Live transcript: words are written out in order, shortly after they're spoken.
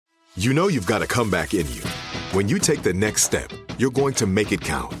You know you've got a comeback in you. When you take the next step, you're going to make it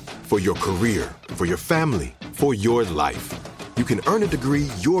count for your career, for your family, for your life. You can earn a degree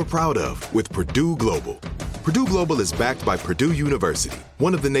you're proud of with Purdue Global. Purdue Global is backed by Purdue University,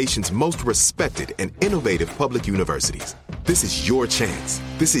 one of the nation's most respected and innovative public universities. This is your chance.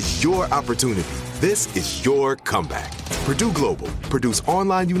 This is your opportunity. This is your comeback. Purdue Global, Purdue's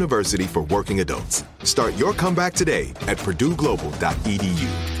online university for working adults. Start your comeback today at purdueglobal.edu.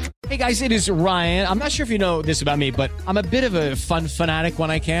 Hey guys, it is Ryan. I'm not sure if you know this about me, but I'm a bit of a fun fanatic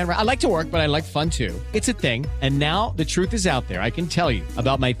when I can. I like to work, but I like fun too. It's a thing. And now the truth is out there. I can tell you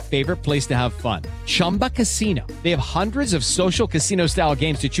about my favorite place to have fun. Chumba Casino. They have hundreds of social casino style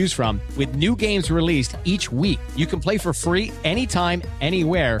games to choose from with new games released each week. You can play for free anytime,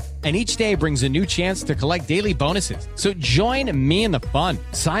 anywhere. And each day brings a new chance to collect daily bonuses. So join me in the fun.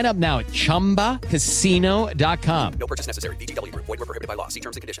 Sign up now at ChumbaCasino.com. No purchase necessary. VGW Group. Void where prohibited by law. See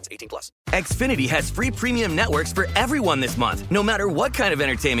terms and conditions. 18+. Xfinity has free premium networks for everyone this month, no matter what kind of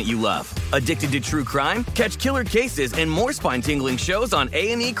entertainment you love. Addicted to true crime? Catch killer cases and more spine-tingling shows on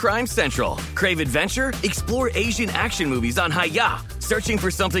A&E Crime Central. Crave adventure? Explore Asian action movies on Hi-YAH. Searching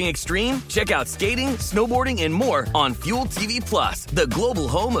for something extreme? Check out skating, snowboarding, and more on Fuel TV Plus, the global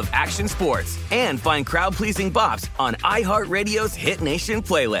home of action sports. And find crowd-pleasing bops on iHeartRadio's Hit Nation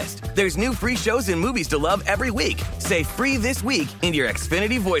playlist. There's new free shows and movies to love every week. Say free this week in your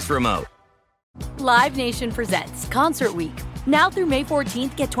Xfinity voice remote. Live Nation presents Concert Week. Now through May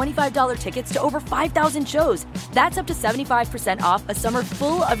 14th, get $25 tickets to over 5,000 shows. That's up to 75% off a summer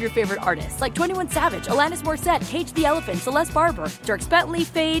full of your favorite artists like 21 Savage, Alanis Morissette, Cage the Elephant, Celeste Barber, Dierks Bentley,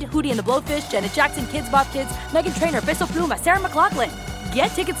 Fade, Hootie and the Blowfish, Janet Jackson, Kidz Bop Kids, Meghan Trainor, Bissell Pluma, Sarah McLachlan. Get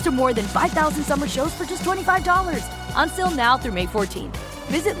tickets to more than 5,000 summer shows for just $25. Until now through May 14th.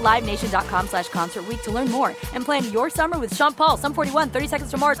 Visit LiveNation.com/Concert Week to learn more and plan your summer with Sean Paul, Sum 41, 30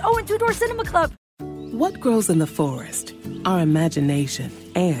 Seconds to Mars, and Two Door Cinema Club. What grows in the forest? Our imagination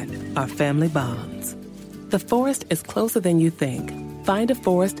and our family bonds. The forest is closer than you think. Find a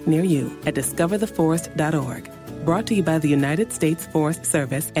forest near you at discovertheforest.org. Brought to you by the United States Forest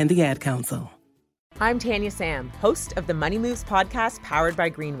Service and the Ad Council. I'm Tanya Sam, host of the Money Moves podcast powered by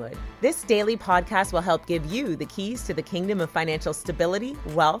Greenwood. This daily podcast will help give you the keys to the kingdom of financial stability,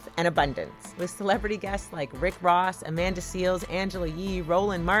 wealth, and abundance. With celebrity guests like Rick Ross, Amanda Seales, Angela Yee,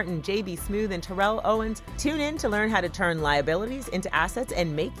 Roland Martin, JB Smoove, and Terrell Owens. Tune in to learn how to turn liabilities into assets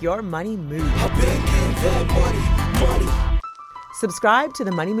and make your money move. Subscribe to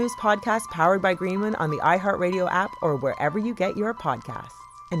the Money Moves podcast powered by Greenwood on the iHeartRadio app or wherever you get your podcasts.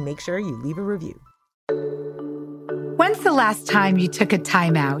 And make sure you leave a review. When's the last time you took a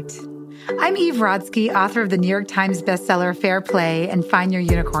time out? I'm Eve Rodsky, author of the New York Times bestseller Fair Play and Find Your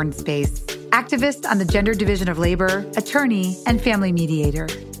Unicorn Space, activist on the gender division of labor, attorney, and family mediator.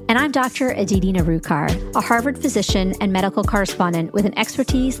 And I'm Dr. Aditi Narukar, a Harvard physician and medical correspondent with an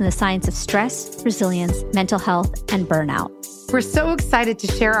expertise in the science of stress, resilience, mental health, and burnout. We're so excited to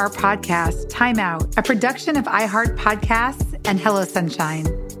share our podcast, Time Out, a production of iHeart Podcasts and Hello Sunshine.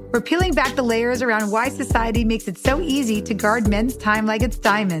 We're peeling back the layers around why society makes it so easy to guard men's time like it's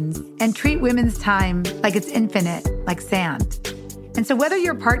diamonds and treat women's time like it's infinite, like sand. And so whether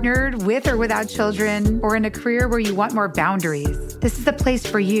you're partnered with or without children or in a career where you want more boundaries, this is the place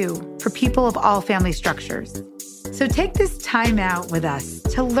for you, for people of all family structures. So take this time out with us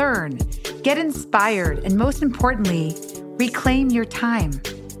to learn, get inspired, and most importantly, reclaim your time.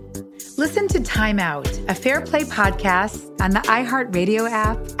 Listen to Time Out, a Fair Play podcast on the iHeartRadio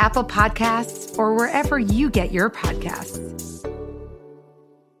app, Apple Podcasts, or wherever you get your podcasts.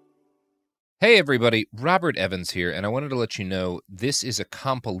 Hey everybody, Robert Evans here, and I wanted to let you know this is a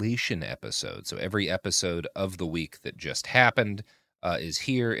compilation episode. So every episode of the week that just happened is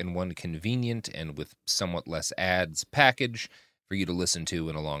here in one convenient and with somewhat less ads package for you to listen to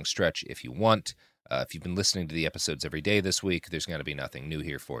in a long stretch if you want. If you've been listening to the episodes every day this week, there's going to be nothing new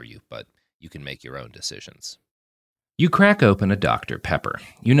here for you, but you can make your own decisions. You crack open a Dr. Pepper.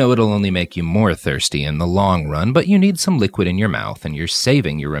 You know it'll only make you more thirsty in the long run, but you need some liquid in your mouth, and you're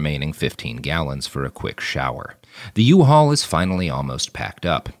saving your remaining 15 gallons for a quick shower. The U-Haul is finally almost packed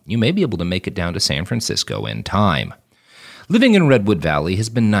up. You may be able to make it down to San Francisco in time. Living in Redwood Valley has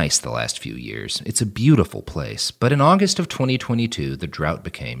been nice the last few years. It's a beautiful place, but in August of 2022, the drought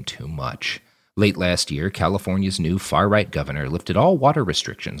became too much. Late last year, California's new far-right governor lifted all water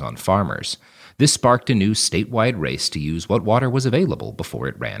restrictions on farmers. This sparked a new statewide race to use what water was available before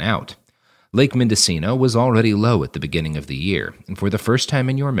it ran out. Lake Mendocino was already low at the beginning of the year, and for the first time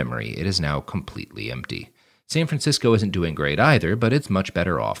in your memory, it is now completely empty. San Francisco isn't doing great either, but it's much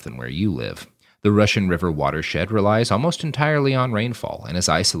better off than where you live. The Russian River watershed relies almost entirely on rainfall and is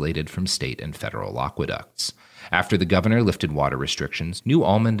isolated from state and federal aqueducts. After the governor lifted water restrictions, new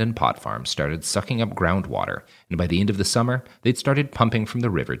almond and pot farms started sucking up groundwater, and by the end of the summer, they'd started pumping from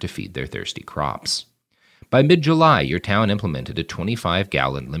the river to feed their thirsty crops. By mid-July, your town implemented a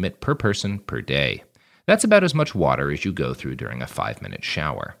 25-gallon limit per person per day. That's about as much water as you go through during a 5-minute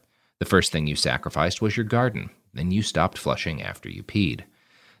shower. The first thing you sacrificed was your garden, then you stopped flushing after you peed.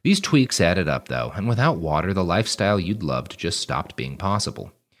 These tweaks added up, though, and without water, the lifestyle you'd loved just stopped being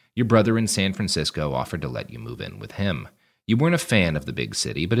possible. Your brother in San Francisco offered to let you move in with him. You weren't a fan of the big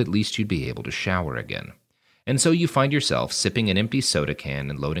city, but at least you'd be able to shower again. And so you find yourself sipping an empty soda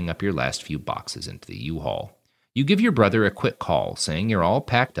can and loading up your last few boxes into the U-Haul. You give your brother a quick call, saying you're all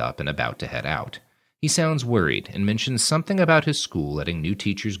packed up and about to head out. He sounds worried and mentions something about his school letting new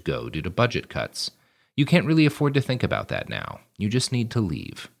teachers go due to budget cuts. You can't really afford to think about that now. You just need to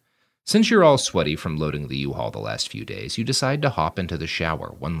leave. Since you're all sweaty from loading the U-Haul the last few days, you decide to hop into the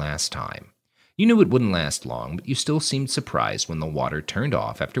shower one last time. You knew it wouldn't last long, but you still seemed surprised when the water turned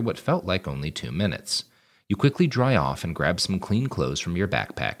off after what felt like only 2 minutes. You quickly dry off and grab some clean clothes from your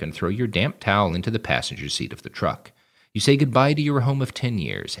backpack and throw your damp towel into the passenger seat of the truck. You say goodbye to your home of 10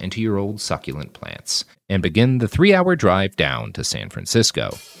 years and to your old succulent plants, and begin the 3-hour drive down to San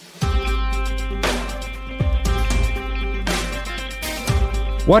Francisco.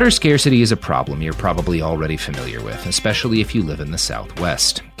 Water scarcity is a problem you're probably already familiar with, especially if you live in the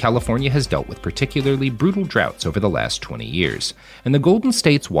Southwest. California has dealt with particularly brutal droughts over the last 20 years, and the Golden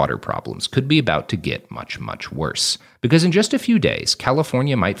State's water problems could be about to get much, much worse. Because in just a few days,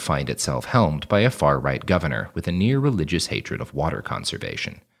 California might find itself helmed by a far-right governor with a near-religious hatred of water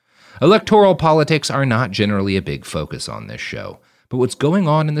conservation. Electoral politics are not generally a big focus on this show, but what's going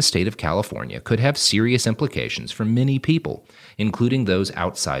on in the state of California could have serious implications for many people, including those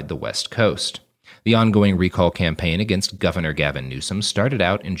outside the West Coast. The ongoing recall campaign against Governor Gavin Newsom started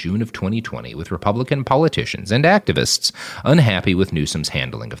out in June of 2020 with Republican politicians and activists unhappy with Newsom's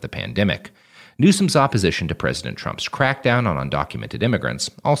handling of the pandemic. Newsom's opposition to President Trump's crackdown on undocumented immigrants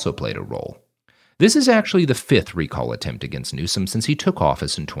also played a role. This is actually the 5th recall attempt against Newsom since he took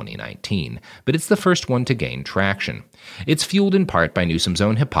office in 2019, but it's the first one to gain traction. It's fueled in part by Newsom's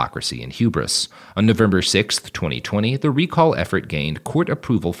own hypocrisy and hubris. On November 6, 2020, the recall effort gained court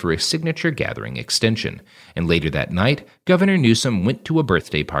approval for a signature-gathering extension, and later that night, Governor Newsom went to a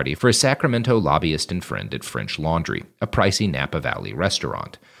birthday party for a Sacramento lobbyist and friend at French Laundry, a pricey Napa Valley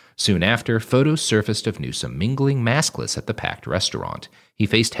restaurant. Soon after, photos surfaced of Newsom mingling maskless at the packed restaurant. He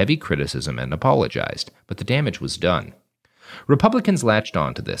faced heavy criticism and apologized, but the damage was done. Republicans latched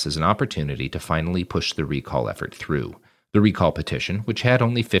on to this as an opportunity to finally push the recall effort through. The recall petition, which had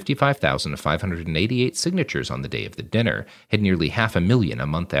only 55,588 signatures on the day of the dinner, had nearly 500,000 a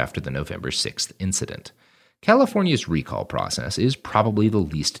month after the November 6th incident. California's recall process is probably the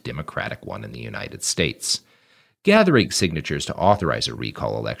least democratic one in the United States. Gathering signatures to authorize a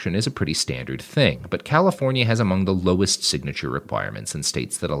recall election is a pretty standard thing, but California has among the lowest signature requirements in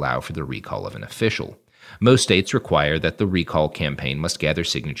states that allow for the recall of an official. Most states require that the recall campaign must gather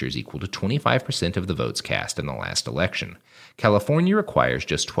signatures equal to 25% of the votes cast in the last election. California requires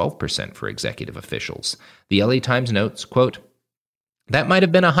just 12% for executive officials. The LA Times notes, quote, "That might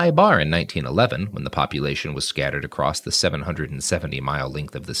have been a high bar in 1911, when the population was scattered across the 770-mile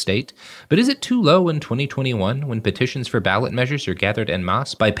length of the state, but is it too low in 2021, when petitions for ballot measures are gathered en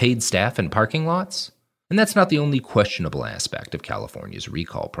masse by paid staff in parking lots?" And that's not the only questionable aspect of California's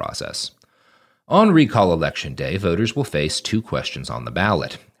recall process. On recall election day, voters will face 2 questions on the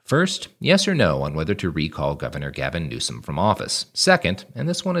ballot. First, yes or no on whether to recall Governor Gavin Newsom from office. Second, and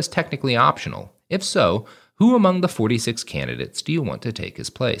this one is technically optional, if so, who among the 46 candidates do you want to take his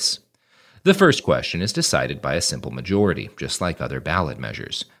place? The first question is decided by a simple majority, just like other ballot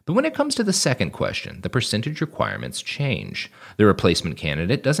measures. But when it comes to the second question, the percentage requirements change. The replacement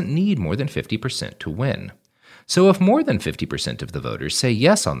candidate doesn't need more than 50% to win. So if more than 50% of the voters say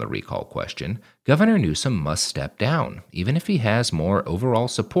yes on the recall question, Governor Newsom must step down, even if he has more overall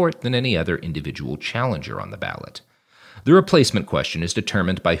support than any other individual challenger on the ballot. The replacement question is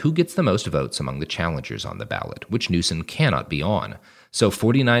determined by who gets the most votes among the challengers on the ballot, which Newsom cannot be on. So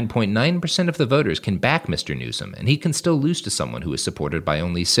 49.9% of the voters can back Mr. Newsom, and he can still lose to someone who is supported by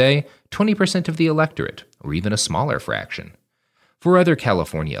only, say, 20% of the electorate, or even a smaller fraction. For other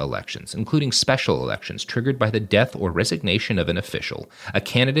California elections, including special elections triggered by the death or resignation of an official, a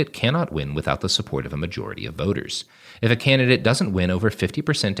candidate cannot win without the support of a majority of voters. If a candidate doesn't win over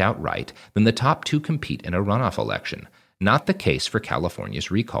 50% outright, then the top 2 compete in a runoff election. Not the case for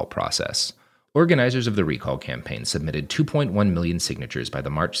California's recall process. Organizers of the recall campaign submitted 2.1 million signatures by the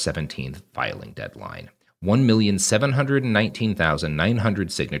March 17th filing deadline.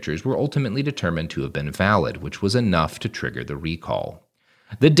 1,719,900 signatures were ultimately determined to have been valid, which was enough to trigger the recall.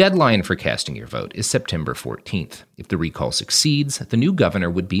 The deadline for casting your vote is September 14th. If the recall succeeds, the new governor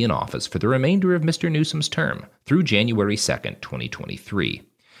would be in office for the remainder of Mr. Newsom's term, through January 2nd, 2023.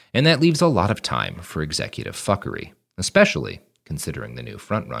 And that leaves a lot of time for executive fuckery, especially considering the new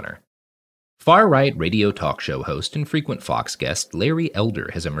frontrunner. Far-right radio talk show host and frequent Fox guest Larry Elder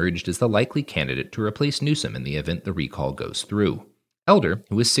has emerged as the likely candidate to replace Newsom in the event the recall goes through. Elder,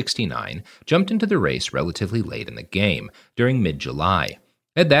 who is 69, jumped into the race relatively late in the game, during mid-July.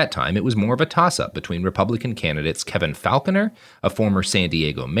 At that time, it was more of a toss-up between Republican candidates Kevin Falconer, a former San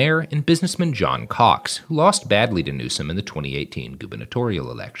Diego mayor, and businessman John Cox, who lost badly to Newsom in the 2018 gubernatorial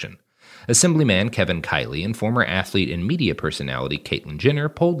election. Assemblyman Kevin Kiley and former athlete and media personality Caitlyn Jenner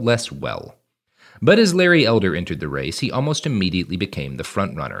polled less well. But as Larry Elder entered the race, he almost immediately became the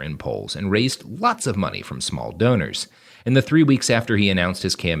frontrunner in polls and raised lots of money from small donors. In the 3 weeks after he announced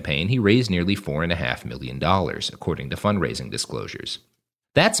his campaign, he raised nearly $4.5 million, according to fundraising disclosures.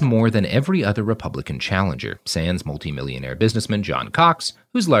 That's more than every other Republican challenger, sans multimillionaire businessman John Cox,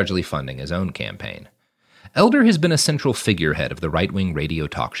 who's largely funding his own campaign. Elder has been a central figurehead of the right-wing radio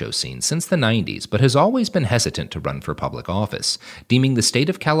talk show scene since the 90s, but has always been hesitant to run for public office, deeming the state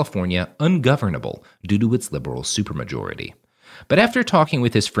of California ungovernable due to its liberal supermajority. But after talking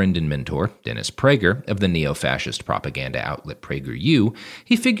with his friend and mentor, Dennis Prager, of the neo-fascist propaganda outlet PragerU,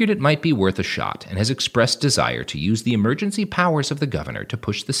 he figured it might be worth a shot and has expressed desire to use the emergency powers of the governor to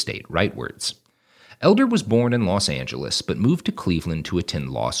push the state rightwards. Elder was born in Los Angeles, but moved to Cleveland to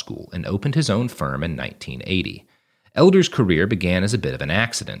attend law school and opened his own firm in 1980. Elder's career began as a bit of an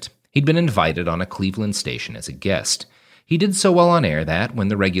accident. He'd been invited on a Cleveland station as a guest. He did so well on air that, when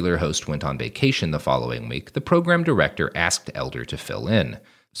the regular host went on vacation the following week, the program director asked Elder to fill in.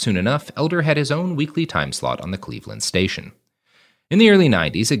 Soon enough, Elder had his own weekly time slot on the Cleveland station. In the early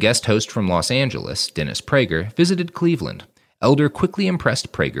 90s, a guest host from Los Angeles, Dennis Prager, visited Cleveland. Elder quickly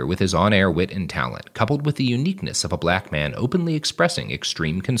impressed Prager with his on-air wit and talent, coupled with the uniqueness of a black man openly expressing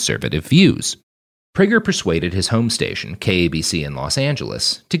extreme conservative views. Prager persuaded his home station, KABC in Los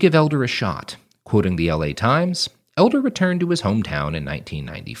Angeles, to give Elder a shot. Quoting the LA Times, Elder returned to his hometown in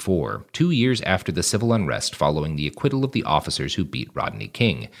 1994, 2 years after the civil unrest following the acquittal of the officers who beat Rodney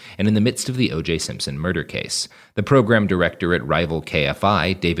King, and in the midst of the O.J. Simpson murder case. The program director at rival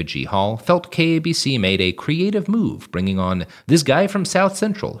KFI, David G. Hall, felt KABC made a creative move, bringing on this guy from South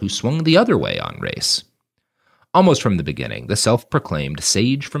Central who swung the other way on race. Almost from the beginning, the self-proclaimed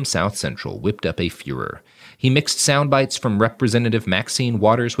sage from South Central whipped up a furor. He mixed sound bites from Representative Maxine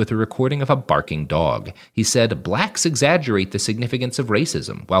Waters with a recording of a barking dog. He said blacks exaggerate the significance of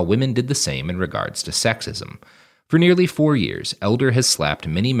racism, while women did the same in regards to sexism. For nearly 4 years, Elder has slapped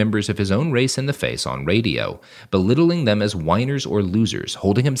many members of his own race in the face on radio, belittling them as whiners or losers,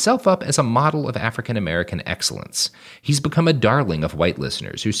 holding himself up as a model of African-American excellence. He's become a darling of white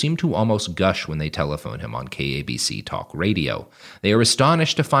listeners who seem to almost gush when they telephone him on KABC Talk Radio. They are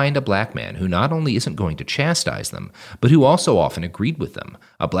astonished to find a black man who not only isn't going to chastise them, but who also often agreed with them,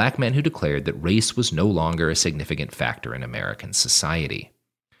 a black man who declared that race was no longer a significant factor in American society.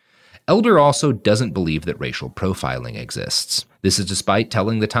 Elder also doesn't believe that racial profiling exists. This is despite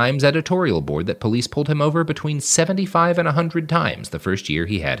telling the Times editorial board that police pulled him over between 75 and 100 times the first year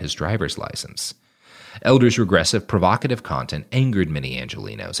he had his driver's license. Elder's regressive, provocative content angered many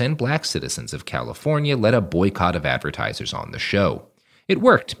Angelenos, and black citizens of California led a boycott of advertisers on the show. It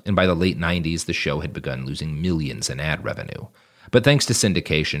worked, and by the late 90s, the show had begun losing millions in ad revenue. But thanks to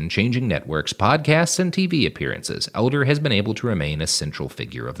syndication, changing networks, podcasts, and TV appearances, Elder has been able to remain a central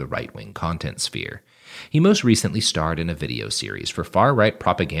figure of the right-wing content sphere. He most recently starred in a video series for far-right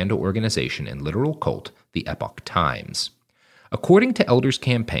propaganda organization and literal cult, the Epoch Times. According to Elder's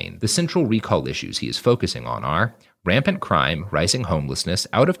campaign, the central recall issues he is focusing on are rampant crime, rising homelessness,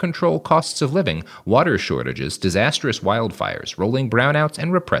 out-of-control costs of living, water shortages, disastrous wildfires, rolling brownouts,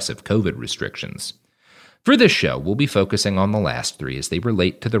 and repressive COVID restrictions. For this show, we'll be focusing on the last three as they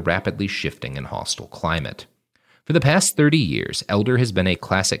relate to the rapidly shifting and hostile climate. For the past 30 years, Elder has been a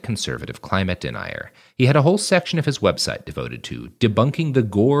classic conservative climate denier. He had a whole section of his website devoted to debunking the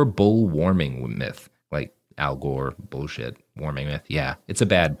Gore bull warming myth. Like Al Gore bullshit warming myth. Yeah, it's a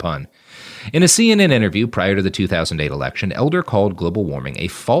bad pun. In a CNN interview prior to the 2008 election, Elder called global warming a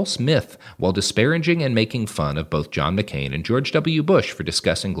false myth while disparaging and making fun of both John McCain and George W. Bush for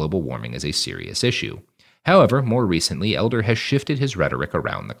discussing global warming as a serious issue. However, more recently, Elder has shifted his rhetoric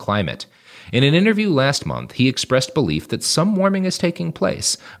around the climate. In an interview last month, he expressed belief that some warming is taking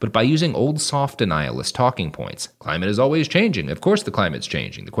place, but by using old soft denialist talking points. Climate is always changing. Of course the climate's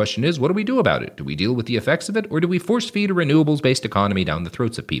changing. The question is, what do we do about it? Do we deal with the effects of it, or do we force-feed a renewables-based economy down the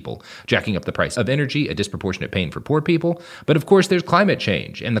throats of people, jacking up the price of energy, a disproportionate pain for poor people? But of course there's climate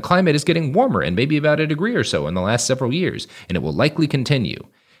change, and the climate is getting warmer, and maybe about a degree or so in the last several years, and it will likely continue.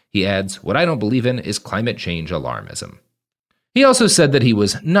 He adds, "What I don't believe in is climate change alarmism." He also said that he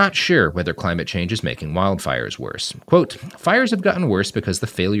was not sure whether climate change is making wildfires worse. Quote, "Fires have gotten worse because the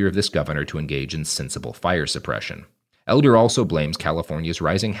failure of this governor to engage in sensible fire suppression." Elder also blames California's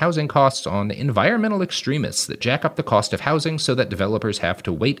rising housing costs on environmental extremists that jack up the cost of housing so that developers have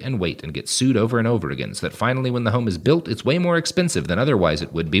to wait and get sued over and over again, so that finally when the home is built, it's way more expensive than otherwise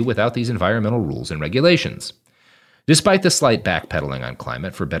it would be without these environmental rules and regulations. Despite the slight backpedaling on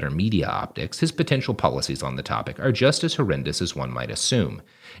climate for better media optics, his potential policies on the topic are just as horrendous as one might assume.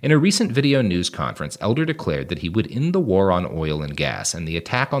 In a recent video news conference, Elder declared that he would end the war on oil and gas and the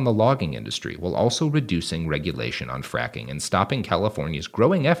attack on the logging industry, while also reducing regulation on fracking and stopping California's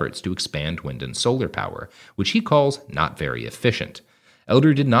growing efforts to expand wind and solar power, which he calls not very efficient.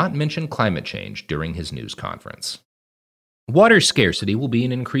 Elder did not mention climate change during his news conference. Water scarcity will be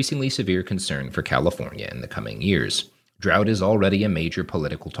an increasingly severe concern for California in the coming years. Drought is already a major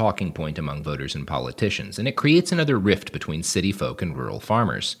political talking point among voters and politicians, and it creates another rift between city folk and rural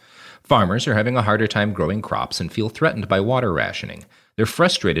farmers. Farmers are having a harder time growing crops and feel threatened by water rationing. They're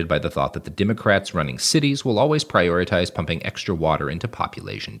frustrated by the thought that the Democrats running cities will always prioritize pumping extra water into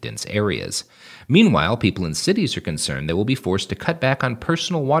population-dense areas. Meanwhile, people in cities are concerned they will be forced to cut back on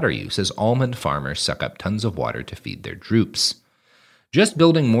personal water use as almond farmers suck up tons of water to feed their droops. Just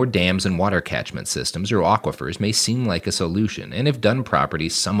building more dams and water catchment systems or aquifers may seem like a solution, and if done properly,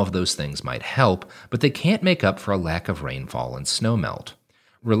 some of those things might help, but they can't make up for a lack of rainfall and snowmelt.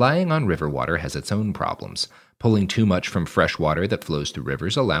 Relying on river water has its own problems. Pulling too much from fresh water that flows through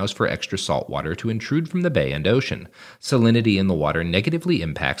rivers allows for extra salt water to intrude from the bay and ocean. Salinity in the water negatively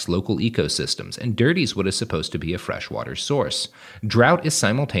impacts local ecosystems and dirties what is supposed to be a freshwater source. Drought is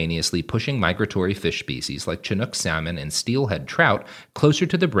simultaneously pushing migratory fish species like Chinook salmon and steelhead trout closer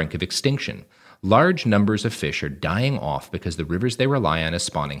to the brink of extinction. Large numbers of fish are dying off because the rivers they rely on as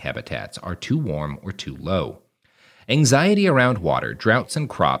spawning habitats are too warm or too low. Anxiety around water, droughts, and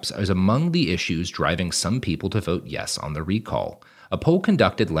crops is among the issues driving some people to vote yes on the recall. A poll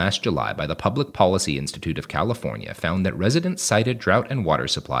conducted last July by the Public Policy Institute of California found that residents cited drought and water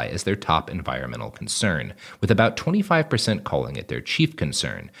supply as their top environmental concern, with about 25% calling it their chief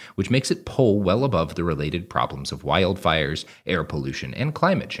concern, which makes it poll well above the related problems of wildfires, air pollution, and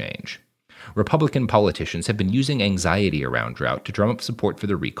climate change. Republican politicians have been using anxiety around drought to drum up support for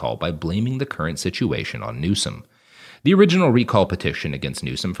the recall by blaming the current situation on Newsom. The original recall petition against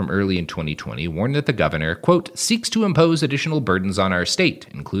Newsom from early in 2020 warned that the governor, quote, seeks to impose additional burdens on our state,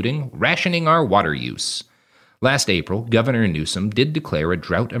 including rationing our water use. Last April, Governor Newsom did declare a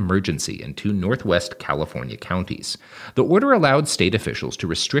drought emergency in 2 Northwest California counties. The order allowed state officials to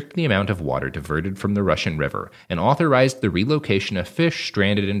restrict the amount of water diverted from the Russian River and authorized the relocation of fish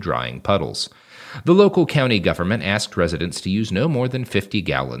stranded in drying puddles. The local county government asked residents to use no more than 50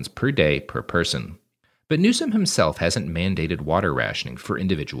 gallons per day per person. But Newsom himself hasn't mandated water rationing for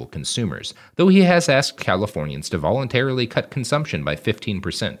individual consumers, though he has asked Californians to voluntarily cut consumption by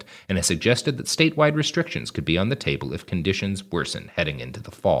 15% and has suggested that statewide restrictions could be on the table if conditions worsen heading into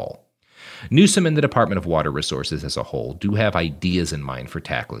the fall. Newsom and the Department of Water Resources as a whole do have ideas in mind for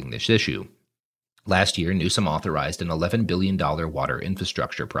tackling this issue. Last year, Newsom authorized an $11 billion water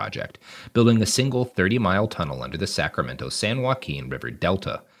infrastructure project, building a single 30-mile tunnel under the Sacramento-San Joaquin River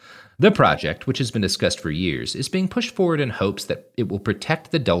Delta. The project, which has been discussed for years, is being pushed forward in hopes that it will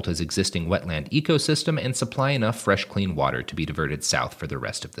protect the Delta's existing wetland ecosystem and supply enough fresh, clean water to be diverted south for the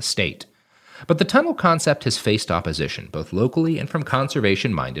rest of the state. But the tunnel concept has faced opposition, both locally and from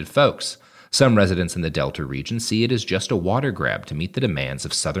conservation-minded folks. Some residents in the Delta region see it as just a water grab to meet the demands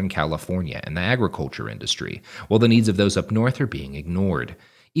of Southern California and the agriculture industry, while the needs of those up north are being ignored.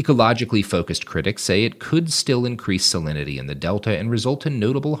 Ecologically focused critics say it could still increase salinity in the Delta and result in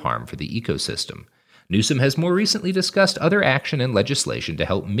notable harm for the ecosystem. Newsom has more recently discussed other action and legislation to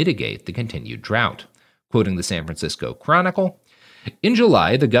help mitigate the continued drought. Quoting the San Francisco Chronicle, In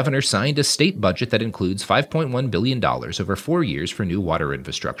July, the governor signed a state budget that includes $5.1 billion over 4 years for new water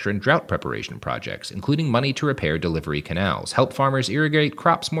infrastructure and drought preparation projects, including money to repair delivery canals, help farmers irrigate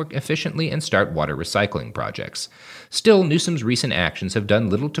crops more efficiently, and start water recycling projects. Still, Newsom's recent actions have done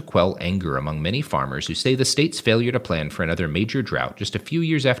little to quell anger among many farmers who say the state's failure to plan for another major drought just a few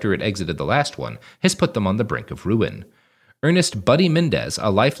years after it exited the last one has put them on the brink of ruin. Ernest Buddy Mendez, a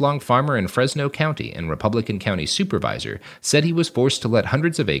lifelong farmer in Fresno County and Republican county supervisor, said he was forced to let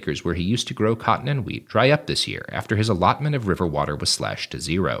hundreds of acres where he used to grow cotton and wheat dry up this year after his allotment of river water was slashed to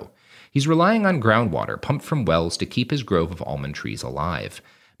zero. He's relying on groundwater pumped from wells to keep his grove of almond trees alive.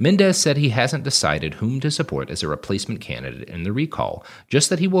 Mendez said he hasn't decided whom to support as a replacement candidate in the recall, just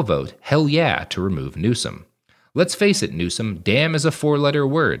that he will vote hell yeah to remove Newsom. Let's face it, Newsom, damn is a 4-letter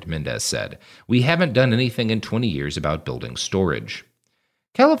word, Mendez said. We haven't done anything in 20 years about building storage.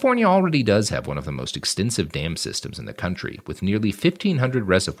 California already does have one of the most extensive dam systems in the country, with nearly 1,500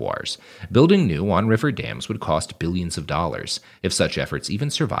 reservoirs. Building new on-river dams would cost billions of dollars, if such efforts even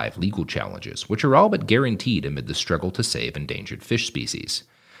survive legal challenges, which are all but guaranteed amid the struggle to save endangered fish species.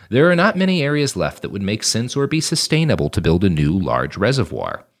 There are not many areas left that would make sense or be sustainable to build a new, large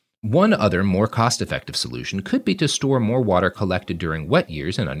reservoir. One other, more cost-effective solution could be to store more water collected during wet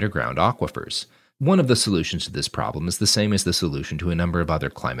years in underground aquifers. One of the solutions to this problem is the same as the solution to a number of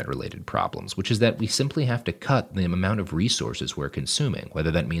other climate-related problems, which is that we simply have to cut the amount of resources we're consuming, whether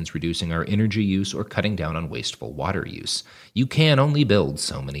that means reducing our energy use or cutting down on wasteful water use. You can only build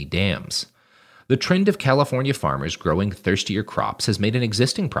so many dams. The trend of California farmers growing thirstier crops has made an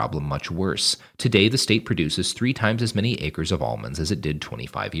existing problem much worse. Today, the state produces 3 times as many acres of almonds as it did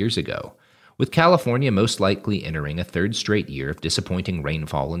 25 years ago. With California most likely entering a 3rd straight year of disappointing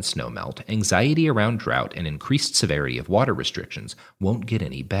rainfall and snowmelt, anxiety around drought and increased severity of water restrictions won't get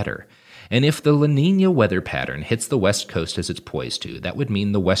any better. And if the La Niña weather pattern hits the West Coast as it's poised to, that would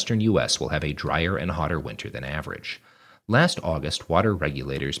mean the western U.S. will have a drier and hotter winter than average. Last August, water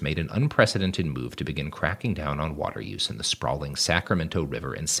regulators made an unprecedented move to begin cracking down on water use in the sprawling Sacramento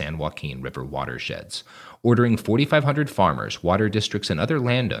River and San Joaquin River watersheds, ordering 4,500 farmers, water districts, and other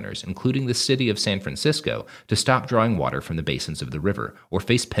landowners, including the city of San Francisco, to stop drawing water from the basins of the river or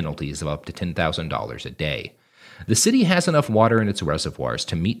face penalties of up to $10,000 a day. The city has enough water in its reservoirs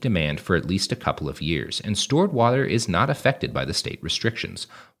to meet demand for at least a couple of years, and stored water is not affected by the state restrictions.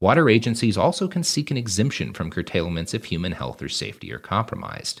 Water agencies also can seek an exemption from curtailments if human health or safety are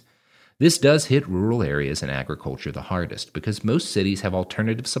compromised. This does hit rural areas and agriculture the hardest because most cities have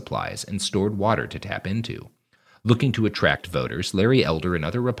alternative supplies and stored water to tap into. Looking to attract voters, Larry Elder and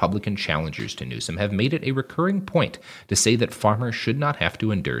other Republican challengers to Newsom have made it a recurring point to say that farmers should not have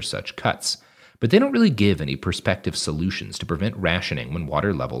to endure such cuts. But they don't really give any prospective solutions to prevent rationing when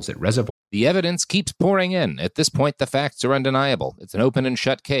water levels at reservoirs. The evidence keeps pouring in. At this point, the facts are undeniable. It's an open and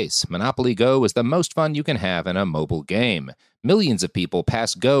shut case. Monopoly Go is the most fun you can have in a mobile game. Millions of people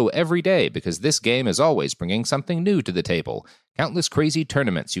pass Go every day because this game is always bringing something new to the table. Countless crazy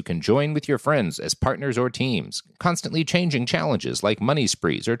tournaments you can join with your friends as partners or teams. Constantly changing challenges like money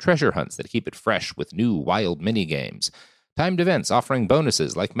sprees or treasure hunts that keep it fresh with new wild mini-games. Timed events offering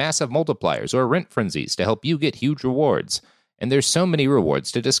bonuses like massive multipliers or rent frenzies to help you get huge rewards. And there's so many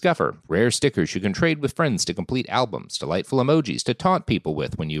rewards to discover. Rare stickers you can trade with friends to complete albums, delightful emojis to taunt people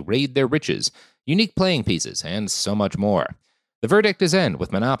with when you raid their riches, unique playing pieces, and so much more. The verdict is in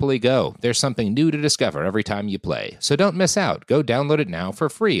with Monopoly Go. There's something new to discover every time you play. So don't miss out. Go download it now for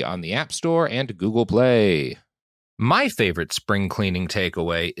free on the App Store and Google Play. My favorite spring cleaning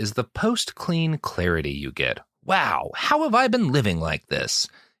takeaway is the post-clean clarity you get. Wow, how have I been living like this?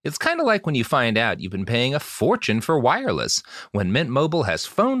 It's kind of like when you find out you've been paying a fortune for wireless, when Mint Mobile has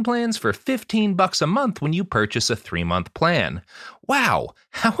phone plans for $15 a month when you purchase a 3-month plan. Wow,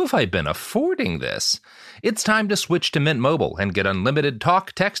 how have I been affording this? It's time to switch to Mint Mobile and get unlimited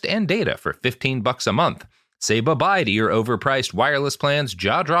talk, text, and data for $15 a month. Say bye-bye to your overpriced wireless plans,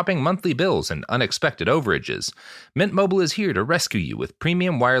 jaw-dropping monthly bills, and unexpected overages. Mint Mobile is here to rescue you with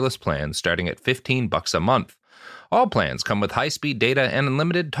premium wireless plans starting at $15 a month. All plans come with high-speed data and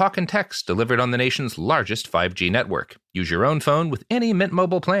unlimited talk and text delivered on the nation's largest 5G network. Use your own phone with any Mint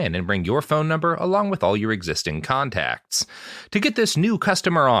Mobile plan and bring your phone number along with all your existing contacts. To get this new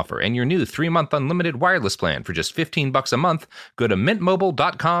customer offer and your new 3-month unlimited wireless plan for just $15 a month, go to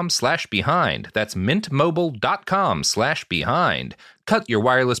mintmobile.com/behind. That's mintmobile.com/behind. Cut your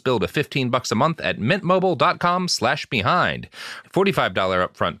wireless bill to $15 a month at mintmobile.com/behind. $45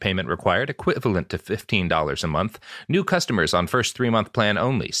 upfront payment required, equivalent to $15 a month. New customers on first 3-month plan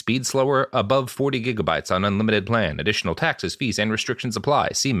only. Speed slower, above 40 gigabytes on unlimited plan. Additional taxes, fees, and restrictions apply.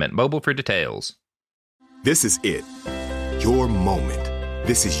 See Mint Mobile for details. This is it. your moment.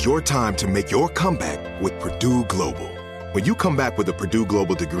 This is your time to make your comeback with Purdue Global. When you come back with a Purdue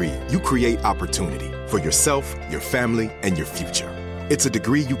Global degree, you create opportunity for yourself, your family, and your future. It's a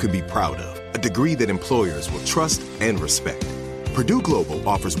degree you can be proud of, a degree that employers will trust and respect. Purdue Global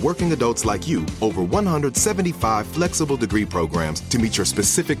offers working adults like you over 175 flexible degree programs to meet your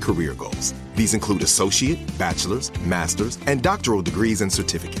specific career goals. These include associate, bachelor's, master's, and doctoral degrees and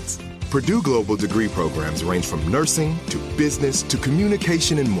certificates. Purdue Global degree programs range from nursing to business to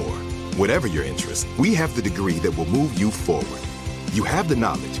communication and more. Whatever your interest, we have the degree that will move you forward. You have the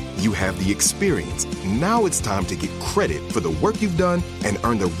knowledge, you have the experience. Now it's time to get credit for the work you've done and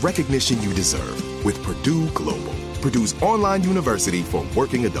earn the recognition you deserve with Purdue Global, Purdue's online university for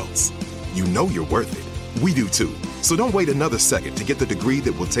working adults. You know you're worth it. We do too. So don't wait another second to get the degree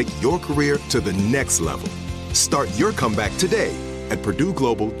that will take your career to the next level. Start your comeback today at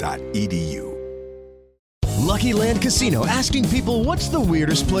purdueglobal.edu. Lucky Land Casino, asking people, what's the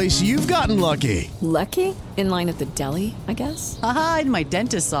weirdest place you've gotten lucky? Lucky? In line at the deli, I guess? Aha, in my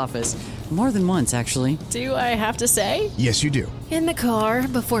dentist's office. More than once, actually. Do I have to say? Yes, you do. In the car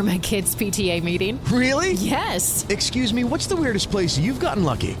before my kids' PTA meeting. Really? Yes. Excuse me, what's the weirdest place you've gotten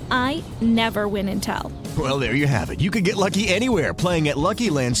lucky? I never win and tell. Well, there you have it. You can get lucky anywhere, playing at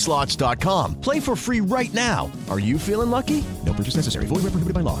LuckyLandSlots.com. Play for free right now. Are you feeling lucky? No purchase necessary. Void where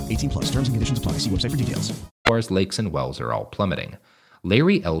prohibited by law. 18+. Terms and conditions apply. See website for details. Lakes and wells are all plummeting.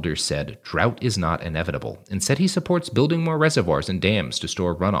 Larry Elder said drought is not inevitable and said he supports building more reservoirs and dams to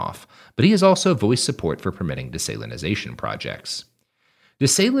store runoff, but he has also voiced support for permitting desalination projects.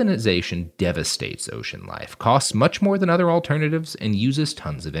 Desalination devastates ocean life, costs much more than other alternatives, and uses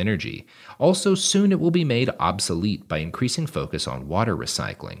tons of energy. Also, soon it will be made obsolete by increasing focus on water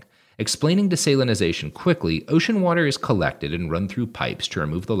recycling. Explaining desalination quickly, ocean water is collected and run through pipes to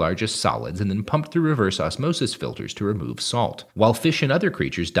remove the largest solids and then pumped through reverse osmosis filters to remove salt, while fish and other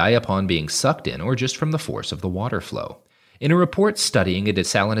creatures die upon being sucked in or just from the force of the water flow. In a report studying a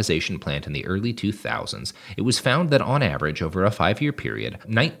desalination plant in the early 2000s, it was found that on average over a 5-year period,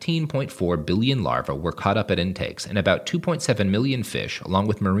 19.4 billion larvae were caught up at intakes, and about 2.7 million fish, along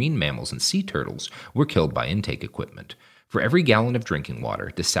with marine mammals and sea turtles, were killed by intake equipment. For every gallon of drinking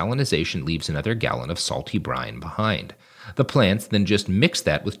water, desalination leaves another gallon of salty brine behind. The plants then just mix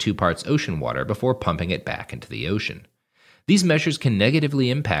that with 2 parts ocean water before pumping it back into the ocean. These measures can negatively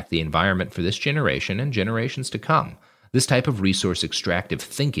impact the environment for this generation and generations to come. This type of resource extractive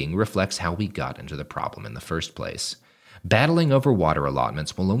thinking reflects how we got into the problem in the first place. Battling over water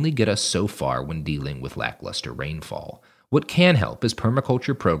allotments will only get us so far when dealing with lackluster rainfall. What can help is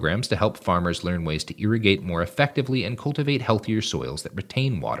permaculture programs to help farmers learn ways to irrigate more effectively and cultivate healthier soils that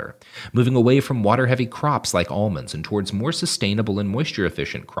retain water. Moving away from water-heavy crops like almonds and towards more sustainable and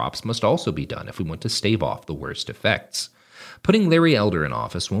moisture-efficient crops must also be done if we want to stave off the worst effects. Putting Larry Elder in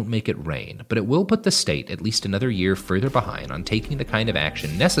office won't make it rain, but it will put the state at least another year further behind on taking the kind of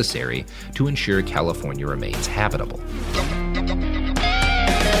action necessary to ensure California remains habitable.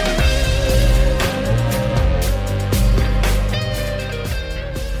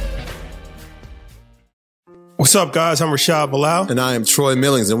 What's up, guys? I'm Rashad Bilal. And I am Troy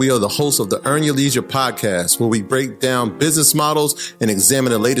Millings, and we are the hosts of the Earn Your Leisure podcast, where we break down business models and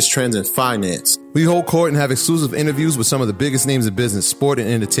examine the latest trends in finance. We hold court and have exclusive interviews with some of the biggest names in business, sport, and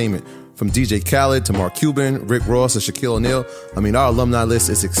entertainment. From DJ Khaled to Mark Cuban, Rick Ross, to Shaquille O'Neal. I mean, our alumni list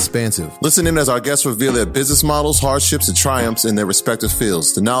is expansive. Listen in as our guests reveal their business models, hardships, and triumphs in their respective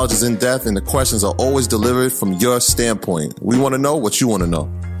fields. The knowledge is in depth, and the questions are always delivered from your standpoint. We want to know what you want to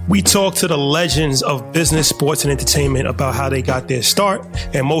know. We talk to the legends of business, sports, and entertainment about how they got their start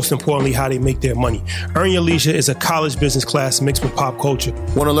and, most importantly, how they make their money. Earn Your Leisure is a college business class mixed with pop culture.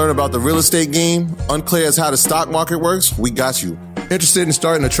 Want to learn about the real estate game? Unclear as how the stock market works? We got you. Interested in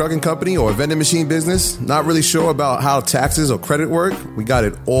starting a trucking company or a vending machine business? Not really sure about how taxes or credit work? We got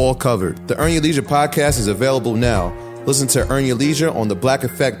it all covered. The Earn Your Leisure podcast is available now. Listen to Earn Your Leisure on the Black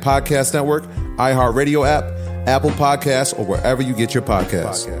Effect Podcast Network, iHeartRadio app, Apple Podcasts, or wherever you get your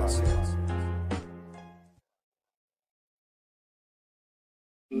podcasts.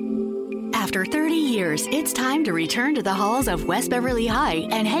 After 30 years, it's time to return to the halls of West Beverly High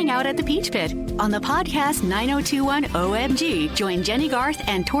and hang out at the Peach Pit. On the podcast 9021 OMG, join Jenny Garth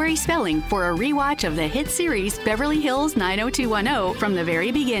and Tori Spelling for a rewatch of the hit series Beverly Hills 90210 from the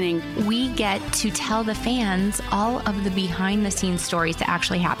very beginning. We get to tell the fans all of the behind-the-scenes stories that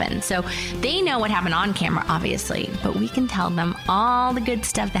actually happen. So they know what happened on camera, obviously, but we can tell them all the good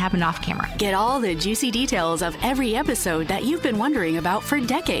stuff that happened off camera. Get all the juicy details of every episode that you've been wondering about for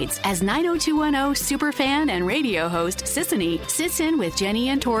decades as 90210 superfan and radio host Sissany sits in with Jenny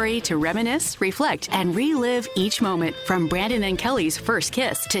and Tori to reminisce, reflect, and relive each moment, from Brandon and Kelly's first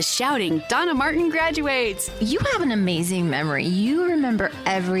kiss to shouting, "Donna Martin graduates!" You have an amazing memory. You remember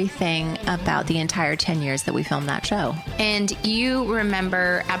everything about the entire 10 years that we filmed that show. And you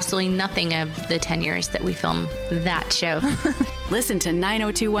remember absolutely nothing of the 10 years that we filmed that show. Listen to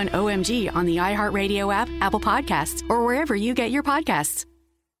 9021 OMG on the iHeartRadio app, Apple Podcasts, or wherever you get your podcasts.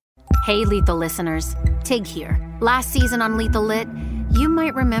 Hey, Lethal listeners. Tig here. Last season on Lethal Lit, you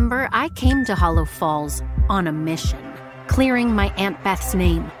might remember I came to Hollow Falls on a mission, clearing my Aunt Beth's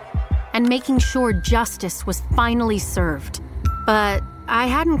name and making sure justice was finally served. But I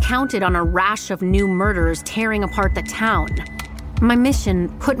hadn't counted on a rash of new murders tearing apart the town. My mission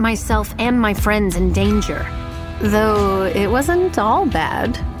put myself and my friends in danger, though it wasn't all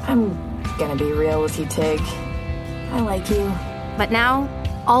bad. I'm gonna be real with you, Tig. I like you. But now,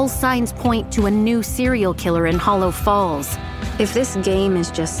 all signs point to a new serial killer in Hollow Falls. If this game is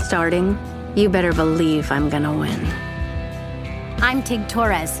just starting, you better believe I'm gonna win. I'm Tig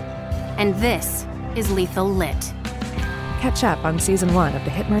Torres, and this is Lethal Lit. Catch up on Season 1 of the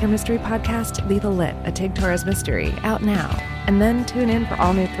hit murder mystery podcast Lethal Lit, a Tig Torres mystery, out now. And then tune in for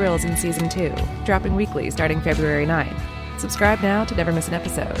all new thrills in Season 2, dropping weekly starting February 9th. Subscribe now to never miss an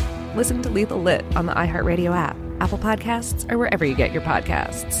episode. Listen to Lethal Lit on the iHeartRadio app, Apple Podcasts, or wherever you get your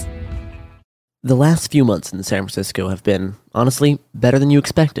podcasts. The last few months in San Francisco have been, honestly, better than you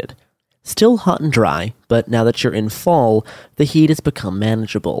expected. Still hot and dry, but now that you're in fall, the heat has become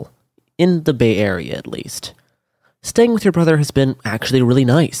manageable. In the Bay Area, at least. Staying with your brother has been actually really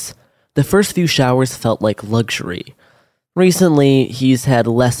nice. The first few showers felt like luxury. Recently, he's had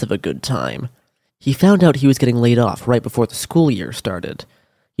less of a good time. He found out he was getting laid off right before the school year started.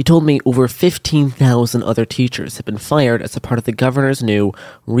 He told me over 15,000 other teachers have been fired as a part of the governor's new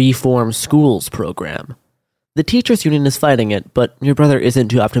Reform Schools program. The teachers' union is fighting it, but your brother isn't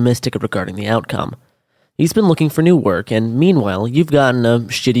too optimistic regarding the outcome. He's been looking for new work, and meanwhile, you've gotten a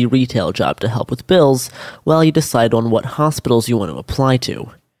shitty retail job to help with bills while you decide on what hospitals you want to apply to.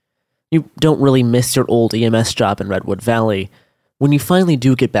 You don't really miss your old EMS job in Redwood Valley. When you finally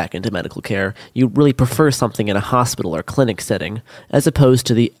do get back into medical care, you really prefer something in a hospital or clinic setting, as opposed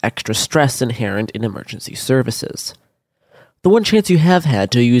to the extra stress inherent in emergency services. The one chance you have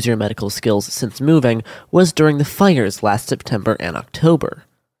had to use your medical skills since moving was during the fires last September and October.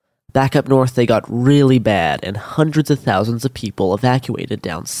 Back up north, they got really bad, and hundreds of thousands of people evacuated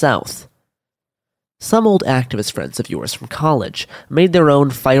down south. Some old activist friends of yours from college made their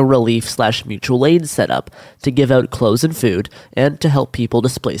own fire relief/mutual aid setup to give out clothes and food and to help people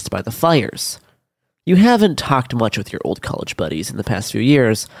displaced by the fires. You haven't talked much with your old college buddies in the past few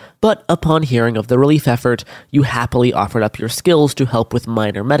years, but upon hearing of the relief effort, you happily offered up your skills to help with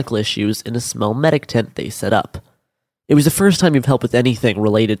minor medical issues in a small medic tent they set up. It was the first time you've helped with anything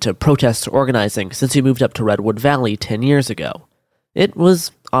related to protests or organizing since you moved up to Redwood Valley 10 years ago. It was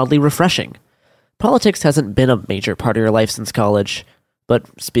oddly refreshing. Politics hasn't been a major part of your life since college, but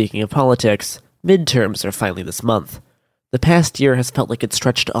speaking of politics, midterms are finally this month. The past year has felt like it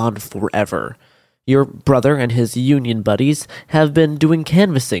stretched on forever. Your brother and his union buddies have been doing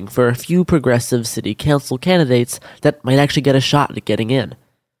canvassing for a few progressive city council candidates that might actually get a shot at getting in.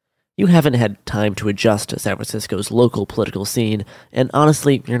 You haven't had time to adjust to San Francisco's local political scene, and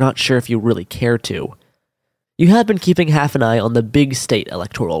honestly, you're not sure if you really care to. You have been keeping half an eye on the big state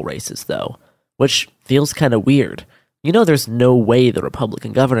electoral races, though, which feels kind of weird. You know there's no way the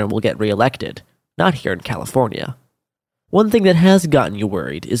Republican governor will get reelected. Not here in California. One thing that has gotten you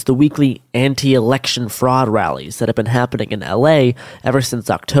worried is the weekly anti-election fraud rallies that have been happening in LA ever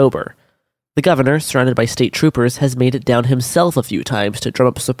since October. The governor, surrounded by state troopers, has made it down himself a few times to drum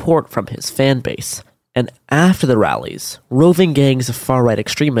up support from his fan base. And after the rallies, roving gangs of far-right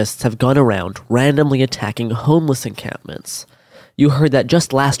extremists have gone around randomly attacking homeless encampments. You heard that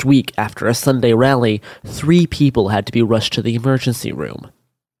just last week, after a Sunday rally, 3 people had to be rushed to the emergency room.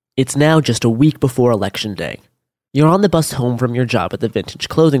 It's now just a week before Election Day. You're on the bus home from your job at the vintage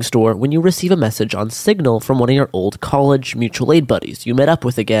clothing store when you receive a message on Signal from one of your old college mutual aid buddies you met up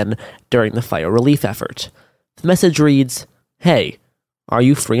with again during the fire relief effort. The message reads, "Hey, are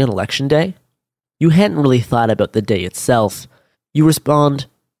you free on Election Day?" You hadn't really thought about the day itself. You respond,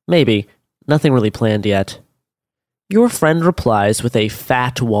 "Maybe. Nothing really planned yet." Your friend replies with a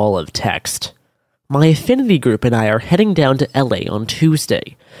fat wall of text. "My affinity group and I are heading down to LA on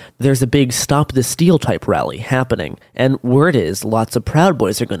Tuesday. There's a big Stop the Steal type rally happening, and word is lots of Proud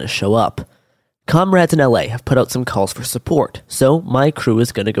Boys are going to show up. Comrades in LA have put out some calls for support, so my crew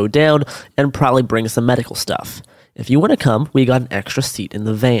is going to go down and probably bring some medical stuff. If you want to come, we got an extra seat in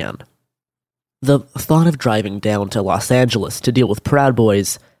the van." The thought of driving down to Los Angeles to deal with Proud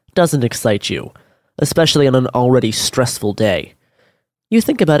Boys doesn't excite you, especially on an already stressful day. You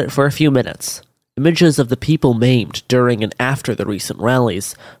think about it for a few minutes. Images of the people maimed during and after the recent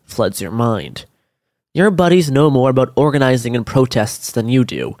rallies floods your mind. Your buddies know more about organizing and protests than you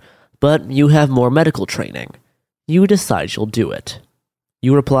do, but you have more medical training. You decide you'll do it.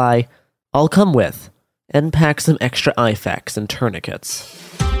 You reply, "I'll come with," and pack some extra IFAKs and tourniquets.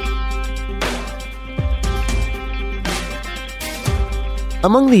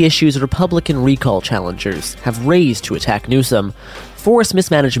 Among the issues Republican recall challengers have raised to attack Newsom, forest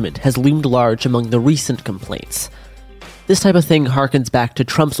mismanagement has loomed large among the recent complaints. This type of thing harkens back to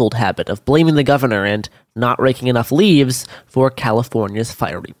Trump's old habit of blaming the governor and not raking enough leaves for California's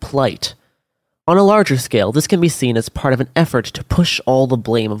fiery plight. On a larger scale, this can be seen as part of an effort to push all the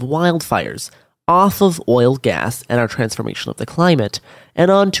blame of wildfires off of oil, gas, and our transformation of the climate,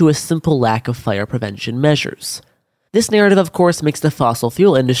 and onto a simple lack of fire prevention measures. This narrative, of course, makes the fossil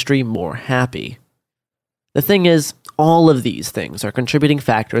fuel industry more happy. The thing is, all of these things are contributing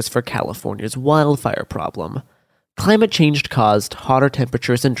factors for California's wildfire problem. Climate change caused hotter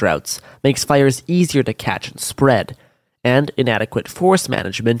temperatures and droughts makes fires easier to catch and spread, and inadequate forest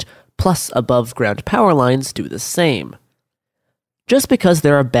management plus above-ground power lines do the same. Just because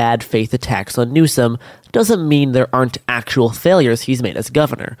there are bad faith attacks on Newsom doesn't mean there aren't actual failures he's made as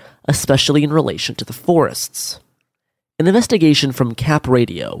governor, especially in relation to the forests. An investigation from Cap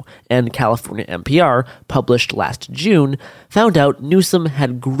Radio and California NPR, published last June, found out Newsom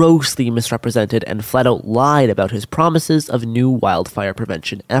had grossly misrepresented and flat-out lied about his promises of new wildfire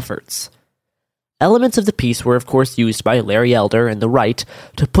prevention efforts. Elements of the piece were, of course, used by Larry Elder and the right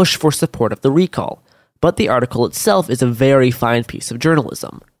to push for support of the recall, but the article itself is a very fine piece of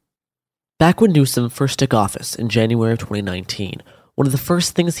journalism. Back when Newsom first took office in January of 2019, one of the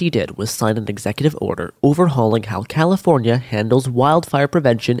first things he did was sign an executive order overhauling how California handles wildfire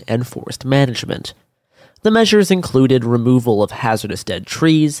prevention and forest management. The measures included removal of hazardous dead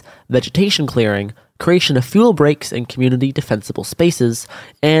trees, vegetation clearing, creation of fuel breaks and community defensible spaces,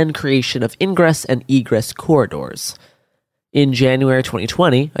 and creation of ingress and egress corridors. In January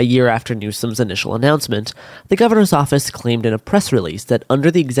 2020, a year after Newsom's initial announcement, the governor's office claimed in a press release that under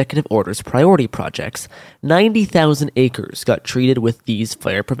the executive order's priority projects, 90,000 acres got treated with these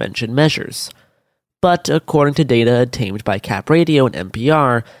fire prevention measures. But according to data obtained by Cap Radio and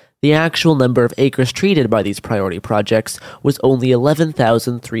NPR, the actual number of acres treated by these priority projects was only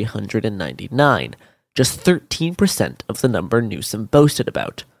 11,399, just 13% of the number Newsom boasted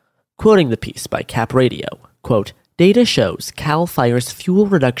about. Quoting the piece by Cap Radio, quote, "Data shows Cal Fire's fuel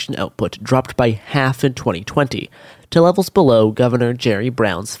reduction output dropped by half in 2020 to levels below Governor Jerry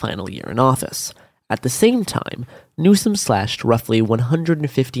Brown's final year in office. At the same time, Newsom slashed roughly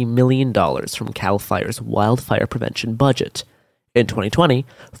 $150 million from Cal Fire's wildfire prevention budget. In 2020,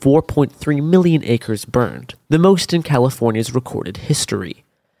 4.3 million acres burned, the most in California's recorded history.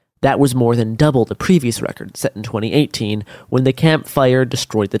 That was more than double the previous record set in 2018 when the Camp Fire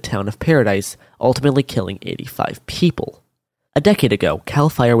destroyed the town of Paradise, ultimately killing 85 people. A decade ago, Cal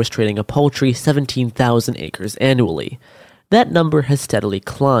Fire was trading a paltry 17,000 acres annually. That number has steadily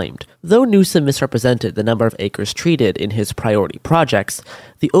climbed. Though Newsom misrepresented the number of acres treated in his priority projects,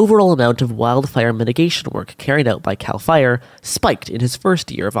 the overall amount of wildfire mitigation work carried out by Cal Fire spiked in his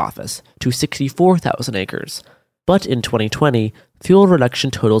first year of office to 64,000 acres. But in 2020, fuel reduction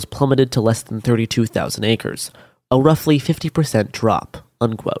totals plummeted to less than 32,000 acres, a roughly 50% drop,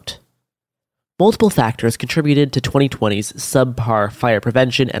 unquote. Multiple factors contributed to 2020's subpar fire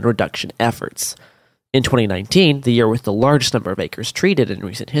prevention and reduction efforts. In 2019, the year with the largest number of acres treated in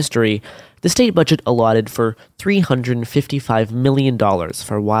recent history, the state budget allotted for $355 million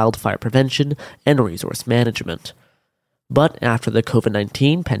for wildfire prevention and resource management. But after the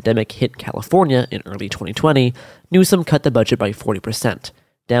COVID-19 pandemic hit California in early 2020, Newsom cut the budget by 40%,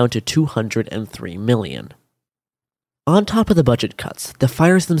 down to $203 million. On top of the budget cuts, the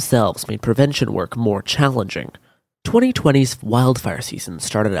fires themselves made prevention work more challenging. 2020's wildfire season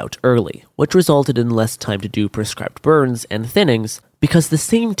started out early, which resulted in less time to do prescribed burns and thinnings because the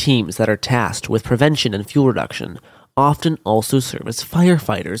same teams that are tasked with prevention and fuel reduction often also serve as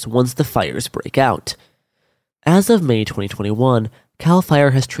firefighters once the fires break out. As of May 2021, Cal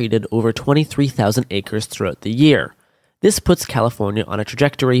Fire has treated over 23,000 acres throughout the year. This puts California on a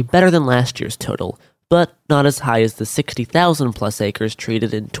trajectory better than last year's total, but not as high as the 60,000 plus acres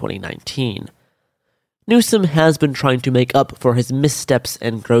treated in 2019. Newsom has been trying to make up for his missteps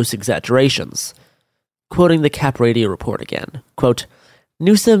and gross exaggerations. Quoting the Cap Radio report again, quote,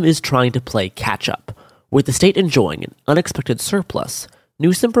 "Newsom is trying to play catch-up. With the state enjoying an unexpected surplus,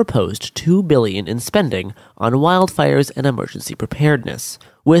 Newsom proposed $2 billion in spending on wildfires and emergency preparedness,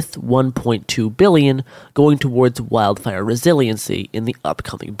 with $1.2 billion going towards wildfire resiliency in the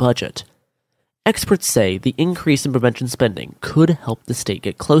upcoming budget. Experts say the increase in prevention spending could help the state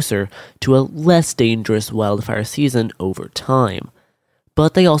get closer to a less dangerous wildfire season over time.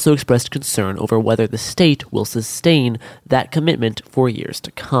 But they also expressed concern over whether the state will sustain that commitment for years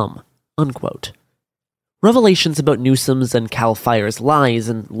to come. Unquote. Revelations about Newsom's and CAL FIRE's lies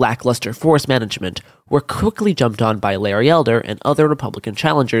and lackluster forest management were quickly jumped on by Larry Elder and other Republican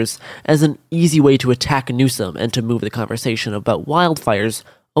challengers as an easy way to attack Newsom and to move the conversation about wildfires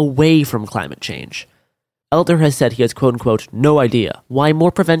away from climate change. Elder has said he has quote-unquote no idea why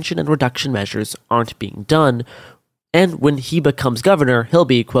more prevention and reduction measures aren't being done, and when he becomes governor, he'll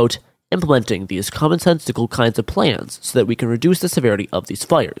be, quote, implementing these commonsensical kinds of plans so that we can reduce the severity of these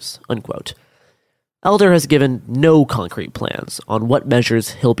fires, unquote. Elder has given no concrete plans on what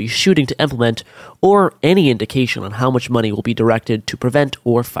measures he'll be shooting to implement or any indication on how much money will be directed to prevent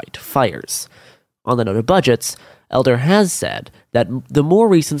or fight fires. On the note of budgets, Elder has said that the more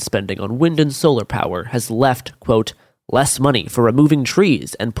recent spending on wind and solar power has left, quote, less money for removing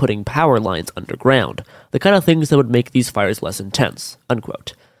trees and putting power lines underground, the kind of things that would make these fires less intense,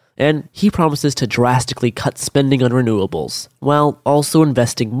 unquote. And he promises to drastically cut spending on renewables, while also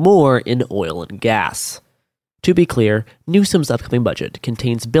investing more in oil and gas. To be clear, Newsom's upcoming budget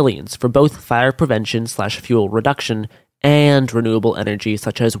contains billions for both fire prevention/fuel reduction and renewable energy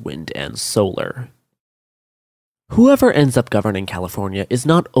such as wind and solar. Whoever ends up governing California is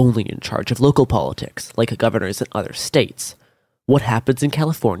not only in charge of local politics, like governors in other states. What happens in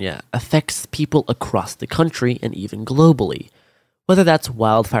California affects people across the country and even globally, whether that's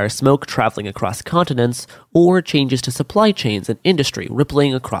wildfire smoke traveling across continents or changes to supply chains and industry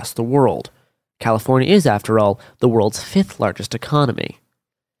rippling across the world. California is, after all, the world's fifth largest economy.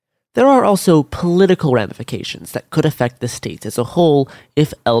 There are also political ramifications that could affect the state as a whole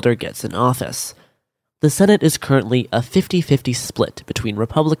if Elder gets in office. The Senate is currently a 50-50 split between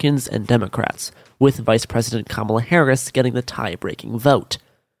Republicans and Democrats, with Vice President Kamala Harris getting the tie-breaking vote.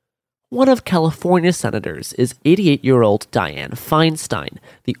 One of California's senators is 88-year-old Dianne Feinstein,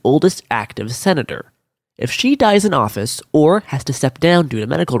 the oldest active senator. If she dies in office or has to step down due to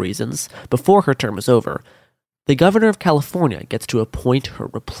medical reasons before her term is over, the governor of California gets to appoint her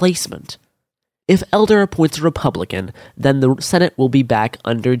replacement. If Elder appoints a Republican, then the Senate will be back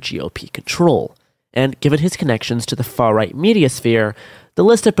under GOP control. And given his connections to the far-right media sphere, the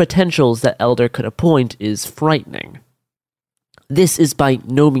list of potentials that Elder could appoint is frightening. This is by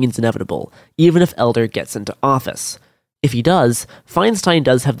no means inevitable, even if Elder gets into office. If he does, Feinstein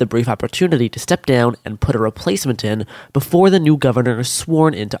does have the brief opportunity to step down and put a replacement in before the new governor is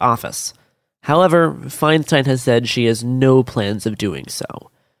sworn into office. However, Feinstein has said she has no plans of doing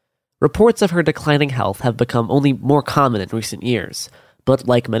so. Reports of her declining health have become only more common in recent years, but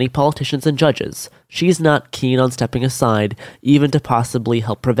like many politicians and judges, she's not keen on stepping aside even to possibly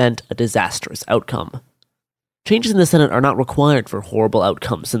help prevent a disastrous outcome. Changes in the Senate are not required for horrible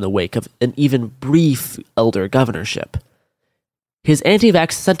outcomes in the wake of an even brief Elder governorship. His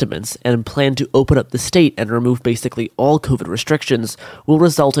anti-vax sentiments and plan to open up the state and remove basically all COVID restrictions will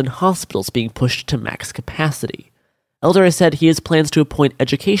result in hospitals being pushed to max capacity. Elder has said he has plans to appoint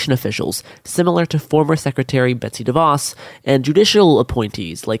education officials similar to former Secretary Betsy DeVos and judicial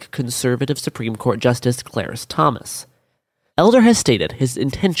appointees like conservative Supreme Court Justice Clarence Thomas. Elder has stated his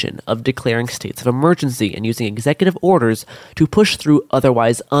intention of declaring states of emergency and using executive orders to push through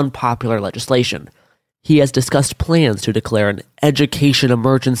otherwise unpopular legislation. He has discussed plans to declare an education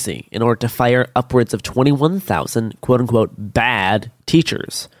emergency in order to fire upwards of 21,000 quote-unquote bad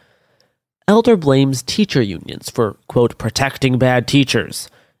teachers. Elder blames teacher unions for, quote, protecting bad teachers,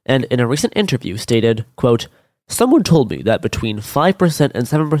 and in a recent interview stated, quote, someone told me that between 5% and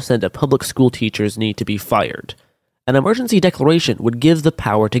 7% of public school teachers need to be fired. An emergency declaration would give the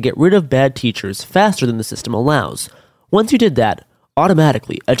power to get rid of bad teachers faster than the system allows. Once you did that,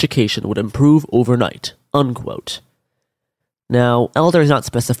 automatically education would improve overnight, unquote. Now, Elder has not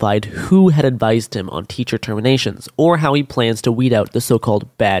specified who had advised him on teacher terminations or how he plans to weed out the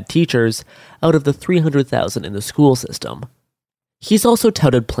so-called bad teachers out of the 300,000 in the school system. He's also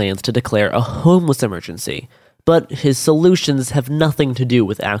touted plans to declare a homeless emergency, but his solutions have nothing to do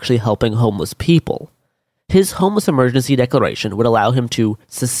with actually helping homeless people. His homeless emergency declaration would allow him to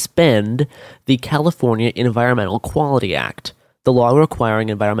suspend the California Environmental Quality Act, the law requiring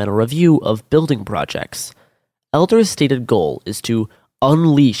environmental review of building projects. Elder's stated goal is to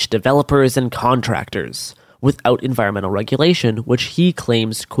unleash developers and contractors without environmental regulation, which he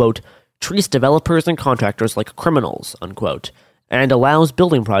claims, quote, treats developers and contractors like criminals, unquote, and allows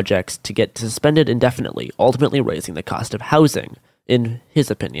building projects to get suspended indefinitely, ultimately raising the cost of housing, in his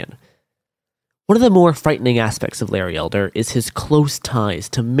opinion. One of the more frightening aspects of Larry Elder is his close ties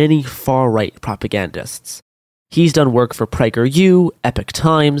to many far-right propagandists. He's done work for PragerU, Epoch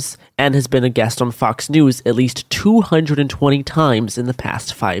Times, and has been a guest on Fox News at least 220 times in the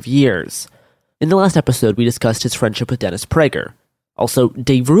past 5 years. In the last episode, we discussed his friendship with Dennis Prager. Also,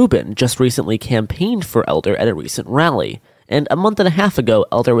 Dave Rubin just recently campaigned for Elder at a recent rally, and a month and a half ago,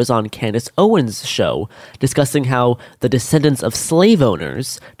 Elder was on Candace Owens' show discussing how the descendants of slave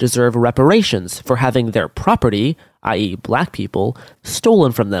owners deserve reparations for having their property, i.e. black people,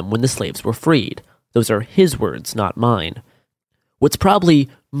 stolen from them when the slaves were freed. Those are his words, not mine. What's probably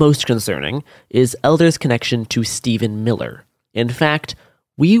most concerning is Elder's connection to Stephen Miller. In fact,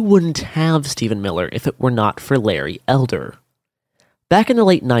 we wouldn't have Stephen Miller if it were not for Larry Elder. Back in the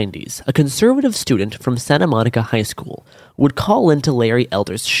late 90s, a conservative student from Santa Monica High School would call into Larry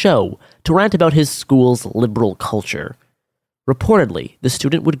Elder's show to rant about his school's liberal culture. Reportedly, the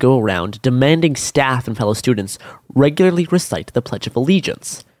student would go around demanding staff and fellow students regularly recite the Pledge of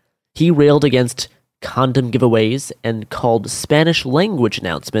Allegiance. He railed against condom giveaways and called Spanish language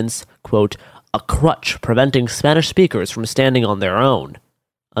announcements, quote, a crutch preventing Spanish speakers from standing on their own,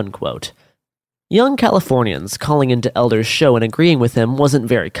 unquote. Young Californians calling into Elder's show and agreeing with him wasn't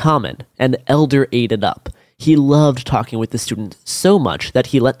very common, and Elder ate it up. He loved talking with the student so much that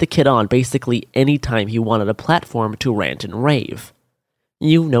he let the kid on basically any time he wanted a platform to rant and rave.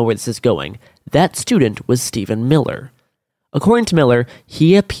 You know where this is going. That student was Stephen Miller. According to Miller,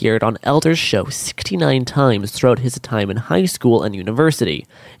 he appeared on Elder's show 69 times throughout his time in high school and university,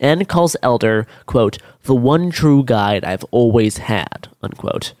 and calls Elder, quote, the one true guide I've always had,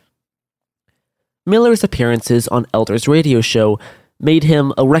 unquote. Miller's appearances on Elder's radio show made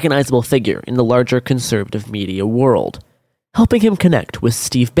him a recognizable figure in the larger conservative media world, helping him connect with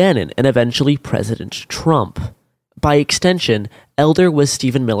Steve Bannon and eventually President Trump. By extension, Elder was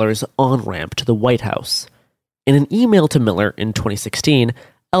Stephen Miller's on-ramp to the White House. In an email to Miller in 2016,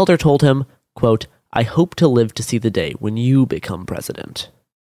 Elder told him, quote, I hope to live to see the day when you become president.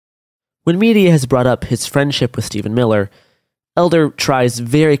 When media has brought up his friendship with Stephen Miller, Elder tries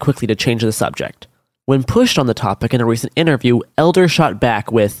very quickly to change the subject. When pushed on the topic in a recent interview, Elder shot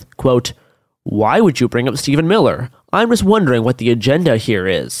back with, quote, why would you bring up Stephen Miller? I'm just wondering what the agenda here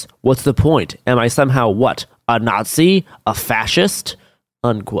is. What's the point? Am I somehow what? A Nazi? A fascist?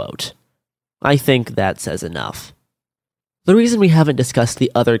 Unquote. I think that says enough. The reason we haven't discussed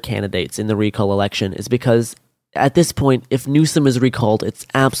the other candidates in the recall election is because, at this point, if Newsom is recalled, it's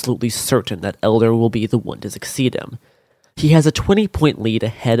absolutely certain that Elder will be the one to succeed him. He has a 20-point lead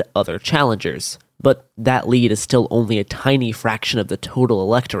ahead other challengers, but that lead is still only a tiny fraction of the total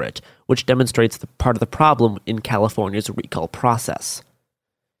electorate, which demonstrates the part of the problem in California's recall process.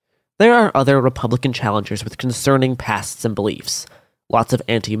 There are other Republican challengers with concerning pasts and beliefs. Lots of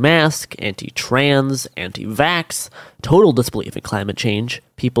anti-mask, anti-trans, anti-vax, total disbelief in climate change,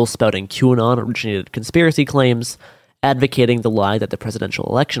 people spouting QAnon-originated conspiracy claims, advocating the lie that the presidential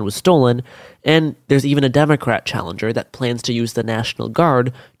election was stolen, and there's even a Democrat challenger that plans to use the National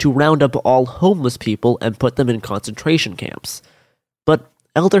Guard to round up all homeless people and put them in concentration camps. But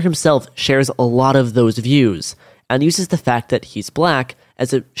Elder himself shares a lot of those views, and uses the fact that he's black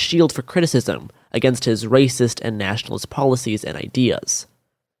as a shield for criticism against his racist and nationalist policies and ideas.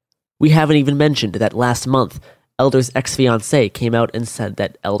 We haven't even mentioned that last month, Elder's ex-fiancée came out and said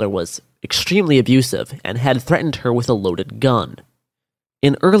that Elder was extremely abusive and had threatened her with a loaded gun.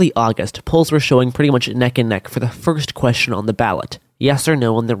 In early August, polls were showing pretty much neck and neck for the first question on the ballot, yes or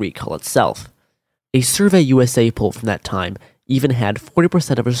no on the recall itself. A Survey USA poll from that time even had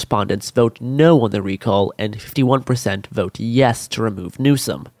 40% of respondents vote no on the recall and 51% vote yes to remove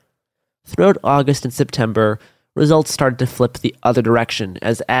Newsom. Throughout August and September, results started to flip the other direction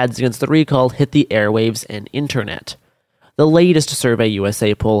as ads against the recall hit the airwaves and internet. The latest Survey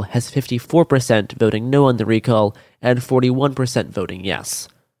USA poll has 54% voting no on the recall and 41% voting yes.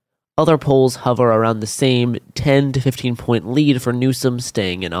 Other polls hover around the same 10 to 15-point lead for Newsom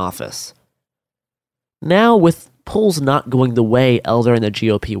staying in office. Now, with polls not going the way Elder and the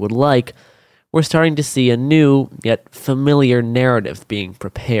GOP would like, we're starting to see a new, yet familiar narrative being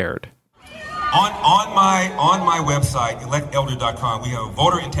prepared. On my website, electelder.com, we have a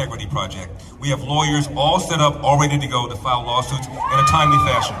voter integrity project. We have lawyers all set up, all ready to go to file lawsuits in a timely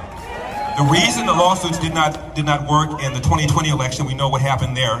fashion. The reason the lawsuits did not work in the 2020 election, we know what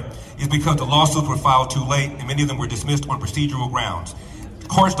happened there, is because the lawsuits were filed too late and many of them were dismissed on procedural grounds.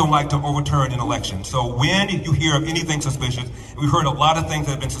 courts don't like to overturn an election. So when you hear of anything suspicious, and we've heard a lot of things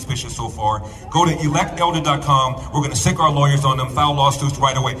that have been suspicious so far, go to electelder.com. We're going to sick our lawyers on them, file lawsuits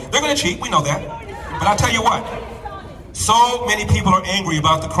right away. They're going to cheat, we know that. But I'll tell you what, so many people are angry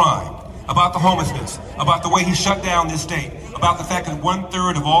about the crime, about the homelessness, about the way he shut down this state, about the fact that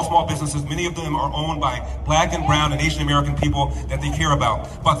 1/3 of all small businesses, many of them are owned by black and brown and Asian American people that they care about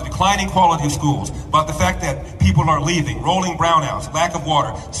the declining quality of schools, about the fact that people are leaving, rolling brownouts, lack of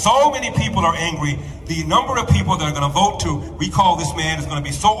water. So many people are angry. The number of people that are going to vote to recall this man is going to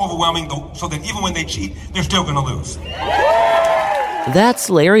be so overwhelming, so that even when they cheat, they're still going to lose. That's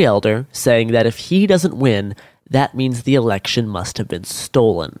Larry Elder saying that if he doesn't win, that means the election must have been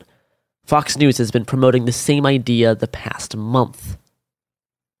stolen. Fox News has been promoting the same idea the past month.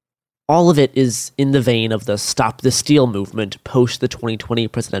 All of it is in the vein of the Stop the Steal movement post the 2020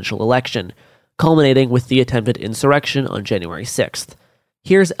 presidential election, culminating with the attempted insurrection on January 6th.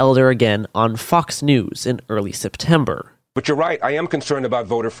 Here's Elder again on Fox News in early September. But you're right, I am concerned about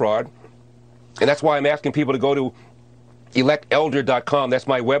voter fraud, and that's why I'm asking people to go to electelder.com. That's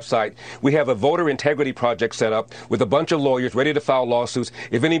my website. We have a voter integrity project set up with a bunch of lawyers ready to file lawsuits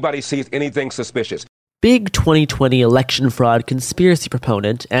if anybody sees anything suspicious. Big 2020 election fraud conspiracy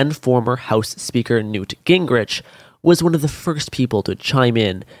proponent and former House Speaker Newt Gingrich was one of the first people to chime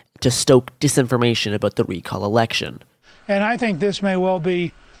in to stoke disinformation about the recall election. And I think this may well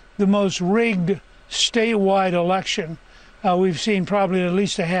be the most rigged statewide election we've seen probably in at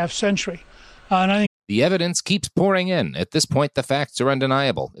least a half century. And I think the evidence keeps pouring in. At this point, the facts are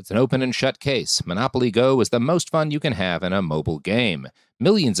undeniable. It's an open and shut case. Monopoly Go is the most fun you can have in a mobile game.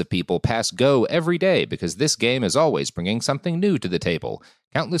 Millions of people pass Go every day because this game is always bringing something new to the table.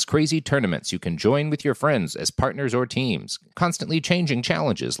 Countless crazy tournaments you can join with your friends as partners or teams. Constantly changing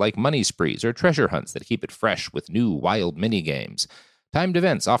challenges like money sprees or treasure hunts that keep it fresh with new wild mini-games. Timed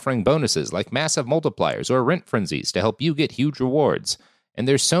events offering bonuses like massive multipliers or rent frenzies to help you get huge rewards. And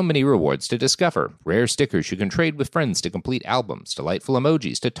there's so many rewards to discover. Rare stickers you can trade with friends to complete albums, delightful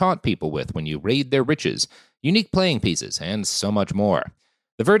emojis to taunt people with when you raid their riches, unique playing pieces, and so much more.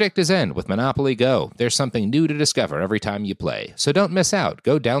 The verdict is in with Monopoly Go. There's something new to discover every time you play. So don't miss out.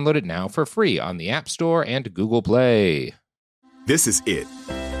 Go download it now for free on the App Store and Google Play. This is it.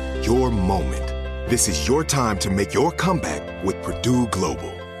 Your moment. This is your time to make your comeback with Purdue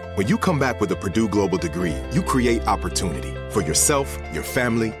Global. When you come back with a Purdue Global degree, you create opportunity for yourself, your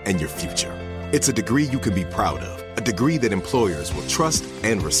family, and your future. It's a degree you can be proud of, a degree that employers will trust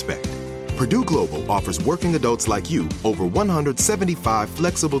and respect. Purdue Global offers working adults like you over 175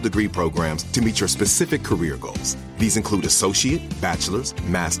 flexible degree programs to meet your specific career goals. These include associate, bachelor's,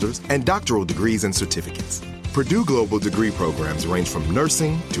 master's, and doctoral degrees and certificates. Purdue Global degree programs range from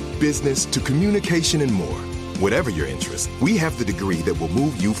nursing to business to communication and more. Whatever your interest, we have the degree that will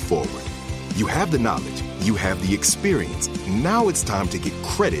move you forward. You have the knowledge, you have the experience. Now it's time to get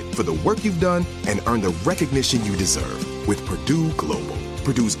credit for the work you've done and earn the recognition you deserve with Purdue Global,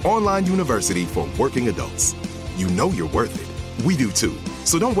 Purdue's online university for working adults. You know you're worth it. We do too.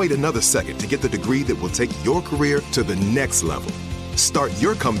 So don't wait another second to get the degree that will take your career to the next level. Start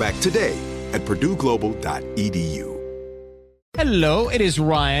your comeback today at purdueglobal.edu. Hello, it is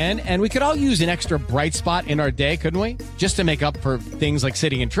Ryan, and we could all use an extra bright spot in our day, couldn't we? Just to make up for things like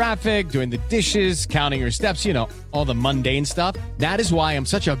sitting in traffic, doing the dishes, counting your steps, you know, all the mundane stuff. That is why I'm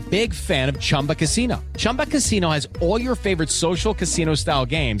such a big fan of Chumba Casino. Chumba Casino has all your favorite social casino-style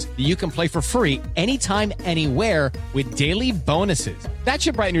games that you can play for free anytime, anywhere with daily bonuses. That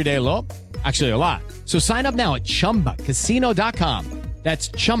should brighten your day a little. Actually, a lot. So sign up now at ChumbaCasino.com. That's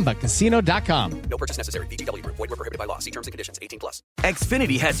ChumbaCasino.com. No purchase necessary. VGW Group. Void where prohibited by law. See terms and conditions. 18+.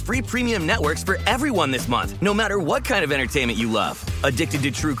 Xfinity has free premium networks for everyone this month, no matter what kind of entertainment you love. Addicted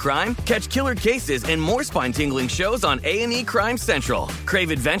to true crime? Catch killer cases and more spine-tingling shows on A&E Crime Central. Crave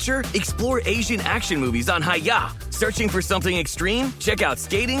adventure? Explore Asian action movies on Hi-YAH. Searching for something extreme? Check out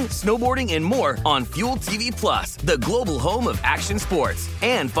skating, snowboarding, and more on Fuel TV Plus, the global home of action sports.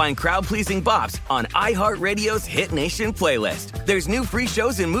 And find crowd-pleasing bops on iHeartRadio's Hit Nation playlist. There's new free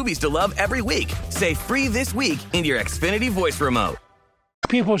shows and movies to love every week. Say free this week in your Xfinity voice remote.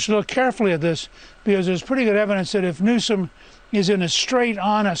 people should look carefully at this, because there's pretty good evidence that if Newsom is in a straight,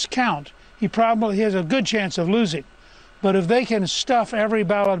 honest count, he has a good chance of losing. But if they can stuff every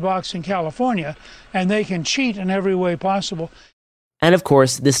ballot box in California and they can cheat in every way possible. And of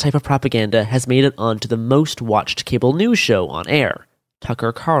course, this type of propaganda has made it onto the most watched cable news show on air,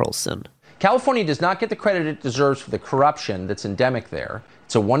 Tucker Carlson. California does not get the credit it deserves for the corruption that's endemic there.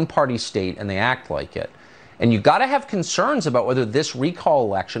 It's a one-party state and they act like it. And you've got to have concerns about whether this recall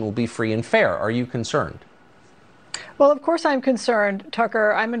election will be free and fair. Are you concerned? Well, of course I'm concerned,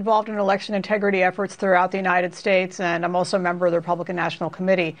 Tucker. I'm involved in election integrity efforts throughout the United States, and I'm also a member of the Republican National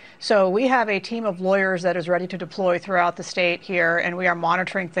Committee. So we have a team of lawyers that is ready to deploy throughout the state here, and we are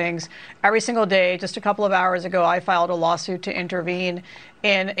monitoring things every single day. Just a couple of hours ago, I filed a lawsuit to intervene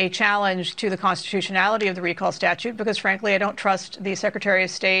in a challenge to the constitutionality of the recall statute because, frankly, I don't trust the Secretary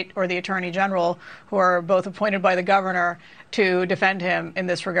of State or the Attorney General, who are both appointed by the governor, to defend him in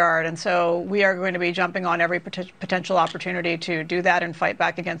this regard. And so we are going to be jumping on every potential opportunity to do that and fight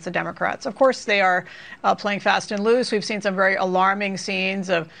back against the Democrats. Of course, they are playing fast and loose. We've seen some very alarming scenes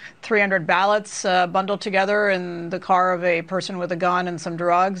of 300 ballots bundled together in the car of a person with a gun and some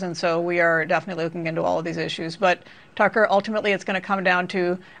drugs. And so we are definitely looking into all of these issues. But Tucker, ultimately, it's going to come down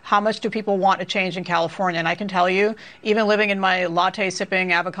to how much do people want a change in California. And I can tell you, even living in my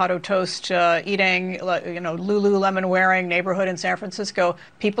latte-sipping, avocado toast eating, Lululemon wearing neighborhood in San Francisco,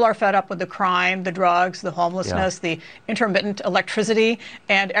 people are fed up with the crime, the drugs, the homelessness, the intermittent electricity,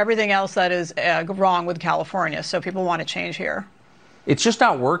 and everything else that is wrong with California. So people want to change here. It's just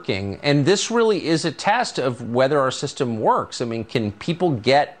not working. And this really is a test of whether our system works. I mean, can people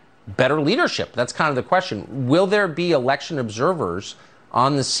get better leadership? That's kind of the question. Will there be election observers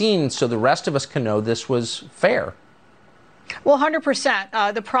on the scene so the rest of us can know this was fair? Well,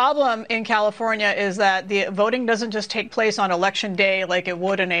 100%. The problem in California is that the voting doesn't just take place on election day like it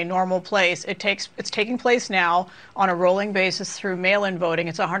would in a normal place. It's taking place now on a rolling basis through mail-in voting.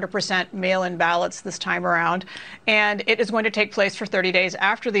 It's 100% mail-in ballots this time around. And it is going to take place for 30 days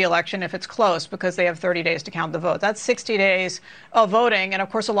after the election if it's close, because they have 30 days to count the vote. That's 60 days of voting. And of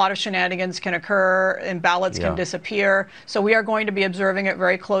course, a lot of shenanigans can occur and ballots can disappear. So we are going to be observing it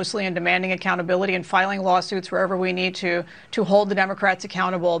very closely and demanding accountability and filing lawsuits wherever we need to hold the Democrats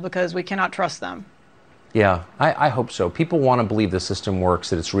accountable, because we cannot trust them. Yeah, I hope so. People want to believe the system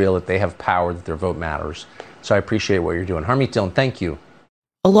works, that it's real, that they have power, that their vote matters. So I appreciate what you're doing. Harmeet Dillon, thank you.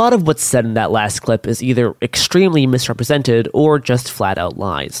 A lot of what's said in that last clip is either extremely misrepresented or just flat out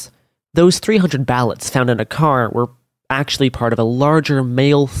lies. Those 300 ballots found in a car were actually part of a larger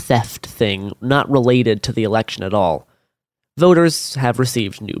mail theft thing not related to the election at all. Voters have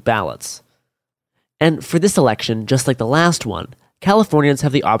received new ballots. And for this election, just like the last one, Californians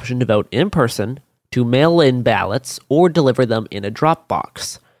have the option to vote in person, to mail in ballots, or deliver them in a drop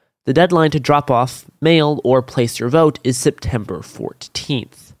box. The deadline to drop off, mail, or place your vote is September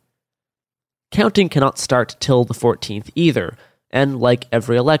 14th. Counting cannot start till the 14th either, and like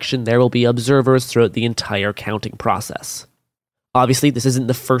every election, there will be observers throughout the entire counting process. Obviously, this isn't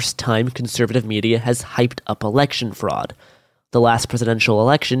the first time conservative media has hyped up election fraud, the last presidential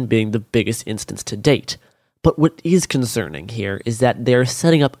election being the biggest instance to date. But what is concerning here is that they're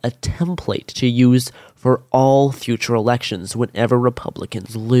setting up a template to use for all future elections whenever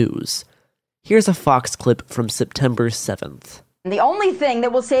Republicans lose. Here's a Fox clip from September 7th. The only thing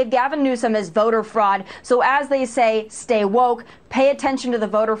that will save Gavin Newsom is voter fraud. So as they say, stay woke, pay attention to the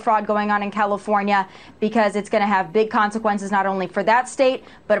voter fraud going on in California, because it's going to have big consequences not only for that state,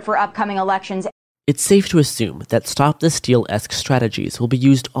 but for upcoming elections. It's safe to assume that stop-the-steal-esque strategies will be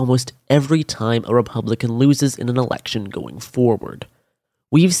used almost every time a Republican loses in an election going forward.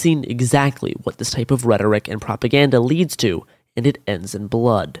 We've seen exactly what this type of rhetoric and propaganda leads to, and it ends in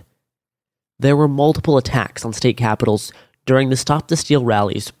blood. There were multiple attacks on state capitals during the Stop the Steal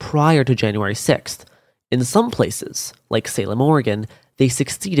rallies prior to January 6th. In some places, like Salem, Oregon, they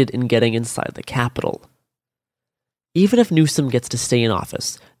succeeded in getting inside the Capitol. Even if Newsom gets to stay in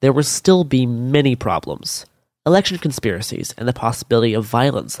office, there will still be many problems. Election conspiracies and the possibility of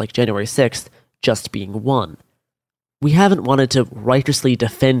violence like January 6th just being one. We haven't wanted to righteously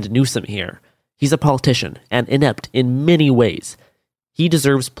defend Newsom here. He's a politician and inept in many ways. He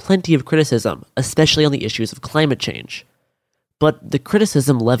deserves plenty of criticism, especially on the issues of climate change. But the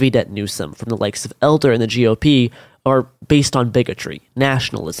criticism levied at Newsom from the likes of Elder and the GOP are based on bigotry,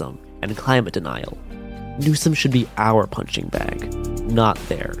 nationalism, and climate denial. Newsom should be our punching bag, not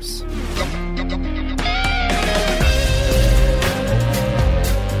theirs.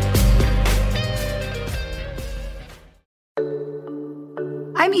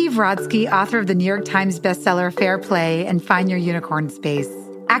 I'm Eve Rodsky, author of the New York Times bestseller Fair Play and Find Your Unicorn Space,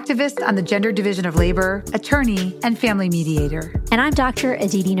 activist on the gender division of labor, attorney, and family mediator. And I'm Dr.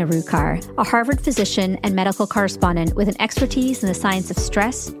 Aditi Narukar, a Harvard physician and medical correspondent with an expertise in the science of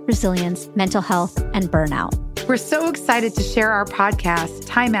stress, resilience, mental health, and burnout. We're so excited to share our podcast,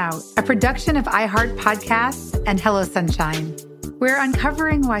 Time Out, a production of iHeart Podcasts and Hello Sunshine. We're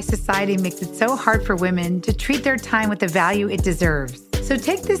uncovering why society makes it so hard for women to treat their time with the value it deserves. So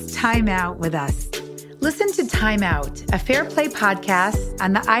take this time out with us. Listen to Time Out, a Fair Play podcast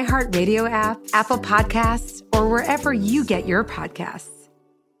on the iHeartRadio app, Apple Podcasts, or wherever you get your podcasts.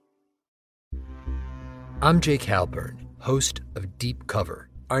 I'm Jake Halpern, host of Deep Cover.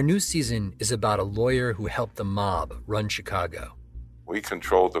 Our new season is about a lawyer who helped the mob run Chicago. We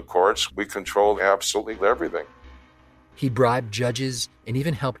controlled the courts. We controlled absolutely everything. He bribed judges and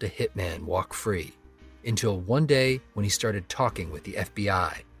even helped a hitman walk free, until one day when he started talking with the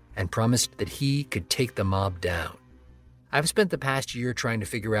FBI and promised that he could take the mob down. I've spent the past year trying to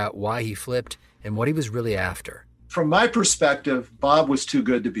figure out why he flipped and what he was really after. From my perspective, Bob was too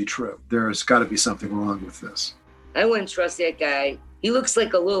good to be true. There's got to be something wrong with this. I wouldn't trust that guy. He looks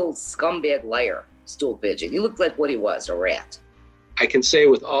like a little scumbag liar, stool pigeon. He looked like what he was, a rat. I can say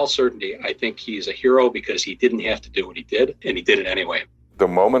with all certainty, I think he's a hero because he didn't have to do what he did, and he did it anyway. The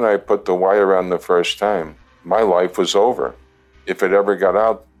moment I put the wire on the first time, my life was over. If it ever got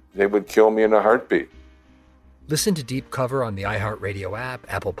out, they would kill me in a heartbeat. Listen to Deep Cover on the iHeartRadio app,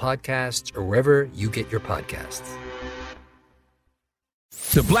 Apple Podcasts, or wherever you get your podcasts.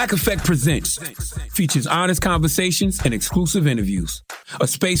 The Black Effect Presents features honest conversations and exclusive interviews. A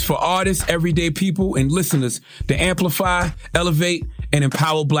space for artists, everyday people, and listeners to amplify, elevate, and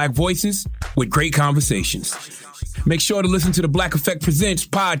empower Black voices with great conversations. Make sure to listen to the Black Effect Presents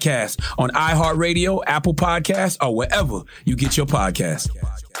podcast on iHeartRadio, Apple Podcasts, or wherever you get your podcasts.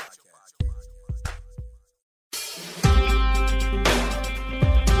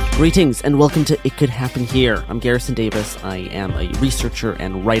 Greetings and welcome to It Could Happen Here. I'm Garrison Davis. I am a researcher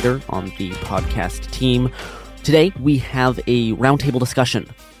and writer on the podcast team. Today we have a roundtable discussion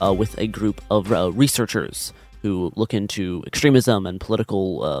with a group of researchers who look into extremism and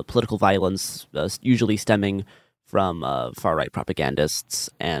political violence, usually stemming from far-right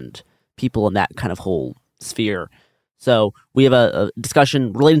propagandists and people in that kind of whole sphere. So we have a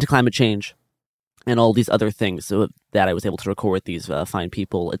discussion relating to climate change and all these other things that I was able to record with these fine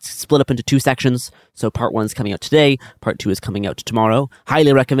people. It's split up into two sections. So part 1 is coming out today. Part 2 is coming out tomorrow.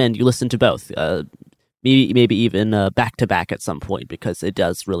 Highly recommend you listen to both. Maybe even back-to-back at some point, because it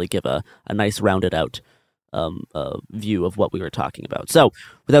does really give a nice rounded out view of what we were talking about. So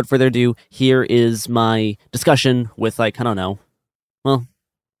without further ado, here is my discussion with, like, I don't know, well,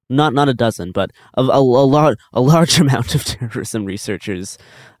 not a dozen, but a large amount of terrorism researchers,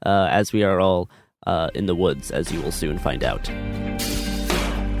 as we are all in the woods, as you will soon find out.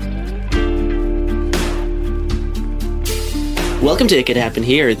 Welcome to It Could Happen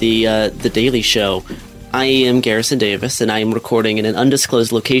Here, the Daily Show. I am Garrison Davis, and I am recording in an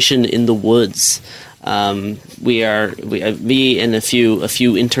undisclosed location in the woods. Me and a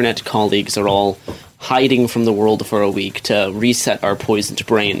few internet colleagues are all hiding from the world for a week to reset our poisoned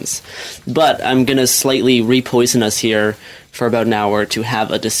brains. But I'm going to slightly repoison us here for about an hour to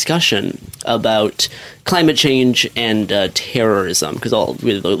have a discussion about climate change and terrorism, because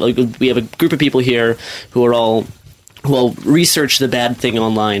we have a group of people here who research the bad thing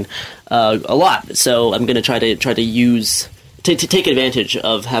online a lot. So I'm going to try to take advantage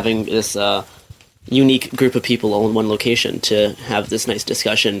of having this unique group of people all in one location to have this nice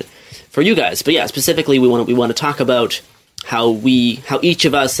discussion for you guys. But yeah, specifically we want to talk about how each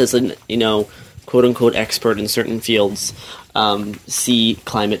of us as an quote unquote expert in certain fields see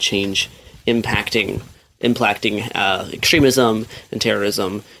climate change impacting extremism and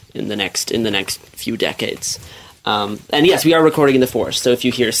terrorism in the next few decades. And yes, we are recording in the forest, so if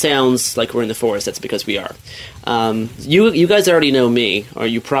you hear sounds like we're in the forest, that's because we are. You guys already know me, or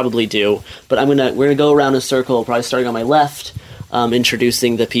you probably do, but we're gonna go around a circle, probably starting on my left,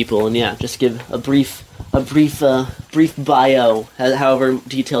 introducing the people, and yeah, just give a brief bio, however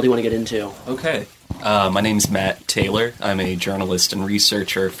detailed you want to get into. Okay. My name's Matt Taylor. I'm a journalist and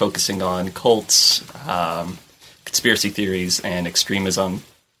researcher focusing on cults, conspiracy theories, and extremism,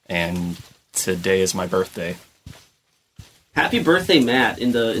 and today is my birthday. Happy birthday, Matt,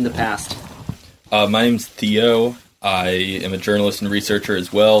 in the past. My name's Theo. I am a journalist and researcher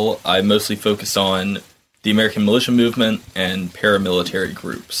as well. I mostly focus on the American militia movement and paramilitary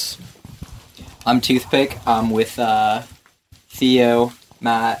groups. I'm Toothpick. I'm with Theo,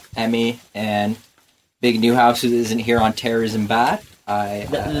 Matt, Emmy, and Big Newhouse, who isn't here on Terrorism Bad.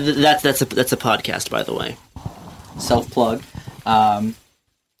 That's a podcast, by the way. Self-plug.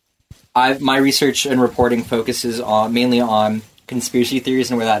 My research and reporting focuses mainly on conspiracy theories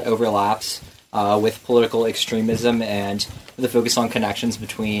and where that overlaps with political extremism, and with a focus on connections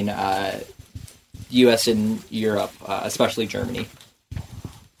between U.S. and Europe, especially Germany.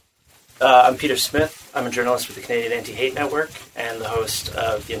 I'm Peter Smith. I'm a journalist with the Canadian Anti-Hate Network and the host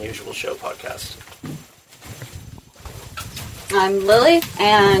of the Unusual Show podcast. I'm Lily,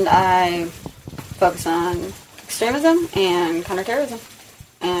 and I focus on extremism and counterterrorism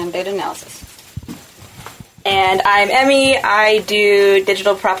and data analysis. And I'm Emmy. I do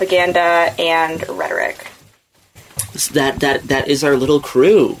digital propaganda and rhetoric. That is our little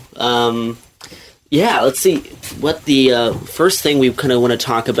crew. Let's see. What the first thing we kind of want to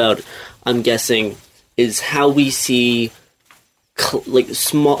talk about, I'm guessing, is how we see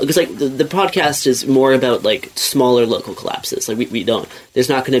small, because the podcast is more about smaller local collapses. We don't. There's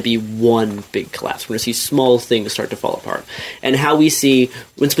not going to be one big collapse. We're going to see small things start to fall apart, and how we see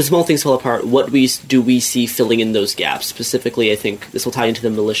when small things fall apart. What do we see filling in those gaps? Specifically, I think this will tie into the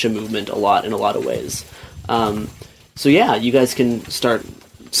militia movement in a lot of ways. You guys can start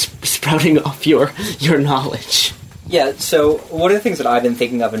sprouting off your knowledge. Yeah. So one of the things that I've been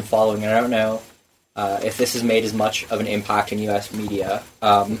thinking of and following, and I don't know if this has made as much of an impact in U.S. media.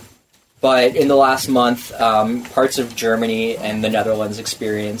 But in the last month, parts of Germany and the Netherlands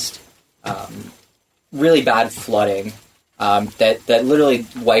experienced really bad flooding that literally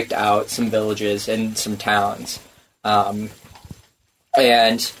wiped out some villages and some towns. And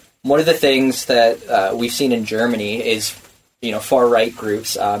one of the things that we've seen in Germany is, far-right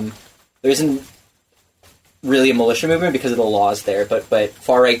groups. There isn't really a militia movement because of the laws there, but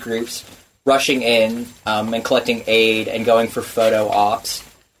far-right groups rushing in and collecting aid and going for photo ops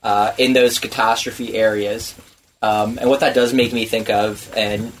in those catastrophe areas. And what that does make me think of,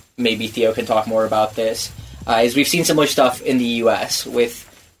 and maybe Theo can talk more about this, is we've seen similar stuff in the U.S. with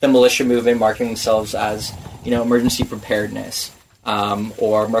the militia movement marketing themselves as, emergency preparedness,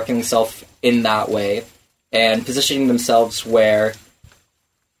 or marketing themselves in that way, and positioning themselves where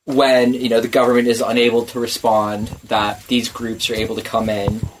when, the government is unable to respond, that these groups are able to come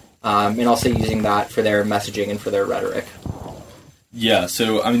in, and also using that for their messaging and for their rhetoric. Yeah,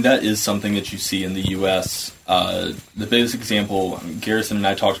 so, that is something that you see in the U.S. The biggest example, Garrison and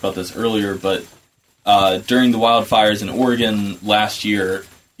I talked about this earlier, but during the wildfires in Oregon last year,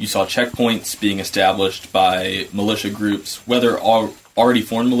 you saw checkpoints being established by militia groups, whether already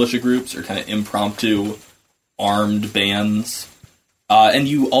formed militia groups or kind of impromptu armed bands. And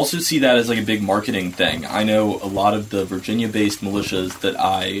you also see that as a big marketing thing. I know a lot of the Virginia-based militias that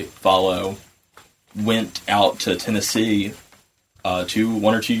I follow went out to Tennessee 1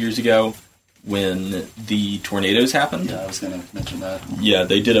 or 2 years ago when the tornadoes happened. Yeah, I was going to mention that. Yeah,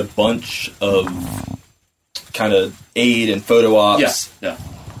 they did a bunch of kind of aid and photo ops.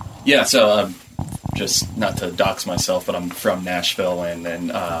 Yeah, so just not to dox myself, but I'm from Nashville, and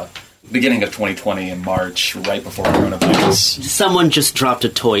then beginning of 2020 in March, right before coronavirus. Someone just dropped a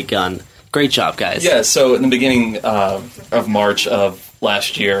toy gun. Great job, guys. Yeah, so in the beginning of March of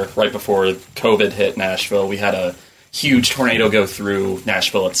last year, right before COVID hit Nashville, we had a huge tornado go through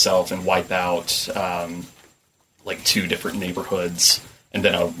Nashville itself and wipe out 2 different neighborhoods and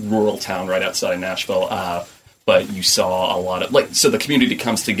then a rural town right outside of Nashville. But you saw a lot of, so the community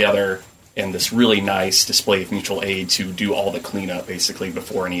comes together in this really nice display of mutual aid to do all the cleanup, basically,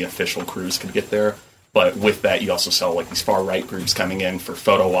 before any official crews could get there. But with that, you also saw these far-right groups coming in for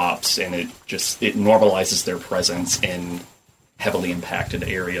photo ops, and it normalizes their presence in heavily impacted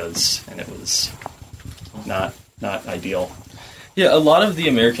areas, and it was not ideal. Yeah, a lot of the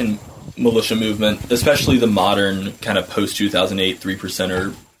American militia movement, especially the modern kind of post-2008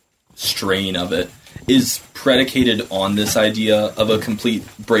 3%er strain of it, is predicated on this idea of a complete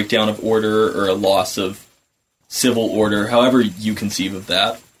breakdown of order or a loss of civil order, however you conceive of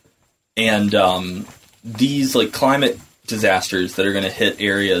that. And these climate disasters that are going to hit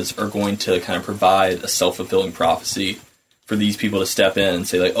areas are going to kind of provide a self-fulfilling prophecy for these people to step in and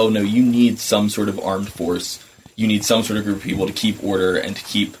say, oh no, you need some sort of armed force. You need some sort of group of people to keep order and to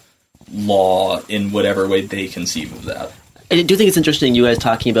keep law in whatever way they conceive of that. I do think it's interesting you guys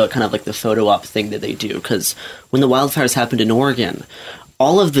talking about kind of the photo op thing that they do, because when the wildfires happened in Oregon,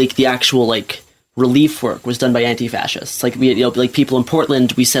 all of the actual relief work was done by anti-fascists. We people in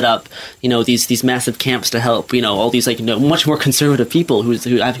Portland, we set up these massive camps to help all these much more conservative people who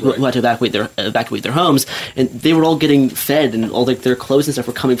had to evacuate their homes, and they were all getting fed, and all their clothes and stuff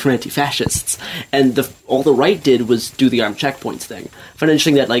were coming from anti-fascists. And all the right did was do the armed checkpoints thing. I find it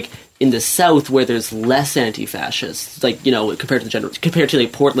interesting that in the South, where there's less anti-fascists, compared to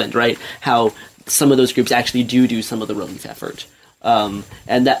Portland, right? How some of those groups actually do some of the relief effort, and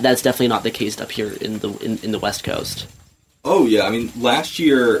that's definitely not the case up here in the West Coast. Oh yeah, last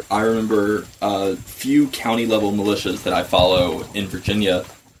year I remember a few county level militias that I follow in Virginia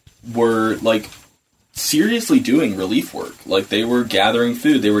were seriously doing relief work. They were gathering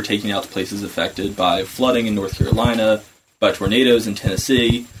food, they were taking out to places affected by flooding in North Carolina, by tornadoes in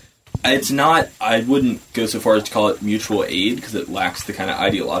Tennessee. It's not, I wouldn't go so far as to call it mutual aid, because it lacks the kind of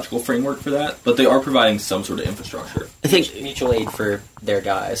ideological framework for that, but they are providing some sort of infrastructure. I think mutual aid for their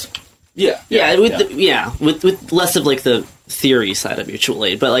guys. With less of like the theory side of mutual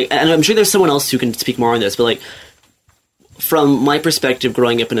aid, but like, and I'm sure there's someone else who can speak more on this, but like, from my perspective,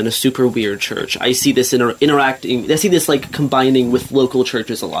 growing up in a super weird church, I see this interacting. I see this like combining with local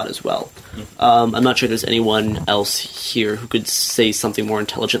churches a lot as well. I'm not sure there's anyone else here who could say something more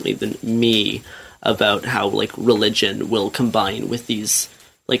intelligently than me about how like religion will combine with these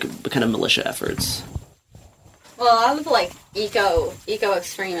like kind of militia efforts. Well, a lot of like eco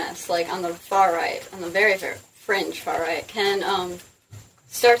extremists, like on the far right, on the very, very fringe far right, can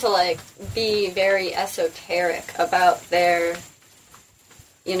start to like be very esoteric about their,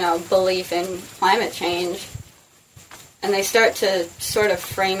 belief in climate change, and they start to sort of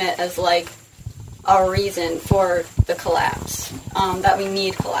frame it as like a reason for the collapse, that we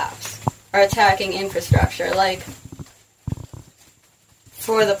need collapse, or attacking infrastructure, like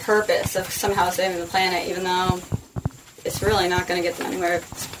for the purpose of somehow saving the planet, even though it's really not going to get them anywhere.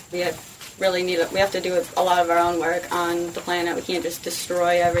 We have to do a lot of our own work on the planet. We can't just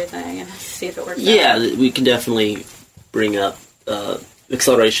destroy everything and see if it works out. We can definitely bring up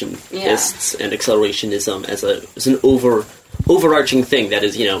accelerationists and accelerationism as an overarching thing that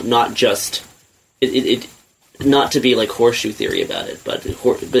is, not just it not to be like horseshoe theory about it, but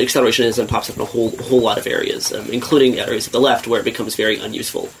accelerationism pops up in a whole lot of areas, including areas of the left where it becomes very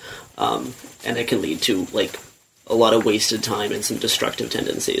unuseful, and it can lead to like a lot of wasted time and some destructive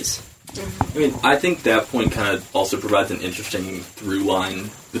tendencies. I mean, I think that point kind of also provides an interesting through line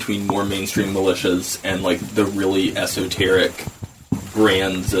between more mainstream militias and like the really esoteric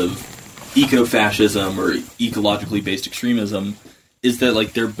brands of eco-fascism or ecologically based extremism, is that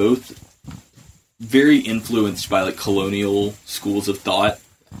like they're both very influenced by like colonial schools of thought.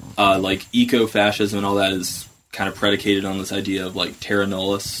 Like eco-fascism and all that is kind of predicated on this idea of like terra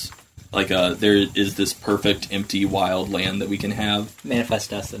nullius. Like, there is this perfect, empty, wild land that we can have.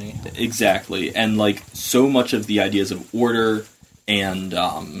 Manifest destiny. Exactly. And, like, so much of the ideas of order and,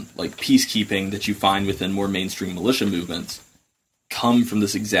 like, peacekeeping that you find within more mainstream militia movements come from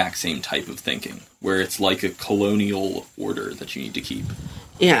this exact same type of thinking, where it's like a colonial order that you need to keep.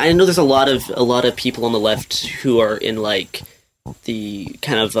 Yeah, I know there's a lot of people on the left who are in, like, the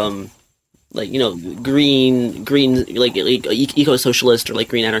kind of, green, like eco-socialist or like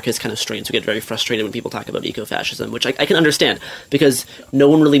green anarchist kind of strains who get very frustrated when people talk about eco-fascism, which I can understand, because no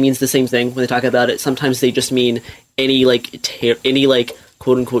one really means the same thing when they talk about it. Sometimes they just mean any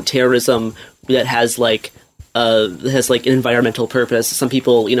quote-unquote terrorism that has like an environmental purpose. Some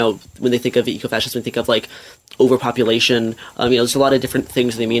people, when they think of eco-fascism, they think of like overpopulation. There's a lot of different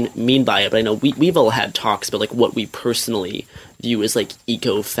things they mean by it, but I know we've all had talks about like what we personally view as like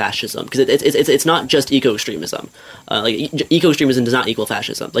eco-fascism, because it's not just eco-extremism. Eco-extremism does not equal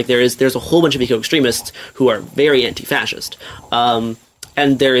fascism. Like there's a whole bunch of eco-extremists who are very anti-fascist, and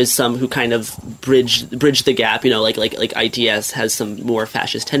there is some who kind of bridge the gap. like ITS has some more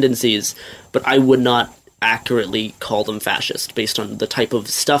fascist tendencies, but I would not accurately call them fascist based on the type of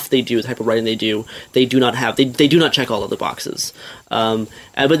stuff they do, the type of writing they do. They do not check all of the boxes. But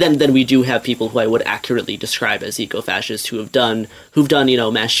then we do have people who I would accurately describe as eco-fascists who've done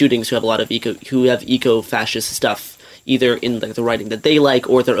mass shootings, who have a lot of eco-fascist stuff either in like the writing that they like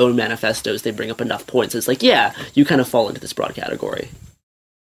or their own manifestos. They bring up enough points. It's like, yeah, you kind of fall into this broad category.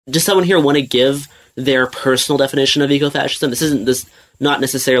 Does someone here want to give their personal definition of eco-fascism? This isn't not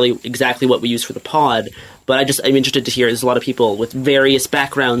necessarily exactly what we use for the pod, but I'm interested to hear. There's a lot of people with various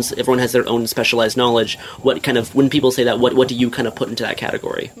backgrounds. Everyone has their own specialized knowledge. What kind of, when people say that, what do you kind of put into that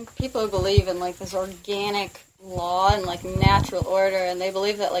category? People believe in like this organic law and like natural order, and they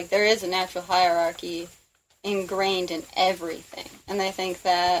believe that like there is a natural hierarchy ingrained in everything. And they think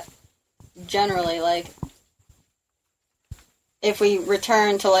that generally, like, if we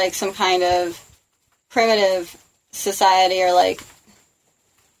return to like some kind of primitive society, or like,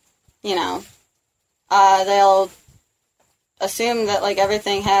 they'll assume that like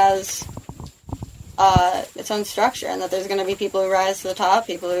everything has its own structure, and that there's going to be people who rise to the top,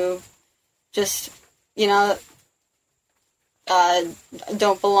 people who just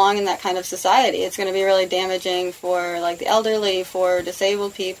don't belong in that kind of society. It's going to be really damaging for like the elderly, for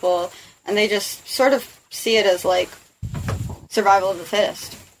disabled people, and they just sort of see it as like survival of the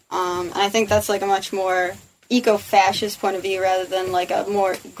fittest. And I think that's like a much more eco-fascist point of view rather than like a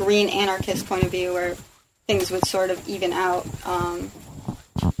more green anarchist point of view, where things would sort of even out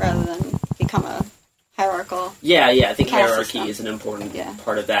rather than become a hierarchical. Yeah, I think hierarchy is an important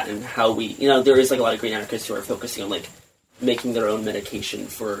part of that, and how we, there is like a lot of green anarchists who are focusing on like making their own medication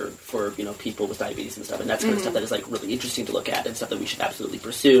for people with diabetes and stuff, and that's kind of stuff that is like really interesting to look at and stuff that we should absolutely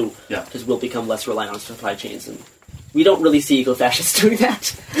pursue because we'll become less reliant on supply chains. And we don't really see eco-fascists doing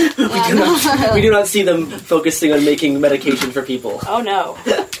that. We do not see them focusing on making medication for people. Oh no.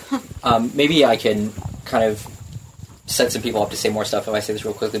 Maybe I can kind of set some people up to say more stuff if I say this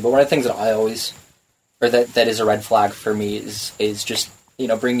real quickly, but one of the things that I always, or that is a red flag for me is just,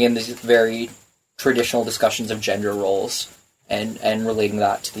 bringing in these very traditional discussions of gender roles and relating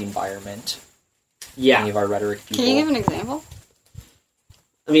that to the environment. Yeah. Any of our rhetoric people. Can you give an example?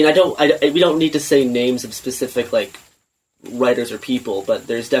 I mean, we don't need to say names of specific, like, writers or people, but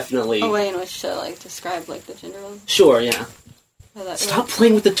there's definitely... A way in which to, describe, the gender roles? Sure, yeah. Stop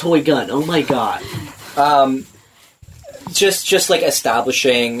playing with the toy gun. Oh my god. Just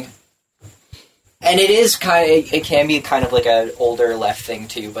establishing, and it can be kind of like an older left thing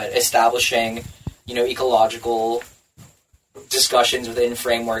too, but establishing, ecological discussions within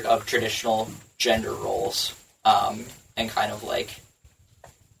framework of traditional gender roles, and kind of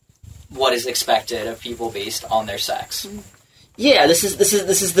what is expected of people based on their sex. Yeah, this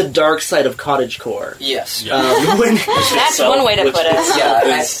is the dark side of cottagecore. Yes. That's one way to put it.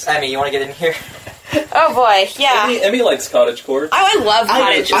 Yeah, Emmy, you want to get in here? Oh boy, yeah. Emmy likes cottagecore. I love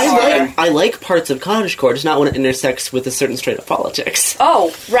cottagecore. I like parts of cottagecore, just not when it intersects with a certain straight up politics.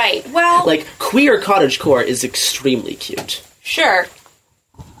 Oh, right. Well, queer cottagecore is extremely cute. Sure.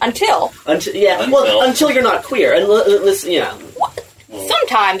 Until you're not queer, and yeah.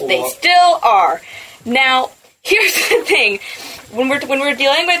 Sometimes they still are. Now, here's the thing: when we're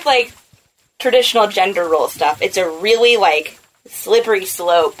dealing with traditional gender role stuff, it's a really slippery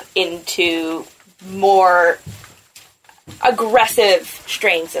slope into more aggressive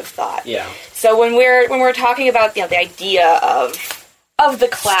strains of thought. Yeah. So when we're talking about the idea of the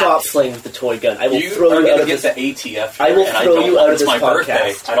class, stop playing with the toy gun. I will throw you out of this. The ATF. I will throw you out of this my podcast.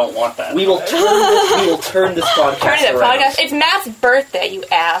 Birthday. I don't want that. We will turn this podcast around. It's Matt's birthday, you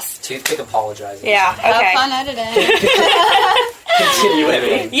ass. Toothpick apologizing. Yeah. Okay. Have fun editing. Continue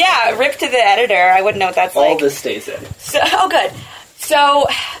editing. Yeah. Rip to the editor. I wouldn't know what that's like. All this stays in. So, good. So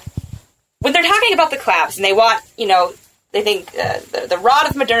when they're talking about the collapse, and they want, they think the rod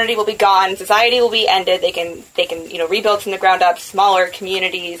of modernity will be gone, society will be ended. They can rebuild from the ground up, smaller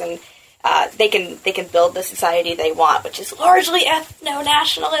communities, and they can build the society they want, which is largely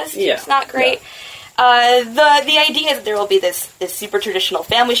ethno-nationalist. Yeah. It's not great. Yeah. The idea is that there will be this super traditional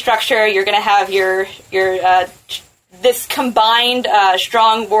family structure. You're going to have your this combined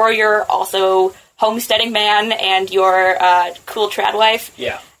strong warrior, also homesteading man, and your cool trad wife.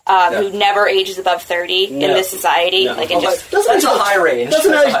 Yeah. Who never ages above 30 in this society. No. That's a high range.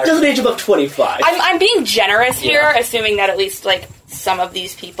 Doesn't age above 25. I'm being generous here, assuming that at least some of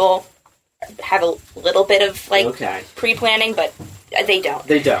these people have a little bit of pre-planning, but they don't.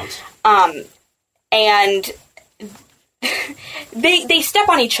 They don't. And they step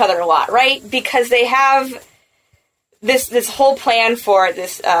on each other a lot, right? Because they have this whole plan for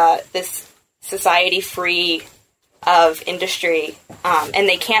this society free of industry, and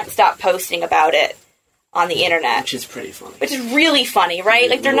they can't stop posting about it on the internet, which is pretty funny. Which is really funny, right?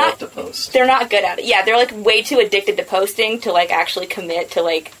 They're not good at it. Yeah, they're way too addicted to posting to actually commit to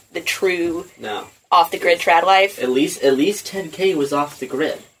the true off the grid trad life. At least 10K was off the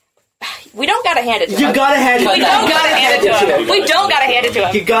grid. We don't gotta hand it to him. You gotta hand it to him. We don't gotta hand it to him. We don't gotta hand it to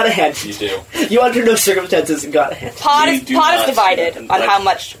him. You gotta hand it. You do. You under no circumstances gotta hand it. Pod is divided on how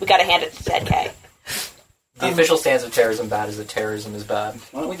much we gotta hand it to 10K. The official stance of terrorism bad is that terrorism is bad.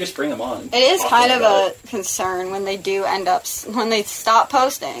 Why don't we just bring them on? It is kind of a concern when they do when they stop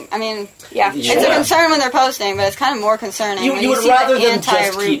posting. I mean, it's a concern when they're posting, but it's kind of more concerning when you would see rather the them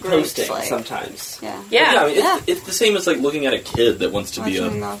just keep groups, posting sometimes. It's the same as looking at a kid that wants to be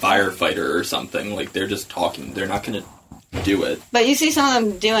a firefighter or something. They're just talking. They're not going to do it. But you see some of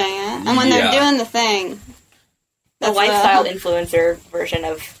them doing it, and when they're doing the thing, the lifestyle influencer version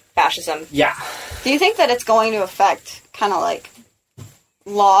of fascism. Yeah. Do you think that it's going to affect kind of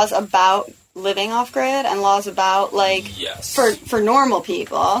laws about living off grid and laws about for normal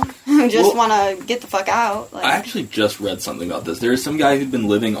people who just want to get the fuck out? I actually just read something about this. There's some guy who'd been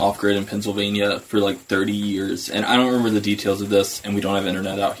living off grid in Pennsylvania for 30 years, and I don't remember the details of this, and we don't have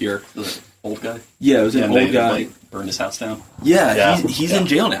internet out here. Old guy? Yeah, it was an old guy. Burned his house down? Yeah. He's in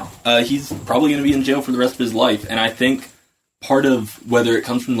jail now. He's probably going to be in jail for the rest of his life, and I think part of whether it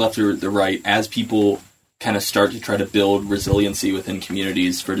comes from the left or the right, as people kind of start to try to build resiliency within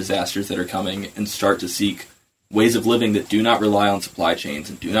communities for disasters that are coming and start to seek ways of living that do not rely on supply chains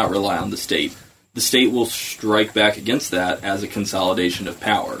and do not rely on the state will strike back against that as a consolidation of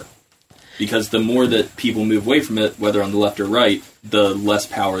power. because the more that people move away from it, whether on the left or right, the less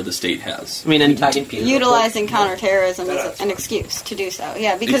power the state has. I mean, and utilizing counterterrorism as an excuse to do so.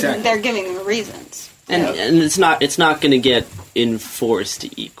 Yeah, because they're giving them reasons. And it's not going to get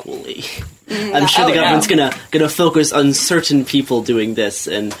enforced equally. I'm sure the government's gonna focus on certain people doing this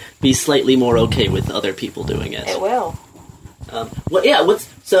and be slightly more okay with other people doing it. It will. I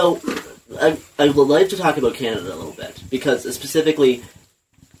would like to talk about Canada a little bit, because specifically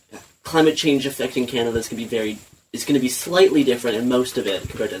climate change affecting Canada is going to be slightly different in most of it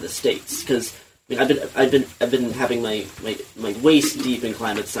compared to the States. Because I've been having my waist deep in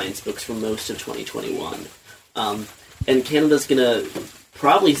climate science books for most of 2021, and Canada's going to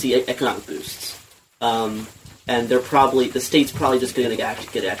probably see economic boosts. And the state's probably just going to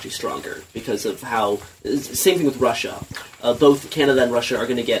get actually stronger because of how. Same thing with Russia. Both Canada and Russia are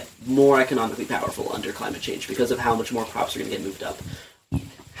going to get more economically powerful under climate change because of how much more crops are going to get moved up.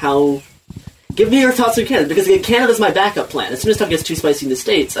 Give me your thoughts on Canada, because Canada's my backup plan. As soon as stuff gets too spicy in the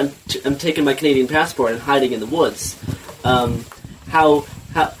States, I'm taking my Canadian passport and hiding in the woods.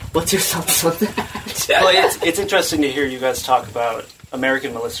 What's your thoughts on that? Well, it's interesting to hear you guys talk about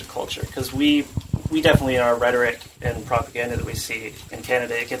American militia culture, because we definitely, in our rhetoric and propaganda that we see in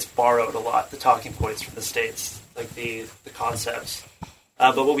Canada, it gets borrowed a lot, the talking points from the States, like the concepts.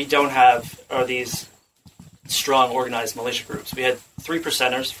 But what we don't have are these strong, organized militia groups. We had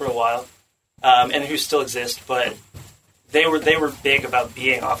 3%ers for a while, and who still exist, but they were big about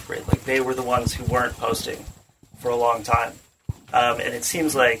being off-grid. Like, they were the ones who weren't posting for a long time. And it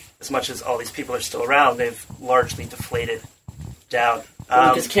seems like, as much as all these people are still around, they've largely deflated down.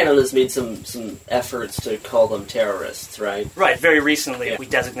 Because Canada's made some efforts to call them terrorists, right? Right. Very recently, we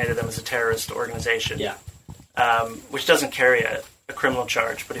designated them as a terrorist organization. Yeah. Which doesn't carry a criminal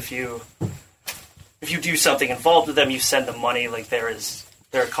charge, but if you do something involved with them, you send them money. Like, there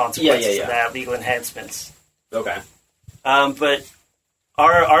are consequences to that, legal enhancements. Okay. But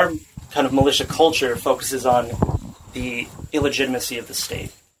our kind of militia culture focuses on the illegitimacy of the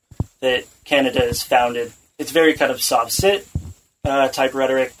state. That Canada is founded. It's very kind of sob-sit type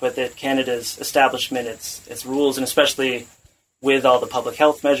rhetoric, but that Canada's establishment, its rules, and especially with all the public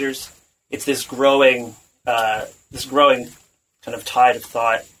health measures, it's this growing kind of tide of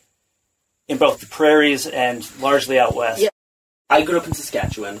thought in both the prairies and largely out west. Yeah. I grew up in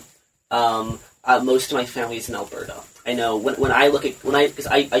Saskatchewan. Most of my family is in Alberta. I know because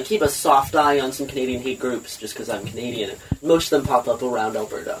I keep a soft eye on some Canadian hate groups just because I'm Canadian. Most of them pop up around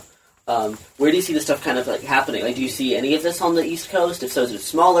Alberta. Where do you see this stuff kind of like happening? Like, do you see any of this on the East Coast? If so, is it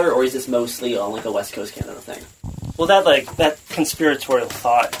smaller, or is this mostly on like a West Coast Canada thing? Well, that conspiratorial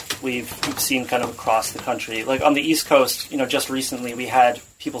thought we've seen kind of across the country. Like on the East Coast, just recently we had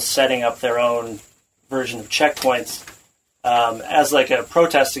people setting up their own version of checkpoints as like a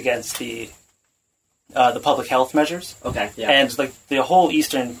protest against the public health measures. Okay, yeah. And like the whole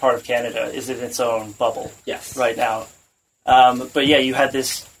eastern part of Canada is in its own bubble. Yes. Right now. But yeah, you had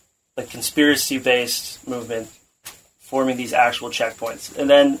this like conspiracy-based movement forming these actual checkpoints. And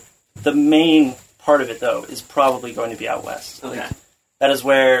then the main part of it, though, is probably going to be out west. Okay. Like, that is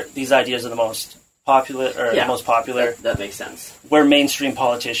where these ideas are the most popular, the most popular. That makes sense. Where mainstream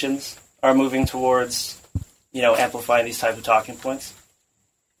politicians are moving towards, amplifying these type of talking points.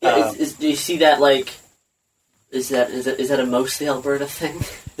 Yeah, do you see that, like, is that a mostly Alberta thing?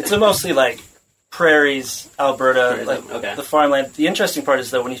 It's a mostly, like, prairies, Alberta, the farmland. The interesting part is,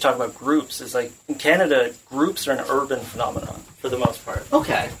 though, when you talk about groups, is like, in Canada, groups are an urban phenomenon, for the most part.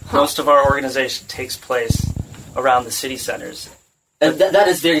 Okay. Most of our organization takes place around the city centers. And that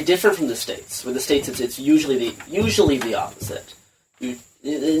is very different from the States. With the States, it's usually the opposite.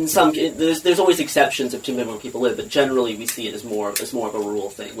 There's always exceptions of where people live, but generally we see it as more of a rural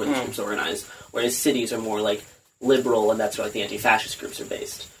thing where the groups are organized, whereas cities are more like liberal, and that's where like the anti-fascist groups are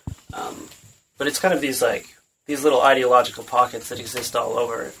based. But it's kind of these little ideological pockets that exist all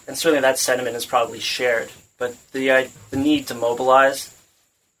over, and certainly that sentiment is probably shared. But the need to mobilize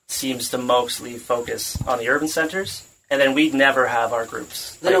seems to mostly focus on the urban centers, and then we'd never have our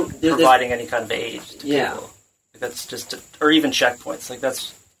groups providing any kind of aid to people. That's just, or even checkpoints. Like,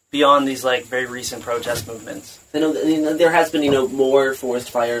 that's beyond these like very recent protest movements. I know there has been more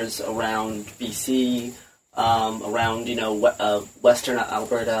forest fires around BC, around western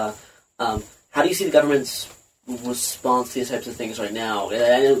Alberta. How do you see the government's response to these types of things right now?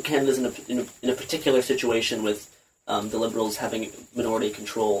 I know Canada's in a particular situation with the Liberals having minority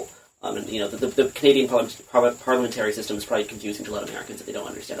control. And the Canadian parliamentary system is probably confusing to a lot of Americans if they don't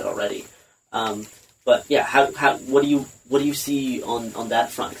understand it already. But yeah, what do you see on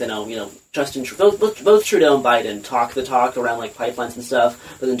that front? Because I know Justin, both Trudeau and Biden talk the talk around like pipelines and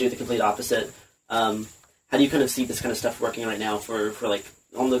stuff, but then do the complete opposite. How do you kind of see this kind of stuff working right now for like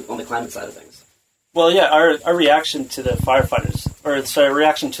on the climate side of things? Well, yeah, our reaction to the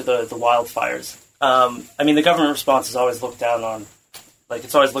reaction to the wildfires. I mean, the government response is always looked down on, like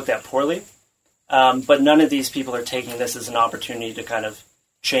it's always looked at poorly. But none of these people are taking this as an opportunity to kind of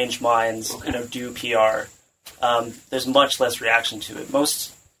change minds, do PR. There's much less reaction to it.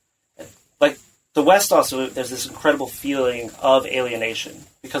 Like the West also, there's this incredible feeling of alienation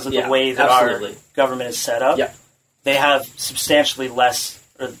because of the way that our government is set up. Yeah. They have substantially less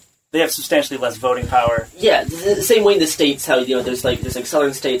voting power. Yeah, the same way in the states, how there's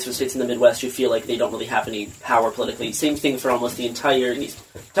southern states or states in the Midwest who feel like they don't really have any power politically. Same thing for almost the entire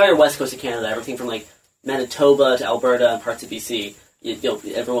west coast of Canada, everything from like Manitoba to Alberta and parts of BC.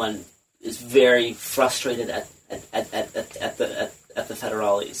 Everyone is very frustrated at the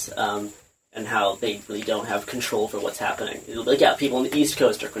federales and how they really don't have control for what's happening. People on the East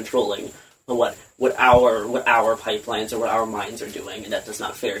Coast are controlling what our pipelines or what our mines are doing, and that is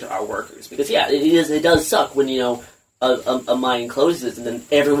not fair to our workers. Because it does suck when a mine closes and then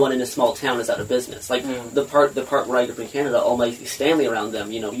everyone in a small town is out of business. Like the part where I grew up in Canada, all my family around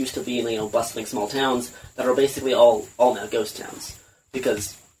them, used to be in bustling small towns that are basically all now ghost towns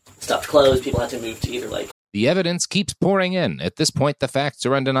because stuff closed. People had to move to either The evidence keeps pouring in. At this point, the facts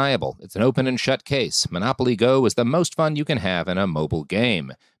are undeniable. It's an open and shut case. Monopoly Go is the most fun you can have in a mobile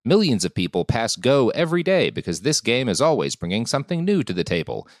game. Millions of people pass Go every day because this game is always bringing something new to the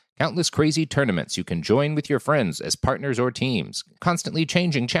table. Countless crazy tournaments you can join with your friends as partners or teams. Constantly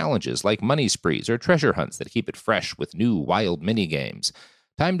changing challenges like money sprees or treasure hunts that keep it fresh with new wild mini-games.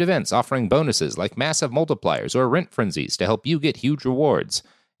 Timed events offering bonuses like massive multipliers or rent frenzies to help you get huge rewards.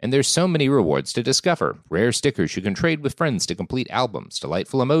 And there's so many rewards to discover. Rare stickers you can trade with friends to complete albums,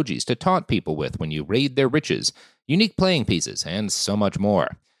 delightful emojis to taunt people with when you raid their riches, unique playing pieces, and so much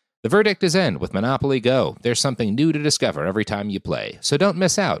more. The verdict is in with Monopoly Go. There's something new to discover every time you play. So don't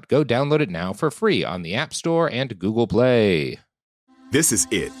miss out. Go download it now for free on the App Store and Google Play. This is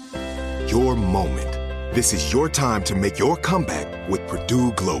it. Your moment. This is your time to make your comeback with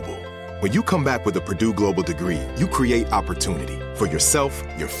Purdue Global. When you come back with a Purdue Global degree, you create opportunity for yourself,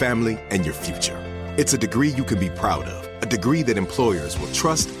 your family, and your future. It's a degree you can be proud of, a degree that employers will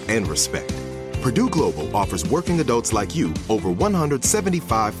trust and respect. Purdue Global offers working adults like you over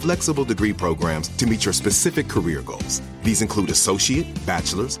 175 flexible degree programs to meet your specific career goals. These include associate,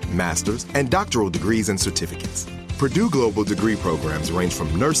 bachelor's, master's, and doctoral degrees and certificates. Purdue Global degree programs range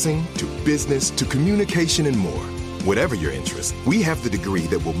from nursing to business to communication and more. Whatever your interest, we have the degree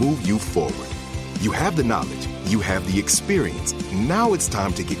that will move you forward. You have the knowledge, you have the experience. Now it's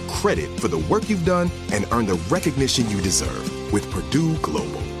time to get credit for the work you've done and earn the recognition you deserve with Purdue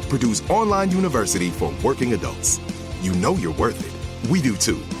Global, Purdue's online university for working adults. You know you're worth it. We do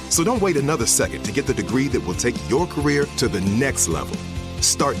too. So don't wait another second to get the degree that will take your career to the next level.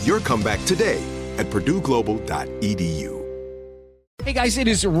 Start your comeback today at purdueglobal.edu. Hey guys, it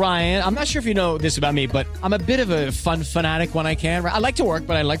is Ryan. I'm not sure if you know this about me, but I'm a bit of a fun fanatic when I can. I like to work,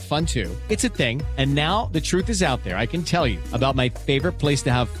 but I like fun too. It's a thing. And now the truth is out there. I can tell you about my favorite place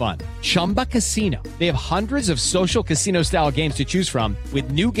to have fun. Chumba Casino. They have hundreds of social casino style games to choose from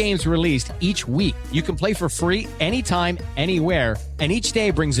with new games released each week. You can play for free anytime, anywhere. And each day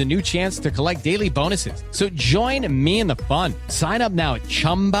brings a new chance to collect daily bonuses. So join me in the fun. Sign up now at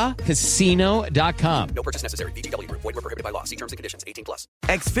ChumbaCasino.com. No purchase necessary. VGW. Void where prohibited by law. See terms and conditions. 18+.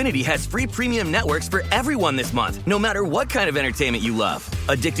 Xfinity has free premium networks for everyone this month, no matter what kind of entertainment you love.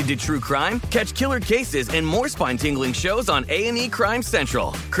 Addicted to true crime? Catch killer cases and more spine-tingling shows on A&E Crime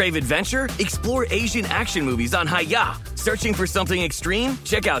Central. Crave adventure? Explore Asian action movies on Hi-YAH. Searching for something extreme?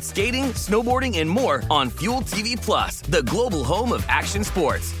 Check out skating, snowboarding, and more on Fuel TV Plus, the global home of action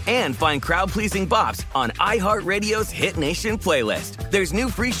sports. And find crowd-pleasing bops on iHeartRadio's Hit Nation playlist. There's new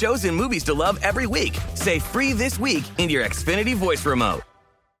free shows and movies to love every week. Say free this week in your Xfinity voice remote.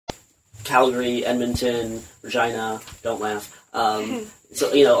 Calgary, Edmonton, Regina, don't laugh.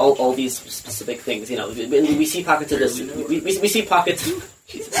 So, all these specific things, we see pockets of this. We see pockets.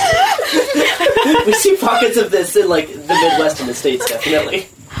 We see pockets of this in, the Midwest and the States, definitely.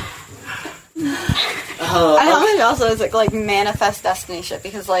 I don't think it also is like manifest destiny shit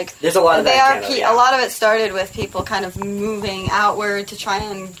because there's a lot of that. A lot of it started with people kind of moving outward to try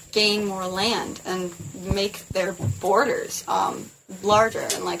and gain more land and make their borders larger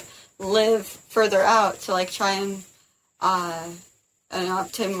and live further out to try and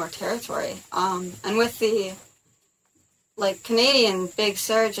obtain more territory. And with the Canadian big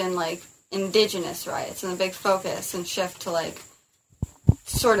surge in indigenous rights and a big focus and shift to like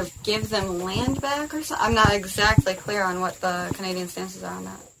sort of give them land back or something. I'm not exactly clear on what the Canadian stances are on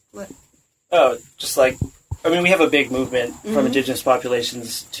that. What? Oh, just like, I mean, we have a big movement Mhm. from indigenous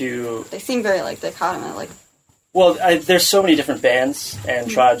populations to... They seem very like dichotomous, like... Well, there's so many different bands and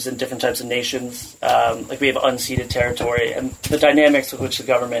Mhm. tribes and different types of nations. Like we have unceded territory, and the dynamics with which the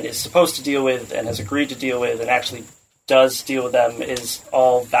government is supposed to deal with and has agreed to deal with and actually does deal with them is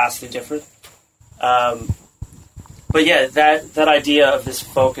all vastly different. But yeah, that idea of this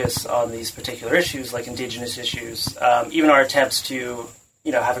focus on these particular issues, like indigenous issues, even our attempts to,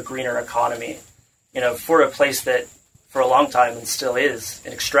 have a greener economy, for a place that for a long time and still is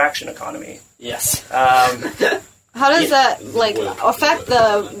an extraction economy. Yes. How does that, like, affect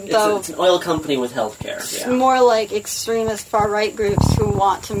It's an oil company with healthcare. It's more like extremist far-right groups who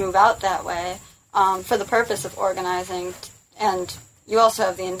want to move out that way for the purpose of organizing, and you also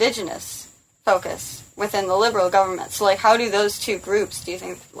have the indigenous focus within the liberal government. So, like, how do those two groups, do you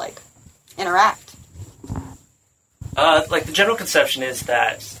think, like, interact? Like, the general conception is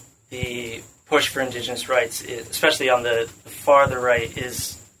that the push for indigenous rights, especially on the farther right,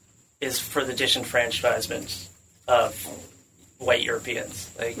 is for the disenfranchisement of white Europeans.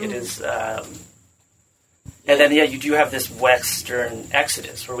 Like, it is... and then, you do have this Western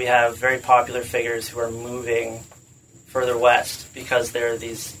exodus, where we have very popular figures who are moving further west because there are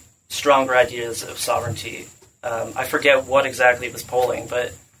these stronger ideas of sovereignty. I forget what exactly it was polling,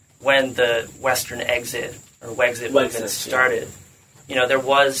 but when the Western exit, or Wexit movement started, there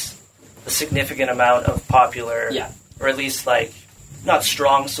was a significant amount of popular, or at least, like, not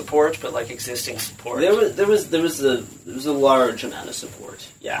strong support, but, like, existing support. There was a large amount of support.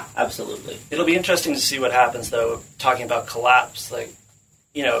 Yeah, absolutely. It'll be interesting to see what happens, though, talking about collapse, like,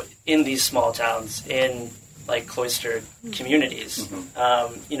 in these small towns, in, like, cloistered communities,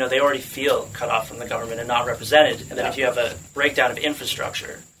 they already feel cut off from the government and not represented. And then if you have a breakdown of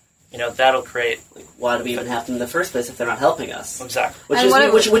infrastructure, that'll create... Like, why do we even have them in the first place if they're not helping us? Exactly.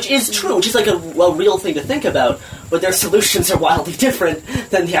 Which is true, which is like a real thing to think about, but their solutions are wildly different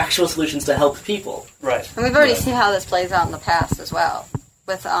than the actual solutions to help people. Right. And we've already seen how this plays out in the past as well,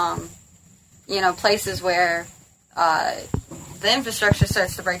 with, places where the infrastructure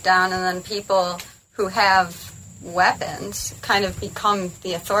starts to break down and then people who have weapons kind of become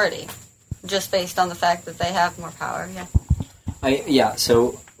the authority, just based on the fact that they have more power,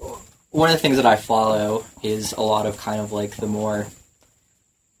 So one of the things that I follow is a lot of kind of like the more,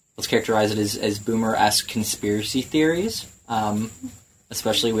 let's characterize it as boomer-esque conspiracy theories,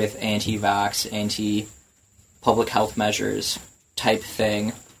 especially with anti-vax, anti-public health measures type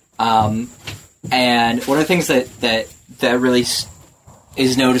thing. And one of the things that really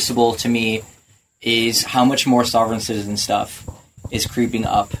is noticeable to me is how much more sovereign citizen stuff is creeping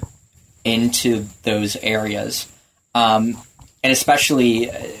up into those areas. And especially,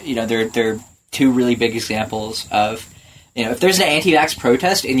 there are two really big examples of, if there's an anti-vax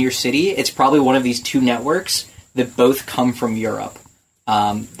protest in your city, it's probably one of these two networks that both come from Europe,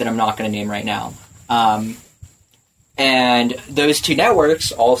 that I'm not going to name right now. And those two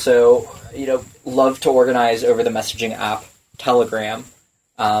networks also, love to organize over the messaging app Telegram.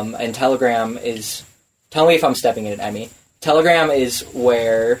 And Telegram is, tell me if I'm stepping in it, Emmy. Telegram is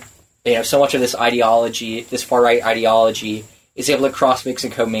where, so much of this ideology, this far-right ideology, is able to cross-mix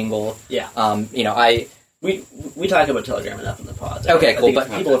and commingle. Yeah. We talk about Telegram enough in the pod. Okay, cool.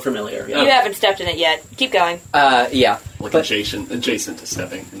 But people are familiar. You haven't stepped in it yet. Keep going. Yeah. Like adjacent to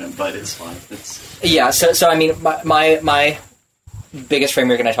stepping, but it's fine. So I mean, my biggest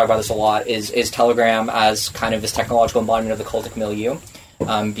framework, and I talk about this a lot, is Telegram as kind of this technological embodiment of the cultic milieu,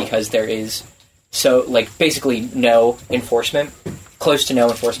 because there is basically no enforcement, close to no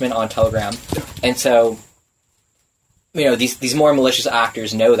enforcement on Telegram, and so these more malicious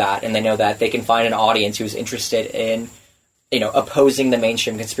actors know that, and they know that they can find an audience who's interested in opposing the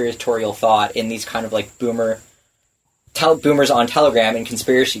mainstream conspiratorial thought in these kind of like boomers on Telegram and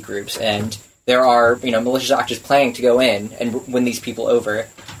conspiracy groups, and there are malicious actors planning to go in and win these people over,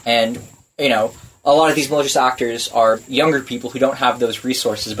 and a lot of these malicious actors are younger people who don't have those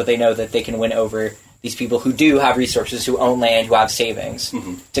resources, but they know that they can win over these people who do have resources, who own land, who have savings,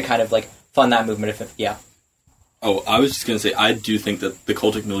 to kind of like fund that movement. Oh, I was just going to say, I do think that the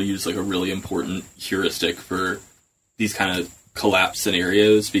cultic milieu is like a really important heuristic for these kind of collapse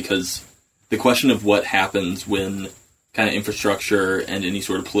scenarios, because the question of what happens when kind of infrastructure and any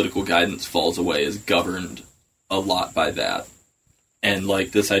sort of political guidance falls away is governed a lot by that. And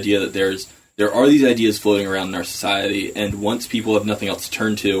like this idea that there are these ideas floating around in our society, and once people have nothing else to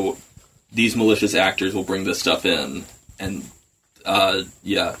turn to, these malicious actors will bring this stuff in, and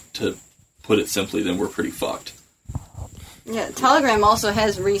to put it simply, then we're pretty fucked. Yeah, Telegram also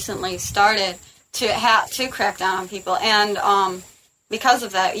has recently started to crack down on people, and because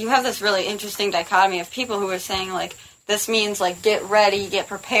of that, you have this really interesting dichotomy of people who are saying, like, this means, like, get ready, get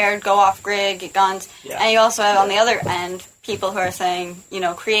prepared, go off grid, get guns, and you also have on the other end people who are saying, you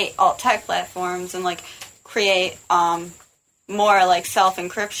know, create alt-tech platforms and, like, create more, like,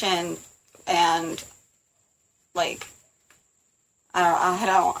 self-encryption and, like,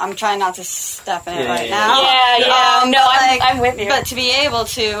 I'm trying not to step in it now. Yeah. No, I'm with you. But to be able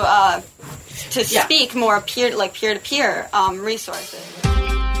to speak more peer-to-peer resources.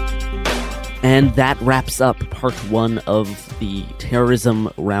 And that wraps up part 1 of the Terrorism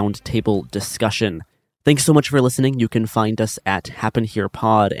Roundtable discussion. Thanks so much for listening. You can find us at Happen Here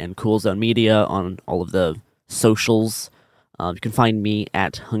Pod and Cool Zone Media on all of the socials. You can find me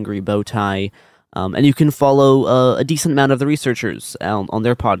at Hungry Bowtie. And you can follow a decent amount of the researchers on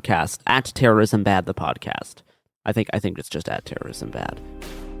their podcast, at Terrorism Bad, the podcast. I think it's just at Terrorism Bad.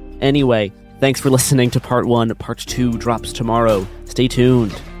 Anyway, thanks for listening to part 1. Part 2 drops tomorrow. Stay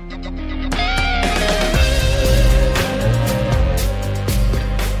tuned.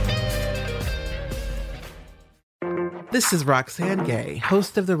 This is Roxane Gay,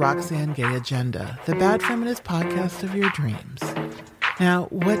 host of the Roxane Gay Agenda, the bad feminist podcast of your dreams. Now,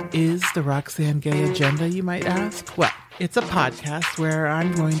 what is the Roxane Gay Agenda, you might ask? Well, it's a podcast where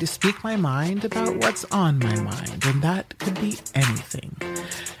I'm going to speak my mind about what's on my mind, and that could be anything.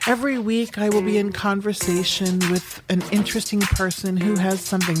 Every week, I will be in conversation with an interesting person who has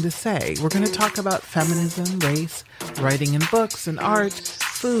something to say. We're going to talk about feminism, race, writing in books and art,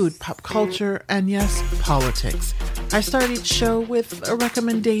 food, pop culture, and yes, politics. I start each show with a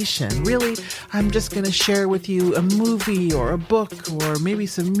recommendation. Really, I'm just going to share with you a movie or a book or maybe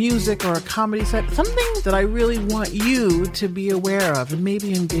some music or a comedy set, something that I really want you to be aware of and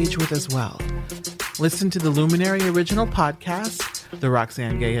maybe engage with as well. Listen to the Luminary Original Podcast, the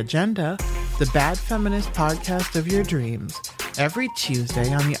Roxane Gay Agenda, the Bad Feminist Podcast of your dreams, every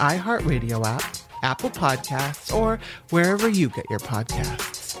Tuesday on the iHeartRadio app, Apple Podcasts, or wherever you get your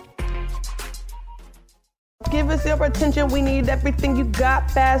podcasts. Give us your attention, we need everything you got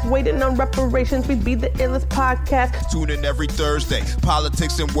fast. Waiting on reparations, we be the illest podcast. Tune in every Thursday,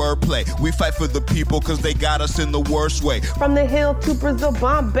 politics and wordplay. We fight for the people cause they got us in the worst way. From the Hill to Brazil,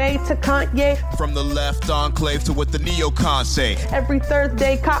 Bombay to Kanye. From the left enclave to what the neocons say. Every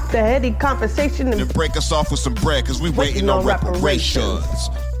Thursday, cop the heady conversation. And break us off with some bread cause we waiting on reparations.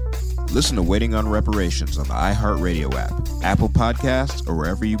 Listen to Waiting on Reparations on the iHeartRadio app, Apple Podcasts, or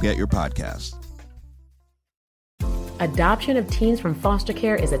wherever you get your podcasts. Adoption of teens from foster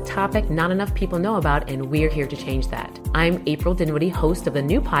care is a topic not enough people know about, and we're here to change that. I'm April Dinwiddie, host of the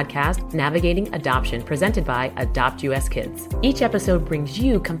new podcast, Navigating Adoption, presented by Adopt US Kids. Each episode brings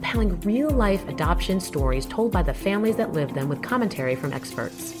you compelling real-life adoption stories told by the families that live them with commentary from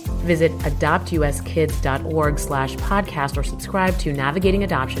experts. Visit adoptuskids.org/podcast or subscribe to Navigating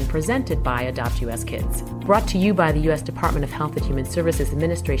Adoption, presented by Adopt US Kids. Brought to you by the U.S. Department of Health and Human Services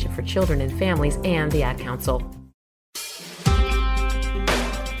Administration for Children and Families and the Ad Council.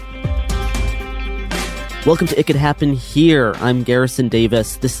 Welcome to It Could Happen Here. I'm Garrison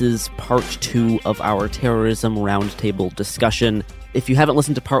Davis. This is part 2 of our Terrorism Roundtable discussion. If you haven't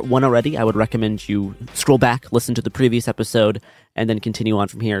listened to part 1 already, I would recommend you scroll back, listen to the previous episode, and then continue on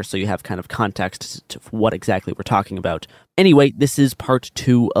from here so you have kind of context to what exactly we're talking about. Anyway, this is part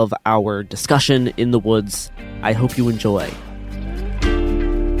 2 of our discussion in the woods. I hope you enjoy.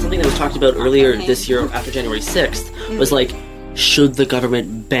 Something that was talked about earlier this year after January 6th was like, should the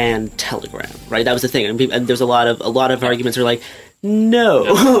government ban Telegram? Right, that was the thing, and there's a lot of arguments are like,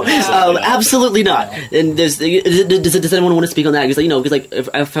 no, absolutely not. And does anyone want to speak on that? Because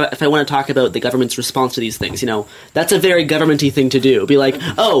if I want to talk about the government's response to these things, that's a very governmenty thing to do. Be like,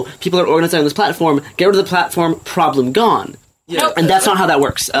 oh, people are organizing on this platform, get rid of the platform, problem gone. Yeah, and that's not how that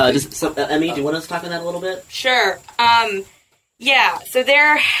works. Emmy, do you want to talk on that a little bit? Sure. So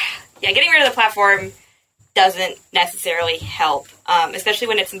getting rid of the platform doesn't necessarily help, especially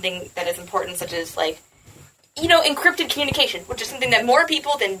when it's something that is important, such as, encrypted communication, which is something that more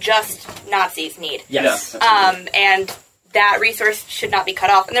people than just Nazis need. Yes. And that resource should not be cut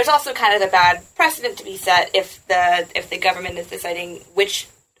off. And there's also kind of the bad precedent to be set if the government is deciding which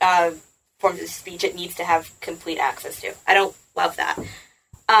forms of speech it needs to have complete access to. I don't love that.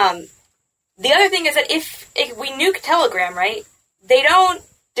 The other thing is that if we nuke Telegram, right, they don't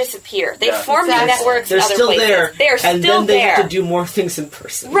disappear. They form new networks They're in other still places. there. They are and still then they there. have to do more things in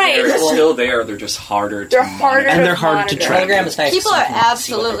person. Right. They're still there. They're just harder to monitor. And they're hard to track. Telegram is nice. People so are you can see what they're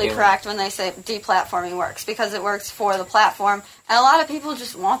absolutely doing. correct when they say deplatforming works, because it works for the platform, and a lot of people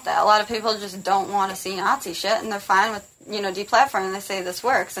just want that. A lot of people just don't want to see Nazi shit, and they're fine with deplatforming. They say this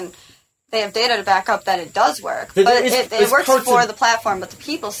works, and they have data to back up that it does work. But it works for the platform, but the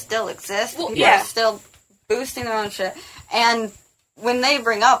people still exist. People are still boosting their own shit, and when they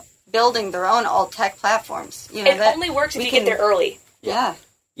bring up building their own alt tech platforms, it only works if you get there early. Yeah.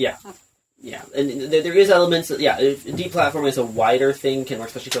 Yeah. Yeah, and there is elements. Deplatforming is a wider thing, can work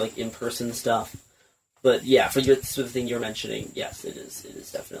especially for like in-person stuff. But yeah, for the sort of thing you're mentioning, yes, it is. It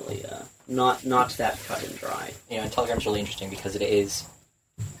is definitely not that cut and dry. And Telegram's really interesting because it is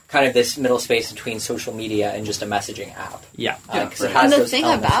kind of this middle space between social media and just a messaging app. Yeah. And the thing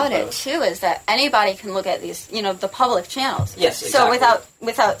about it too is that anybody can look at these, the public channels. Yes, exactly. exactly. So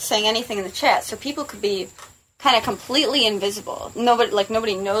without saying anything in the chat, so people could be kind of completely invisible.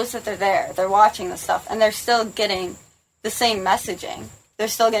 Nobody knows that they're there. They're watching the stuff, and they're still getting the same messaging. They're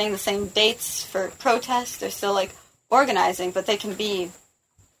still getting the same dates for protests. They're still organizing, but they can be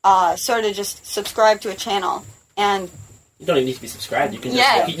sort of just subscribe to a channel and. You don't even need to be subscribed. You can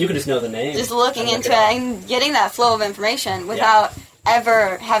just know the name. Just looking into it and getting that flow of information without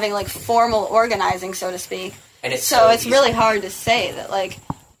ever having formal organizing, so to speak. And it's it's really hard to say that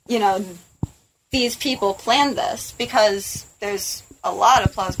these people planned this, because there's a lot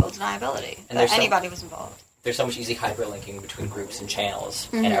of plausible deniability that anybody was involved. There's so much easy hyperlinking between groups and channels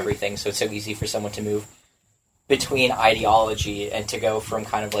Mhm. and everything, so it's so easy for someone to move between ideology and to go from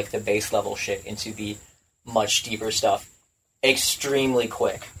kind of the base level shit into the much deeper stuff extremely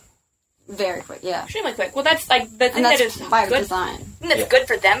quick. Very quick, yeah. Extremely quick. Well, that's the thing that's that is by good. design. The thing that's good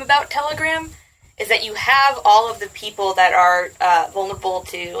for them about Telegram is that you have all of the people that are vulnerable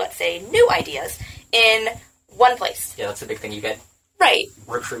to, let's say, new ideas in one place. Yeah, that's the big thing. You get right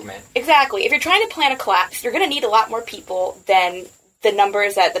recruitment. Exactly. If you're trying to plan a collapse, you're going to need a lot more people than the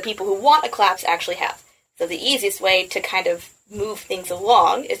numbers that the people who want a collapse actually have. So the easiest way to kind of move things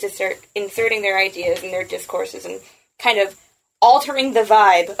along is to start inserting their ideas and their discourses and kind of altering the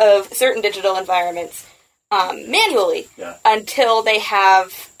vibe of certain digital environments manually until they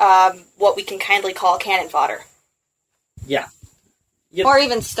have what we can kindly call cannon fodder. Yeah. Yep. Or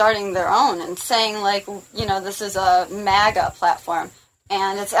even starting their own and saying, this is a MAGA platform,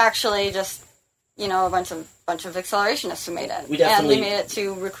 and it's actually just, a bunch of accelerationists who made it. And they made it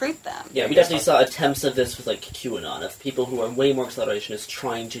to recruit them. Yeah, we definitely saw attempts of this with, QAnon, of people who are way more accelerationists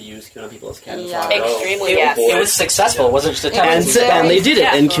trying to use QAnon people as cannon fodder. Extremely, yes. It was successful. It wasn't just attempts. And they did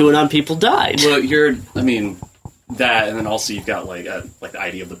it, and QAnon people died. Well, that, and then also you've got the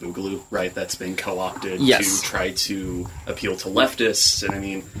idea of the Boogaloo, right? That's been co-opted to try to appeal to leftists.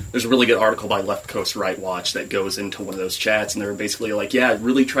 And there's a really good article by Left Coast Right Watch that goes into one of those chats, and they're basically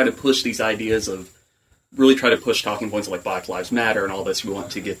really try to push these ideas of, really try to push talking points like Black Lives Matter and all this. We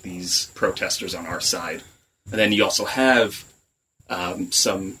want to get these protesters on our side. And then you also have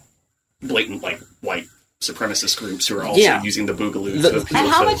some blatant white supremacist groups who are also using the Boogaloo to appeal And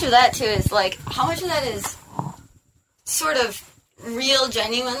how to... much of that too is how much of that is sort of real,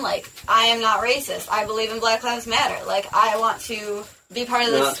 genuine, I am not racist, I believe in Black Lives Matter, I want to be part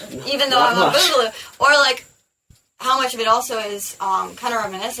of this, even though I'm on Boogaloo, or how much of it also is kind of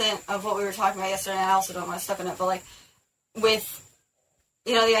reminiscent of what we were talking about yesterday, and I also don't want to step in it, but with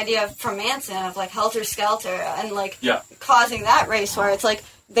the idea from Manson of Helter Skelter and causing that race war, it's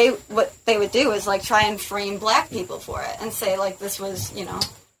what they would do is try and frame black people for it and say this was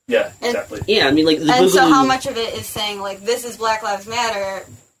Yeah, exactly. And so how much of it is saying, this is Black Lives Matter,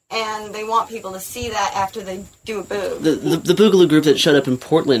 and they want people to see that after they do a boo. The Boogaloo group that showed up in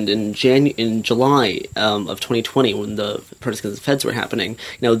Portland in July of 2020, when the protests against the feds were happening,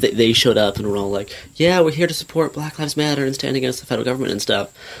 they showed up and were all we're here to support Black Lives Matter and stand against the federal government and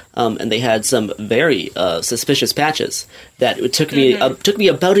stuff. And they had some very suspicious patches that it took me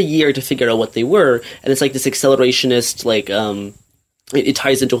about a year to figure out what they were, and it's this accelerationist, it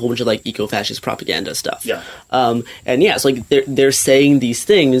ties into a whole bunch of eco-fascist propaganda stuff. Yeah. They're saying these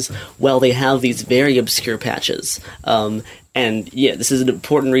things while they have these very obscure patches. This is an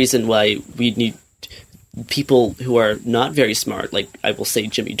important reason why we need people who are not very smart, I will say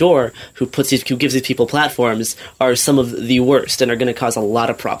Jimmy Dore, who gives these people platforms, are some of the worst and are going to cause a lot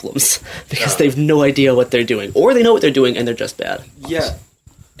of problems because they have no idea what they're doing, or they know what they're doing and they're just bad. Yeah,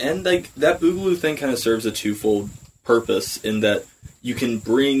 and that Boogaloo thing kind of serves a twofold purpose in that you can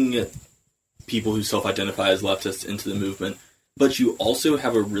bring people who self-identify as leftists into the movement, but you also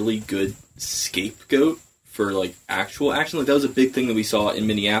have a really good scapegoat for like actual action. Like that was a big thing that we saw in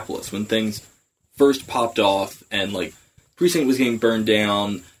Minneapolis when things first popped off and like precinct was getting burned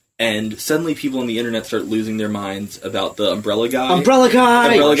down. And suddenly people on the internet start losing their minds about the umbrella guy. Umbrella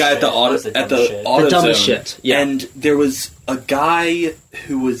guy at the auto the dumbest zone. shit. Yeah. And there was a guy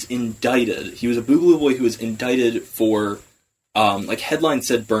who was indicted. He was a Boogaloo boy who was indicted for, like headline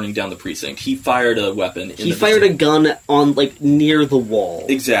said, burning down the precinct. He fired a weapon. He fired a gun on like near the wall.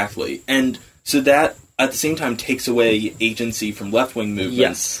 Exactly. And so that at the same time takes away agency from left wing movements.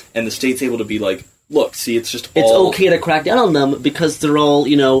 Yes. And the state's able to be like, look, see, it's okay to crack down on them because they're all,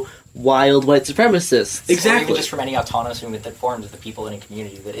 wild white supremacists. Exactly. Or even just from any autonomous movement that forms with the people in a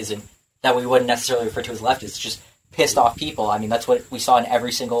community that we wouldn't necessarily refer to as leftists, just pissed off people. I mean, that's what we saw in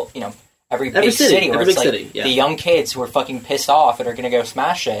every single, every big city where it's like the young kids who are fucking pissed off and are going to go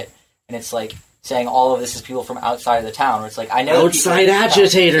smash it, and it's like saying all of this is people from outside of the town, where it's like, I know outside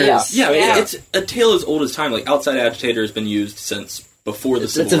agitators. Yeah, it's a tale as old as time. Like, outside agitator has been used since before the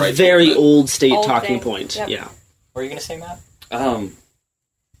civil rights. It's a very old state Old talking thing. point. Yep. Yeah. What were you going to say, Matt?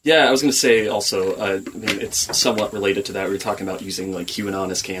 Yeah, I was going to say also, it's somewhat related to that. We were talking about using like QAnon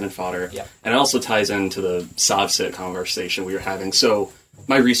as cannon fodder, and it also ties into the Sovset conversation we were having. So,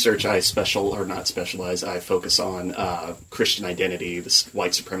 my research, I focus on Christian identity, this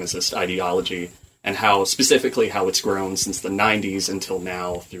white supremacist ideology, and how it's grown since the 90s until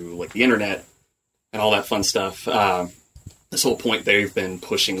now through like the internet and all that fun stuff. This whole point they've been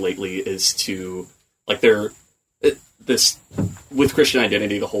pushing lately is to like with Christian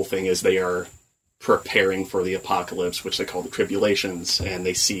identity, the whole thing is they are preparing for the apocalypse, which they call the tribulations, and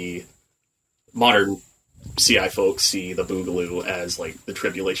they see modern CI folks see the Boogaloo as like the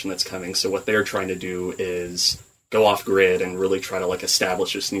tribulation that's coming. So what they're trying to do is go off grid and really try to like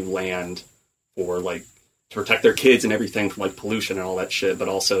establish this new land for like to protect their kids and everything from like pollution and all that shit, but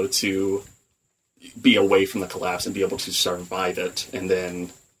also to be away from the collapse and be able to survive it. And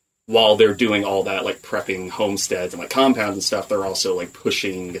then while they're doing all that, like prepping homesteads and like compounds and stuff, they're also like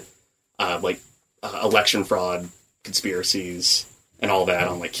pushing election fraud conspiracies and all that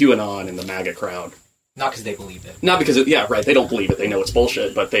on like QAnon and the MAGA crowd. Not because they believe it. Not because they don't believe it. They know it's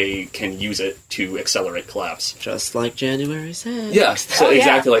bullshit, but they can use it to accelerate collapse. Just like January 6th. Yeah, so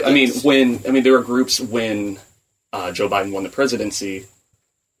exactly. Like, there were groups when Joe Biden won the presidency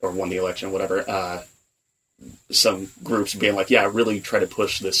or won the election or whatever, some groups being like, really try to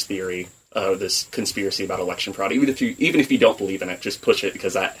push this theory, this conspiracy about election fraud. Even if you don't believe in it, just push it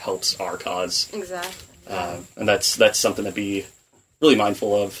because that helps our cause. Exactly. And that's something to be really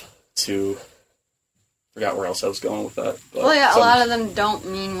mindful of. To forgot where else I was going with that. A lot of them don't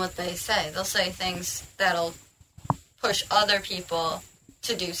mean what they say. They'll say things that'll push other people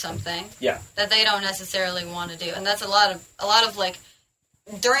to do something that they don't necessarily want to do, and that's a lot of like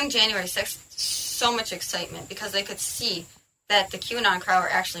during January 6th, so much excitement because they could see that the QAnon crowd were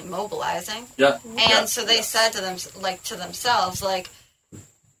actually mobilizing. Yeah. And so they said to them, like to themselves, like,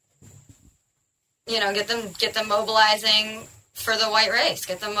 get them mobilizing for the white race,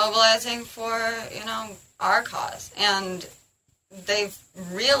 get them mobilizing for, our cause. And they've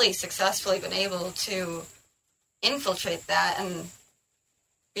really successfully been able to infiltrate that and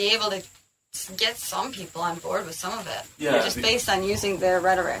be able to get some people on board with some of it. Yeah. Just based on using their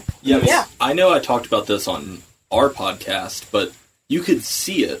rhetoric. Yeah. I know I talked about this on our podcast, but you could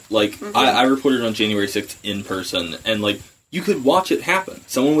see it. Like, I reported on January 6th in person, and, like, you could watch it happen.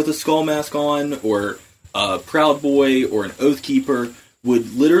 Someone with a skull mask on, or a Proud Boy, or an Oath Keeper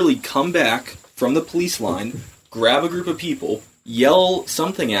would literally come back from the police line, grab a group of people, yell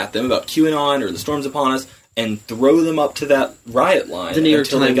something at them about QAnon or the storm's upon us, and throw them up to that riot line. The New York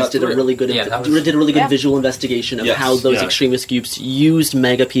Times did a really good visual investigation of how those extremist groups used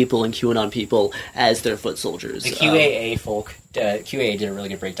MAGA people and QAnon people as their foot soldiers. The QAA folk, QAA did a really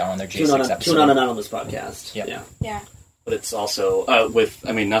good breakdown on their J6 episode. QAnon Anonymous podcast. Yeah. But it's also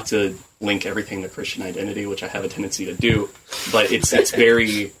not to link everything to Christian identity, which I have a tendency to do, but it's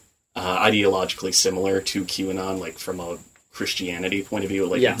very ideologically similar to QAnon, like from a Christianity point of view.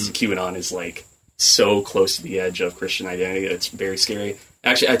 Like QAnon is like so close to the edge of Christian identity that it's very scary.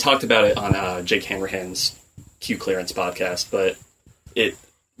 Actually, I talked about it on Jake Hanrahan's Q Clarence podcast, but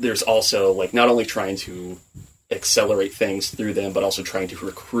there's also like not only trying to accelerate things through them, but also trying to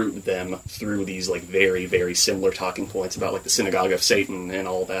recruit them through these like very, very similar talking points about like the synagogue of Satan and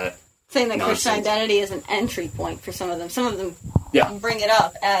all that. Saying that nonsense. Christian identity is an entry point for some of them. Some of them bring it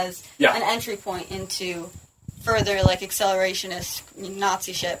up as an entry point into further like accelerationist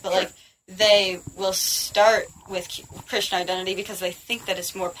Nazi shit. But like they will start with Christian identity because they think that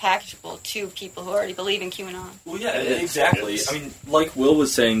it's more packageable to people who already believe in QAnon. Well, yeah, exactly. I mean, like Will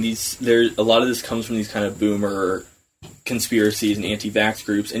was saying, a lot of this comes from these kind of boomer conspiracies and anti-vax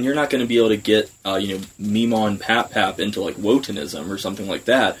groups, and you're not going to be able to get, Mimon Pap into, like, Wotanism or something like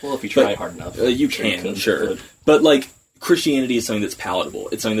that. Well, if you try hard enough. You can, sure. But, like, Christianity is something that's palatable.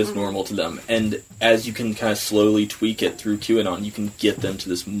 It's something that's normal to them. And as you can kind of slowly tweak it through QAnon, you can get them to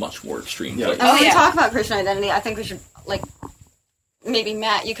this much more extreme place. And when we talk about Christian identity, I think we should, like, maybe,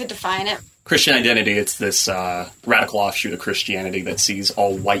 Matt, you could define it. Christian identity, it's this radical offshoot of Christianity that sees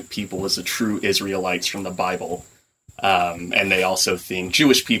all white people as the true Israelites from the Bible. And they also think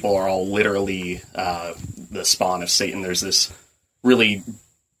Jewish people are all literally the spawn of Satan. There's this really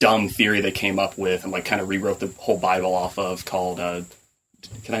dumb theory they came up with and like kind of rewrote the whole Bible off of called,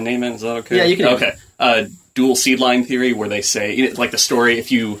 can I name it? Is that okay? Yeah, you can. Okay. Dual seed line theory, where they say, like the story,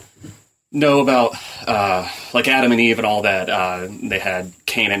 if you know about like Adam and Eve and all that, they had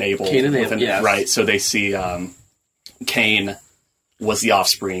Cain and Abel. Yes. Right, so they see Cain was the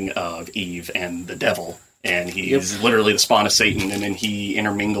offspring of Eve and the devil. And he's literally the spawn of Satan, and then he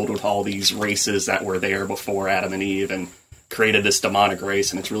intermingled with all these races that were there before Adam and Eve and created this demonic race,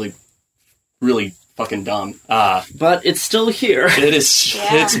 and it's really, really fucking dumb. But it's still here. It is.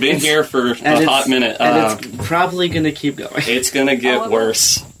 Yeah. It's been here for a hot minute. And it's probably going to keep going. It's going to get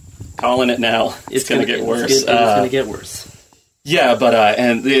worse. Calling it now. It's going to get worse. It's going to get worse. Yeah, but,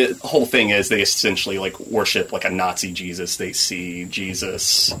 and the whole thing is they essentially, like, worship, like, a Nazi Jesus. They see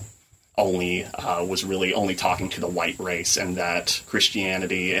Jesus only was really only talking to the white race, and that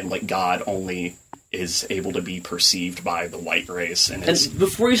Christianity and like God only is able to be perceived by the white race. And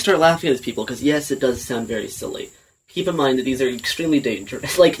before you start laughing at these people, because yes, it does sound very silly, keep in mind that these are extremely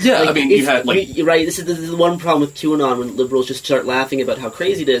dangerous. I mean, you had right. This is the one problem with QAnon when liberals just start laughing about how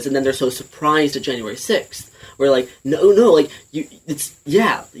crazy it is, and then they're so surprised at January 6th. We're like, they're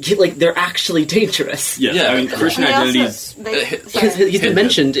actually dangerous. Yeah, I mean, Christian identities... Because he's been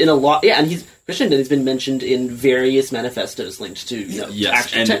mentioned in a lot... Yeah, and Christian identity's been mentioned in various manifestos linked to,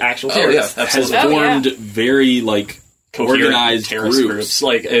 actual terrorists. Has formed very, like, organized terrorist groups.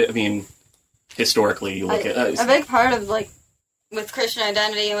 Like, I mean, historically, you look at... a big part of, like, with Christian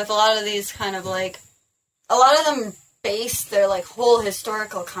identity and with a lot of these kind of, like... A lot of them base their, like, whole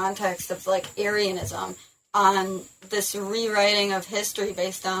historical context of, like, Arianism on this rewriting of history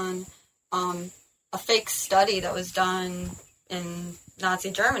based on a fake study that was done in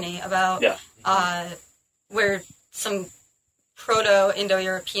Nazi Germany about where some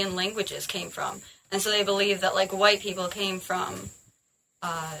Proto-Indo-European languages came from. And so they believe that, like, white people came from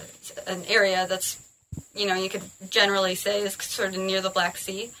an area that's, you could generally say is sort of near the Black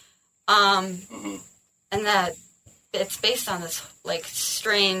Sea. And that it's based on this, like,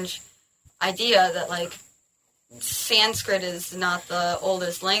 strange idea that, like, Sanskrit is not the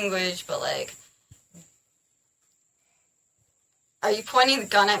oldest language, but, like... Are you pointing the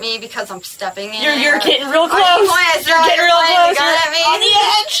gun at me because I'm stepping in? You're getting real close. You're getting real close. Gun at me. On the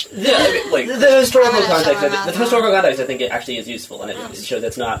edge. Yeah, I mean, like, the historical context, I think, it actually is useful, and it shows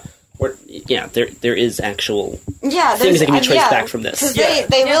that's not... there is actual things that can be traced back from this. Because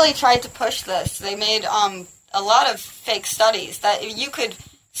they really tried to push this. They made a lot of fake studies that you could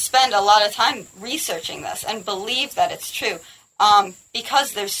spend a lot of time researching this and believe that it's true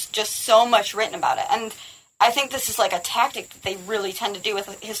because there's just so much written about it. And I think this is like a tactic that they really tend to do with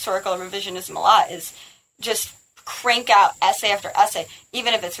historical revisionism a lot, is just crank out essay after essay,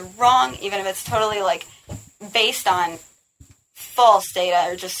 even if it's wrong, even if it's totally like based on false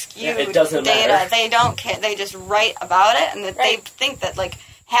data or just skewed data. Matter. They don't care. They just write about it, and they think that like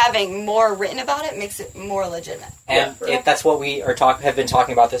having more written about it makes it more legitimate. And if that's what we have been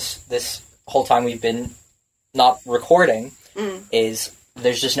talking about this whole time we've been not recording, is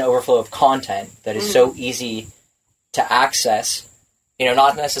there's just an overflow of content that is so easy to access,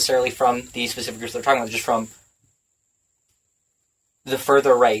 not necessarily from these specific groups they're talking about, just from the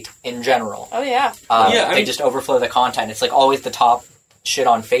further right in general. Oh, yeah. They just overflow the content. It's like always the top shit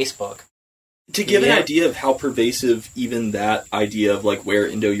on Facebook. To give an idea of how pervasive even that idea of like where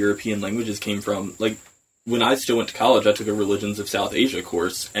Indo-European languages came from, like when I still went to college, I took a Religions of South Asia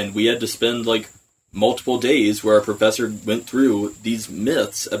course, and we had to spend like multiple days where our professor went through these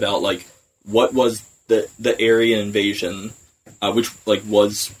myths about like what was the Aryan invasion, which like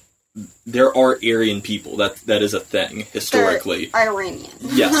was... There are Aryan people. That is a thing historically. They're Iranian.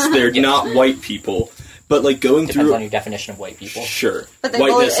 Yes, they're not white people. But like going Depends through on your definition of white people. Sure, but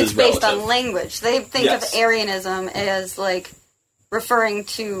whiteness it's is based relative. on language. They think of Aryanism as like referring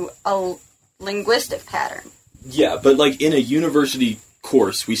to a linguistic pattern. Yeah, but like in a university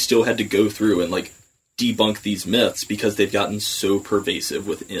course, we still had to go through and, like, debunk these myths because they've gotten so pervasive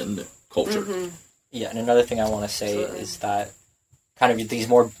within culture. Mm-hmm. Yeah, and another thing I want to say is that kind of these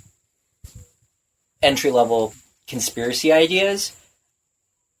more entry-level conspiracy ideas,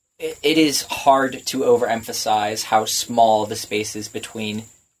 it is hard to overemphasize how small the space is between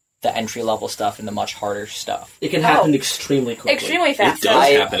the entry-level stuff and the much harder stuff. It can happen extremely quickly. Extremely fast. It does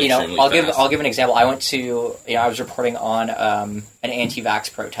happen extremely fast. I'll give an example. I went to, I was reporting on an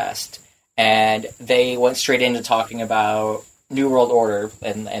anti-vax protest, and they went straight into talking about New World Order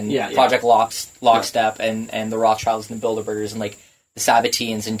and Project Lockstep and the Rothschilds and the Bilderbergers and like the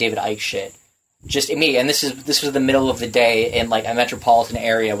Sabatines and David Icke shit. Just immediate, and this was the middle of the day in like a metropolitan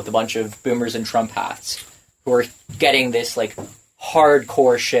area with a bunch of boomers in Trump hats who are getting this like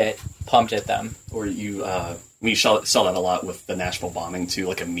hardcore shit pumped at them. Or we saw that a lot with the Nashville bombing too.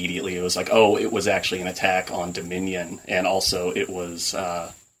 Like immediately, it was like, oh, it was actually an attack on Dominion, and also it was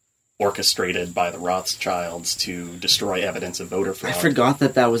orchestrated by the Rothschilds to destroy evidence of voter fraud. I forgot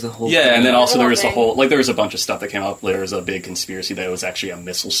that was a whole thing. and then also there was there was a bunch of stuff that came up. There was a big conspiracy that it was actually a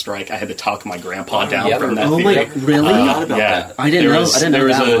missile strike. I had to talk my grandpa down from that theory. Really? Yeah. I didn't know. There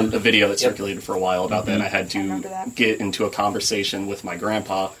was that a video that circulated for a while about that, and I had to get into a conversation with my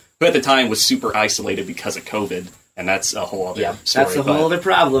grandpa, who at the time was super isolated because of COVID, and that's a whole other story. That's a whole other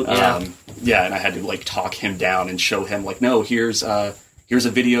problem. And I had to like talk him down and show him like, no, here's a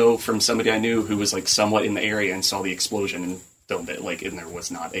video from somebody I knew who was like somewhat in the area and saw the explosion and filmed it. Like, and there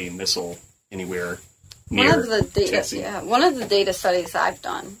was not a missile anywhere near. One of the data studies I've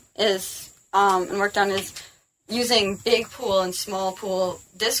done is and worked on is using big pool and small pool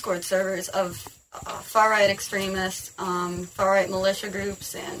Discord servers of far right extremists, far right militia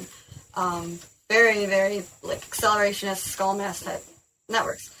groups, and very very like accelerationist skull mass type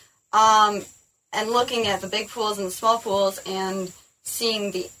networks, and looking at the big pools and the small pools and seeing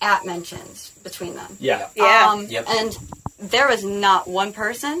the @ mentions between them. And there was not one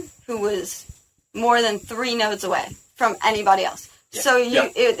person who was more than 3 nodes away from anybody else. So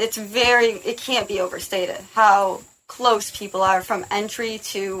it can't be overstated how close people are from entry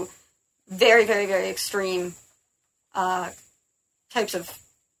to very, very, very extreme types of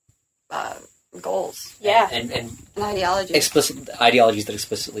goals. And ideologies. Explicit ideologies that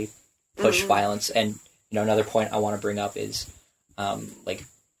explicitly push violence. And another point I want to bring up is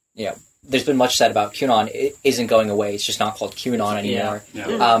there's been much said about QAnon. It isn't going away. It's just not called QAnon anymore.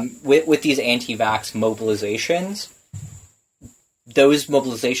 With these anti-vax mobilizations, those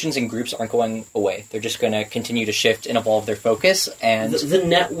mobilizations and groups aren't going away. They're just going to continue to shift and evolve their focus. And the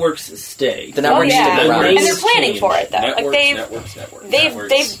networks stay. The networks stick around. And they're planning for it, though.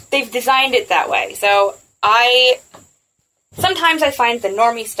 They've designed it that way. So sometimes I find the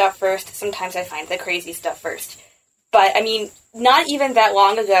normie stuff first. Sometimes I find the crazy stuff first. But, I mean, not even that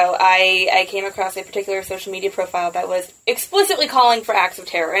long ago, I came across a particular social media profile that was explicitly calling for acts of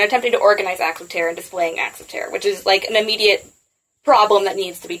terror and attempting to organize acts of terror and displaying acts of terror, which is, like, an immediate problem that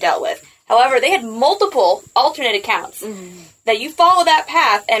needs to be dealt with. However, they had multiple alternate accounts that you follow that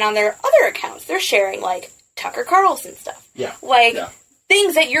path, and on their other accounts, they're sharing, like, Tucker Carlson stuff.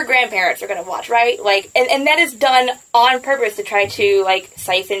 Things that your grandparents are going to watch, right? Like, and that is done on purpose to try to, like,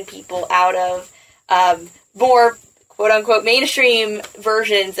 siphon people out of more quote-unquote mainstream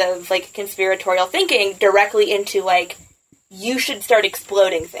versions of, like, conspiratorial thinking directly into, like, you should start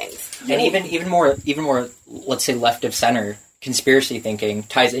exploding things. And even more, let's say, left of center conspiracy thinking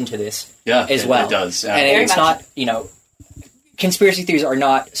ties into this as well. It does. And it's not, conspiracy theories are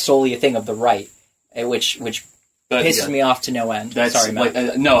not solely a thing of the right, which pisses me off to no end. Sorry,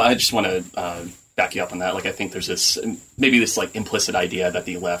 Matt. No, I just want to back you up on that. Like, I think there's this like implicit idea that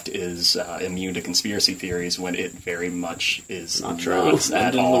the left is immune to conspiracy theories when it very much is not true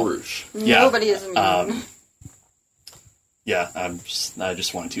at all. Nobody is immune. I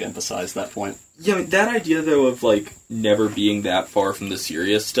just wanted to emphasize that point. Yeah, that idea though of like never being that far from the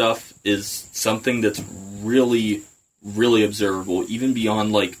serious stuff is something that's really, really observable, even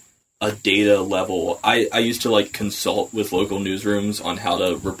beyond like a data level. I used to like consult with local newsrooms on how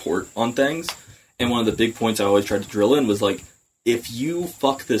to report on things. And one of the big points I always tried to drill in was like, if you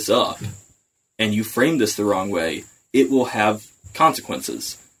fuck this up and you frame this the wrong way, it will have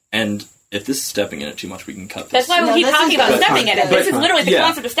consequences. And if this is stepping in it too much, we can cut this. That's why we keep talking about stepping in it. This is literally the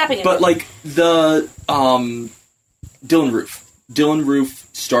concept of stepping in it. But like the Dylan Roof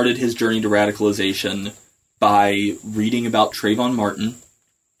started his journey to radicalization by reading about Trayvon Martin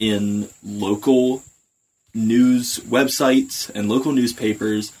in local news websites and local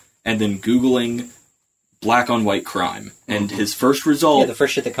newspapers, and then Googling black on white crime, and his first result, the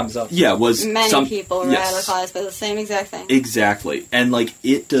first shit that comes up, was many people radicalized by the same exact thing. Exactly, and like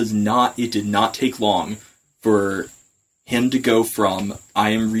it did not take long for him to go from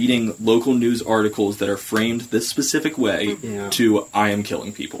I am reading local news articles that are framed this specific way to I am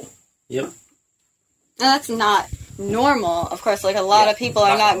killing people. Yep. And that's not normal. Of course, like a lot of people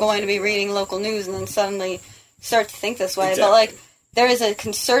are not going to be reading local news and then suddenly start to think this way. Exactly. But like there is a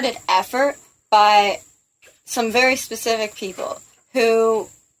concerted effort by some very specific people who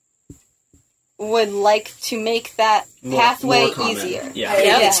would like to make that pathway easier. Yeah.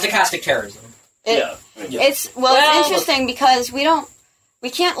 It's stochastic terrorism. It's interesting because we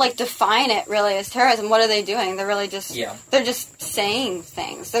can't like define it really as terrorism. What are they doing? They're really just they're just saying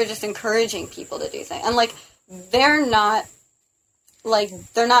things. They're just encouraging people to do things. And like they're not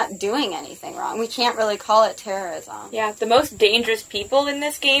doing anything wrong. We can't really call it terrorism. Yeah, the most dangerous people in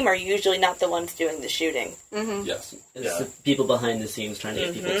this game are usually not the ones doing the shooting. Mm-hmm. Yes. It's the people behind the scenes trying to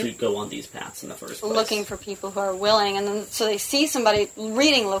get people to go on these paths in the first place. Looking for people who are willing, and then so they see somebody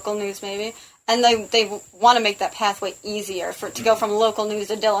reading local news maybe, and they want to make that pathway easier to go from local news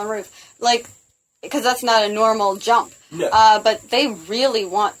to Dylan Roof. Like, because that's not a normal jump. No. But they really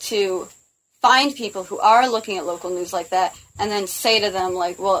want to find people who are looking at local news like that, and then say to them,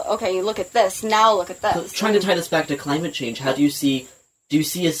 like, well, okay, you look at this, now look at this. So trying to tie this back to climate change, how do you see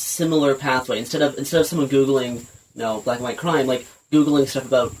a similar pathway? Instead of someone Googling, black and white crime, like, Googling stuff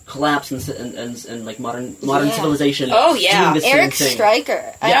about collapse and like modern civilization. Oh, yeah. Doing the Eric same thing.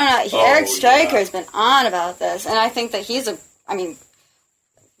 Stryker. I don't know. Eric Stryker has been on about this, and I think that he's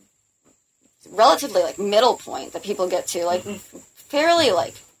relatively, like, middle point that people get to. Like, fairly,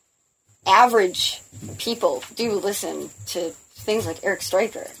 like, average people do listen to things like Eric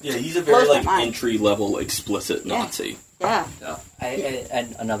Stryker. Yeah, he's a very, like, entry-level explicit Nazi. Yeah.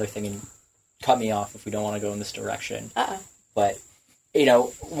 And another thing, and cut me off if we don't want to go in this direction. Uh-oh. But,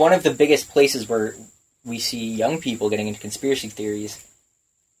 one of the biggest places where we see young people getting into conspiracy theories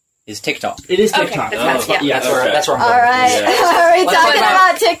is TikTok. It is TikTok. Okay, that's where I'm All going. right. Are we talking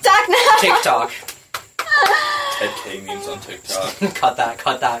about TikTok now? TikTok. Ted K memes on TikTok. Cut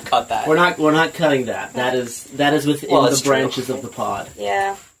that. We're not cutting that. That is within the branches of the pod.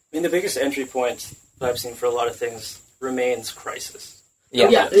 Yeah. I mean, the biggest entry point that I've seen for a lot of things remains crisis.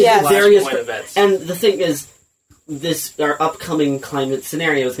 Various events. And the thing is, our upcoming climate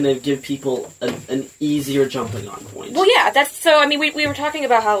scenario is going to give people an easier jumping on point. Well, yeah, that's so. I mean, we were talking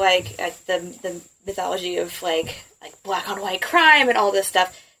about how like the mythology of like black on white crime and all this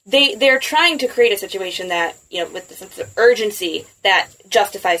stuff. They're trying to create a situation that, with the sense of urgency that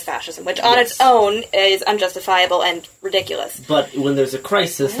justifies fascism, which on its own is unjustifiable and ridiculous. But when there's a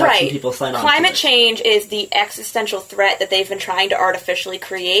crisis, that's when people sign on. Climate change is the existential threat that they've been trying to artificially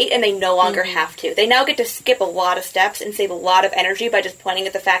create, and they no longer have to. They now get to skip a lot of steps and save a lot of energy by just pointing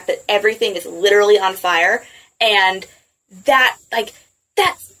at the fact that everything is literally on fire, and that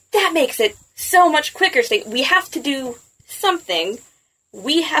makes it so much quicker. So we have to do something.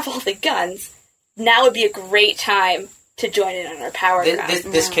 We have all the guns. Now would be a great time to join in on our power grab.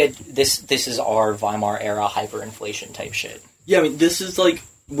 This is our Weimar era hyperinflation type shit. Yeah, I mean, this is like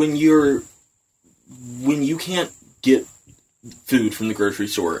when you can't get food from the grocery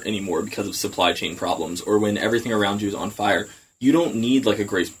store anymore because of supply chain problems, or when everything around you is on fire. You don't need a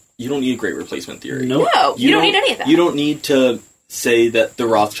great replacement theory. No, you don't need any of that. You don't need to say that the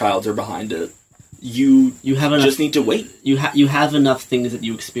Rothschilds are behind it. You have just need to wait. You have enough things that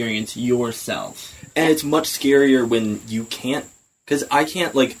you experience yourself, and it's much scarier when you can't. Because I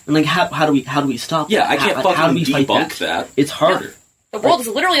can't how do we stop? Yeah, that? I can't fucking debunk that. It's harder. Yeah. The world is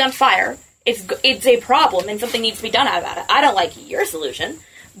literally on fire. It's a problem, and something needs to be done about it. I don't like your solution,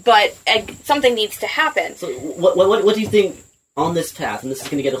 but something needs to happen. So what do you think on this path? And this is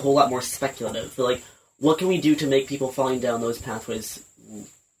going to get a whole lot more speculative. But what can we do to make people falling down those pathways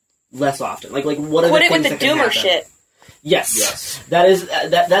less often? What are Put the it things with the that can doomer happen? shit. Yes.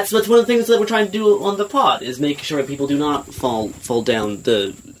 That's one of the things that we're trying to do on the pod, is make sure that people do not fall down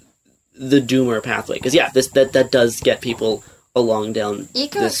the doomer pathway. Because that does get people along down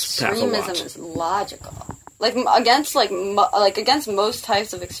this path a lot. Eco-extremism is logical. Against most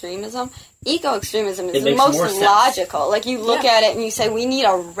types of extremism, eco-extremism is the most logical. You look at it and you say, we need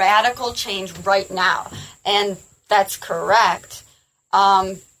a radical change right now. And that's correct.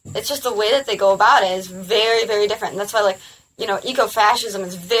 It's just the way that they go about it is very, very different. And that's why, eco-fascism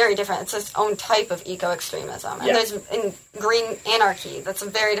is very different. It's its own type of eco-extremism. And there's, in green anarchy, that's a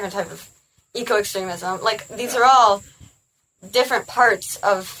very different type of eco-extremism. These are all different parts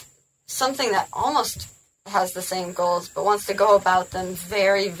of something that almost has the same goals, but wants to go about them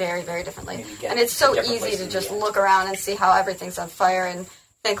very, very, very differently. And it's so easy to just look around and see how everything's on fire and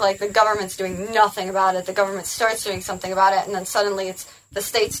think like the government's doing nothing about it. The government starts doing something about it, and then suddenly it's the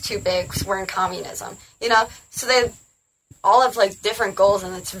state's too big because we're in communism. So they all have like different goals,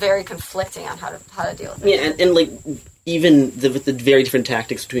 and it's very conflicting on how to deal with it. Yeah, and like even with the very different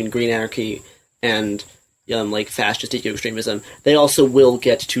tactics between green anarchy and like fascist eco-extremism, they also will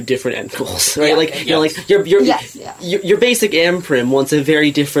get to different end goals, right? Like your basic Amprim wants a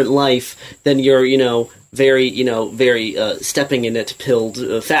very different life than your very stepping in it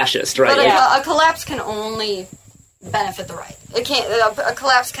pilled fascist, right? But a collapse can only benefit the right. It can't. A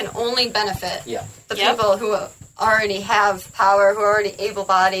collapse can only benefit the people who already have power, who are already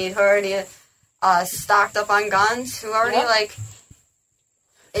able-bodied, who are already stocked up on guns, who already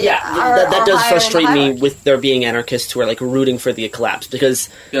that does frustrate me with there being anarchists who are like rooting for the collapse, because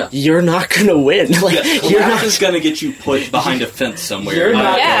you're not going to win. You're not just going to get you put behind a fence somewhere. You're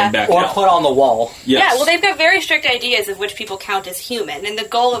not going back or out. put on the wall. Yes. Yeah, well, they've got very strict ideas of which people count as human, and the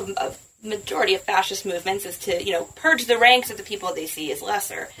goal of majority of fascist movements is to purge the ranks of the people they see as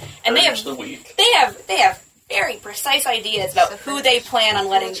lesser, and they have very precise ideas about who they plan on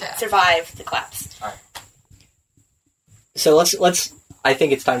letting survive the collapse. All right. So let's. I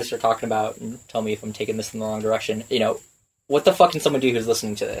think it's time to start talking about, and tell me if I'm taking this in the wrong direction. What the fuck can someone do who's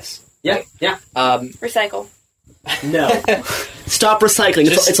listening to this? Yeah. Recycle. No. Stop recycling.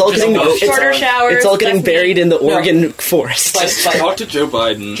 It's all getting shorter showers. It's all getting buried in the Oregon forest. Talk to Joe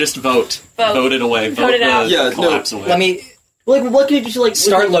Biden. Just vote. Vote it away. Vote it out. the collapse away. Let me. What can you do? Like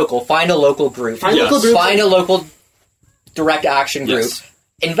start local. Find a local group. Find a local direct action group. Yes.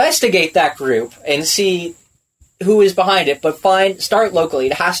 Investigate that group and see who is behind it, but start locally.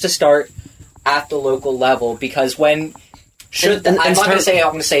 It has to start at the local level, because I'm going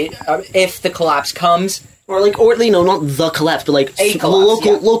to say if the collapse comes, or not the collapse, but like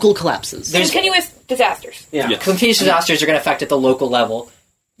local collapses. There's continuous disasters. Continuous disasters are going to affect at the local level.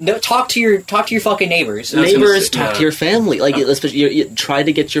 No, talk to your fucking neighbors. Talk to your family. Especially you try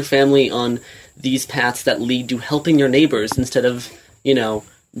to get your family on these paths that lead to helping your neighbors instead of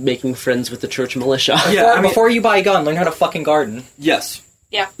making friends with the church militia. Before you buy a gun, learn how to fucking garden. Yes.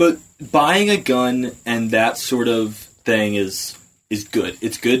 Yeah. But buying a gun and that sort of thing is good.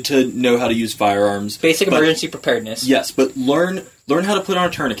 It's good to know how to use firearms. Basic emergency preparedness. Yes, but learn how to put on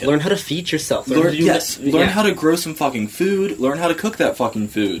a tourniquet. Learn how to feed yourself. Learn how to grow some fucking food. Learn how to cook that fucking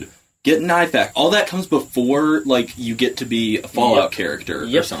food. Get an IFAC. All that comes before you get to be a Fallout character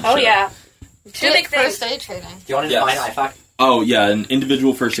or something. Oh yeah. Two big things. First aid training. Do you want to define IFAC? Oh, yeah, an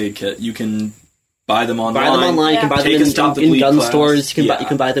individual first aid kit. You can buy them online. You can buy them in gun stores. You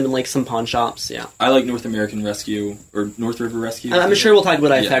can buy them in some pawn shops. Yeah. I like North American Rescue or North River Rescue. I'm sure we'll talk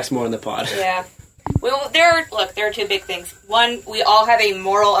about IFACs more in the pod. Yeah. Well, there are two big things. One, we all have a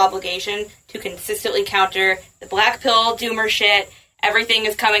moral obligation to consistently counter the black pill doomer shit. Everything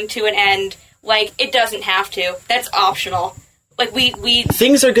is coming to an end. It doesn't have to. That's optional. We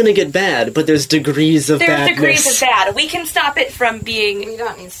things are going to get bad, but there's degrees of badness. There's degrees of bad. We can stop it from being. We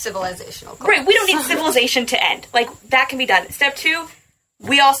don't need civilizational goals. Right. We don't need civilization to end. That can be done. Step 2,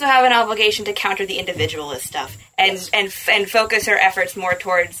 we also have an obligation to counter the individualist stuff and focus our efforts more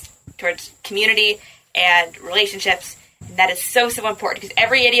towards community and relationships. And that is so important, because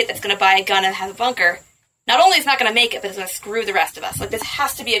every idiot that's going to buy a gun and have a bunker, not only is not going to make it, but it's going to screw the rest of us. This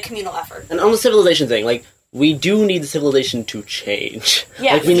has to be a communal effort. And on the civilization thing, we do need the civilization to change.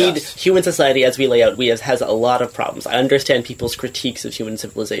 Yes. We need human society as we lay out. Has a lot of problems. I understand people's critiques of human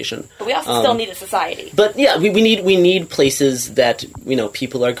civilization, but we also still need a society. But yeah, we need places that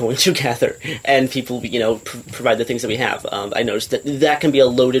people are going to gather, and people provide the things that we have. I noticed that can be a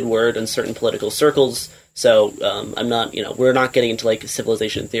loaded word in certain political circles. So I'm not, we're not getting into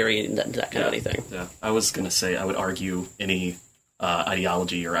civilization theory and that kind of anything. Yeah, I was going to say I would argue any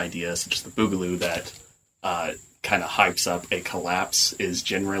ideology or idea such as the Boogaloo that kind of hypes up a collapse is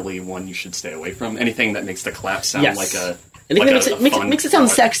generally one you should stay away from. Anything that makes the collapse sound like a... makes it sound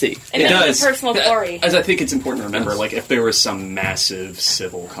sexy. And it does. Personal glory. As I think it's important to remember, if there was some massive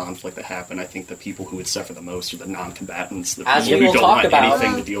civil conflict that happened, I think the people who would suffer the most are the non-combatants, the people who don't want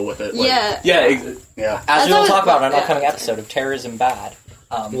anything to deal with it. As we will talk about in an upcoming episode of Terrorism Bad.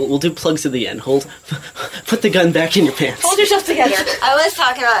 We'll do plugs at the end. Put the gun back in your pants. Hold yourself together. I was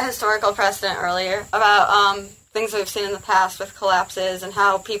talking about historical precedent earlier, about things we've seen in the past with collapses and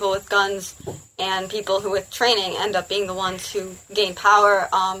how people with guns and people who with training end up being the ones who gain power.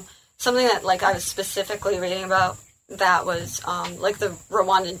 Something that I was specifically reading about that was the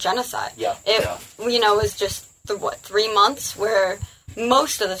Rwandan genocide. It was just 3 months where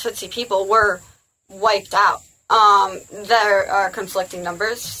most of the Tutsi people were wiped out. There are conflicting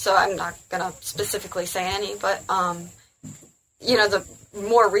numbers, so I'm not going to specifically say any, but, the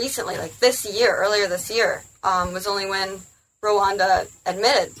more recently, like earlier this year, was only when Rwanda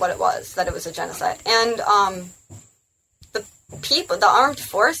admitted what it was, that it was a genocide. And the armed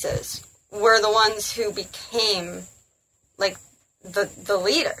forces were the ones who became, like, the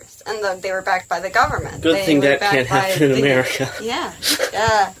leaders, and they were backed by the government. Good thing that can't happen in America. Yeah.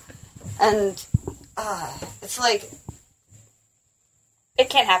 And it's like... It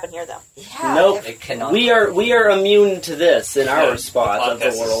can't happen here, though. Yeah, nope. It cannot. We are immune to this in our spot of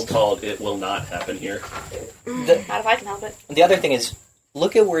the world. Is called "It Will Not Happen Here." Not if I can help it. The other thing is,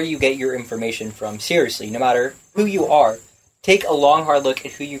 look at where you get your information from. Seriously, no matter who you are, take a long, hard look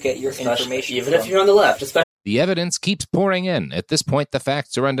at who you get your information even from. if you're on the left, especially. The evidence keeps pouring in. At this point, the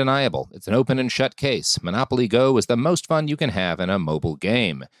facts are undeniable. It's an open and shut case. Monopoly Go is the most fun you can have in a mobile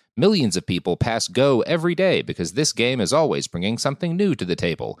game. Millions of people pass Go every day because this game is always bringing something new to the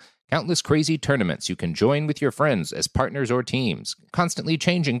table. Countless crazy tournaments you can join with your friends as partners or teams. Constantly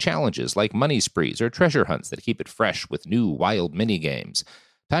changing challenges like money sprees or treasure hunts that keep it fresh with new wild mini-games.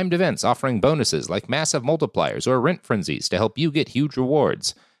 Timed events offering bonuses like massive multipliers or rent frenzies to help you get huge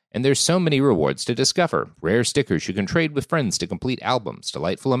rewards. And there's so many rewards to discover. Rare stickers you can trade with friends to complete albums,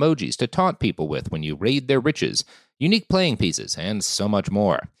 delightful emojis to taunt people with when you raid their riches, unique playing pieces, and so much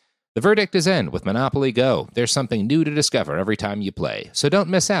more. The verdict is in with Monopoly Go. There's something new to discover every time you play. So don't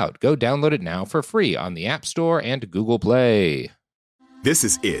miss out. Go download it now for free on the App Store and Google Play. This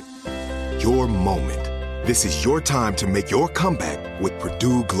is it. Your moment. This is your time to make your comeback with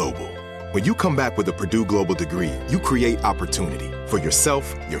Purdue Global. When you come back with a Purdue Global degree, you create opportunity for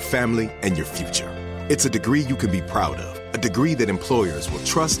yourself, your family, and your future. It's a degree you can be proud of, a degree that employers will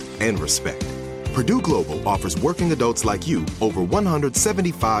trust and respect. Purdue Global offers working adults like you over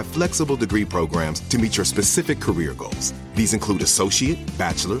 175 flexible degree programs to meet your specific career goals. These include associate,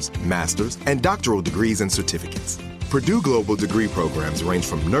 bachelor's, master's, and doctoral degrees and certificates. Purdue Global degree programs range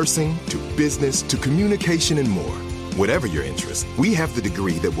from nursing to business to communication and more. Whatever your interest, we have the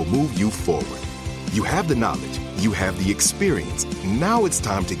degree that will move you forward. You have the knowledge, you have the experience. Now it's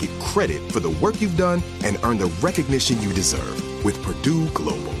time to get credit for the work you've done and earn the recognition you deserve with Purdue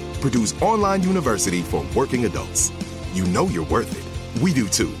Global, Purdue's online university for working adults. You know you're worth it. We do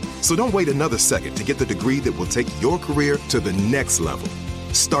too. So don't wait another second to get the degree that will take your career to the next level.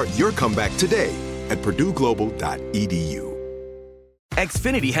 Start your comeback today at purdueglobal.edu.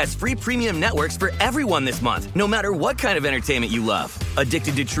 Xfinity has free premium networks for everyone this month, no matter what kind of entertainment you love.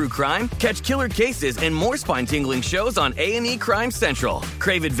 Addicted to true crime? Catch killer cases and more spine-tingling shows on A&E Crime Central.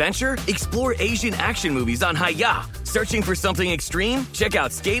 Crave adventure? Explore Asian action movies on Hi-Ya. Searching for something extreme? Check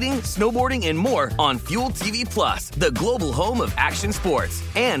out skating, snowboarding, and more on Fuel TV Plus, the global home of action sports.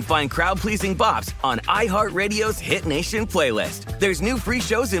 And find crowd-pleasing bops on iHeartRadio's Hit Nation playlist. There's new free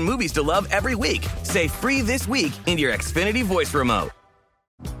shows and movies to love every week. Say free this week in your Xfinity voice remote.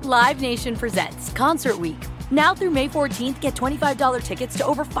 Live Nation presents Concert Week. Now through May 14th, get $25 tickets to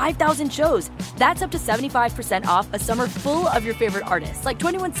over 5,000 shows. That's up to 75% off a summer full of your favorite artists like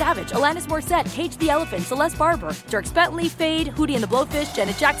 21 Savage, Alanis Morissette, Cage the Elephant, Celeste Barber, Dierks Bentley, Fade, Hootie and the Blowfish,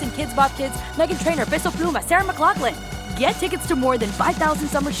 Janet Jackson, Kids Bop Kids, Meghan Trainor, Peso Pluma, Sarah McLachlan. Get tickets to more than 5,000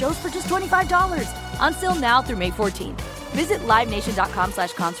 summer shows for just $25. On sale now through May 14th. Visit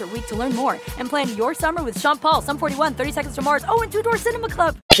LiveNation.com/Concert Week to learn more and plan your summer with Sean Paul, Sum 41, 30 Seconds to Mars, and Two Door Cinema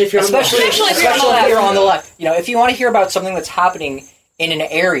Club. Especially if you're on the left. You know, if you want to hear about something that's happening in an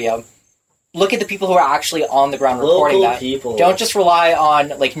area, look at the people who are actually on the ground reporting that. People. Don't just rely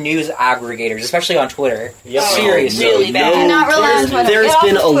on like news aggregators, especially on Twitter. Yep. Seriously, really bad. Do not rely on Twitter. There's Get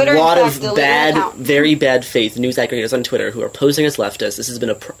been off a Twitter lot and of delete bad, your account. very bad faith news aggregators on Twitter who are posing as leftists. This has been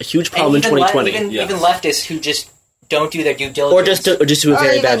a huge problem in 2020. Even leftists who just don't do their due diligence. Or just do a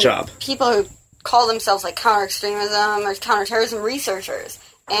very bad even job. People who call themselves like counter-extremism or counterterrorism researchers,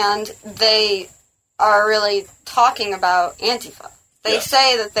 and they are really talking about Antifa. They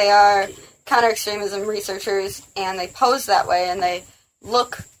say that they are counter-extremism researchers, and they pose that way, and they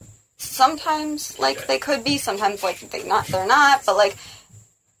look sometimes like they could be, sometimes like they're not, but like,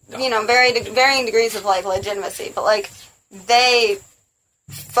 you know, varying degrees of like legitimacy, but like they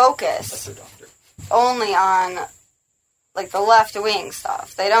focus only on like the left-wing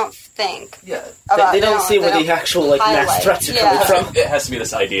stuff. They don't think about, they don't see where the actual like mass highlight. threats are coming from. It has to be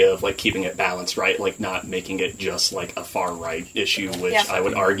this idea of like keeping it balanced, right? Like not making it just like a far right issue, which I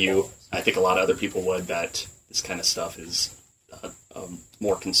would argue, I think a lot of other people would, that this kind of stuff is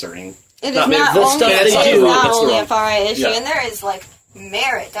more concerning. It is not only a far right issue, Yeah. and there is like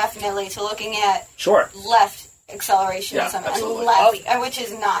merit definitely to looking at Sure. left accelerationism Yeah, and left, which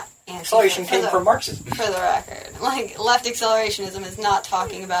is not Acceleration came from Marxism. For the record. Like, left accelerationism is not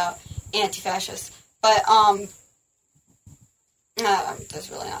talking about anti-fascists. But,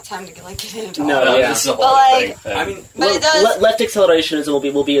 there's really not time to get into all that. This is a whole thing. I mean, but it does, left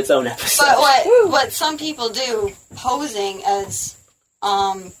accelerationism will be its own episode. But what some people do, posing as,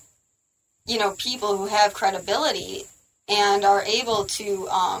 people who have credibility and are able to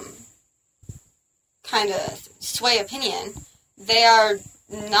kind of sway opinion, they are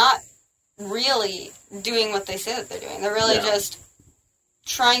not really doing what they say that they're doing. They're really just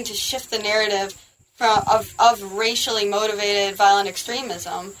trying to shift the narrative of racially motivated violent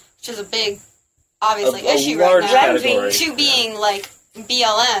extremism, which is a big, obviously, issue right now, to being like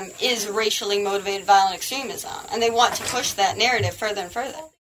BLM is racially motivated violent extremism, and they want to push that narrative further and further.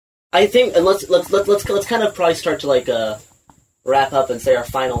 I think, and let's kind of probably start to wrap up and say our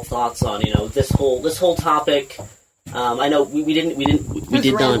final thoughts on this whole topic. I know we did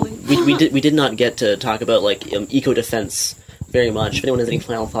not get to talk about eco defense very much. If anyone has any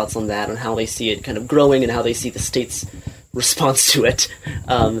final thoughts on that, on how they see it kind of growing and how they see the state's response to it,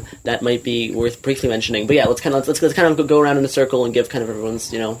 that might be worth briefly mentioning. But yeah, let's kind of go around in a circle and give kind of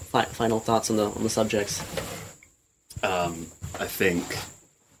everyone's final thoughts on the subjects. I think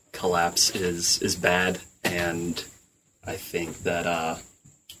collapse is bad, and I think that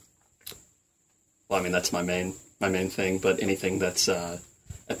that's my main thing. But anything that's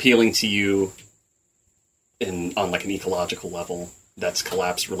appealing to you on an ecological level that's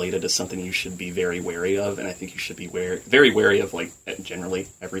collapse related is something you should be very wary of, and I think you should be very wary of generally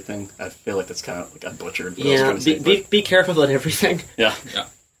everything. I feel like that's kind of I butchered what I was trying to say. Be careful about everything. Yeah.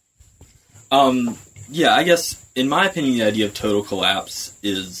 I guess in my opinion the idea of total collapse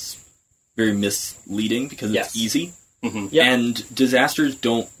is very misleading because it's easy. Mm-hmm. Yep. And disasters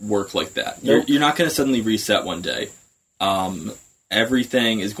don't work like that. Nope. You're not going to suddenly reset one day.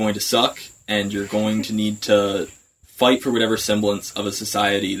 Everything is going to suck, and you're going to need to fight for whatever semblance of a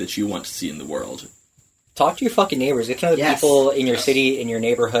society that you want to see in the world. Talk to your fucking neighbors. Get to know the people in your city, in your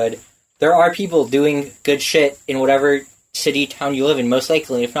neighborhood. There are people doing good shit in whatever city, town you live in, most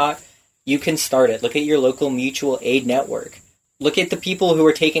likely. If not, you can start it. Look at your local mutual aid network. Look at the people who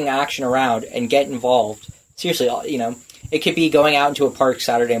are taking action around and get involved. Seriously, it could be going out into a park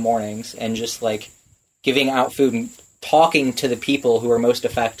Saturday mornings and just, giving out food and talking to the people who are most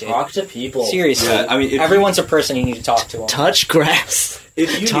affected. Talk to people. Seriously. Yeah, everyone's a person you need to talk to. Touch grass.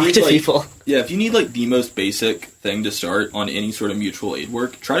 If you talk need, to people. Yeah, if you need, the most basic thing to start on any sort of mutual aid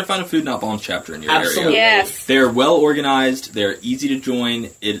work, try to find a Food Not Bombs chapter in your Absolutely. area. Yes. They're well organized. They're easy to join.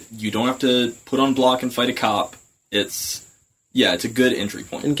 You don't have to put on block and fight a cop. It's a good entry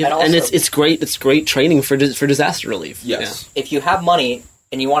point. And it's great. It's great training for disaster relief. Yes. Yeah. If you have money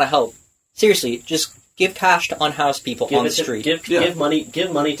and you want to help, seriously, just give cash to unhoused people on the street. Give money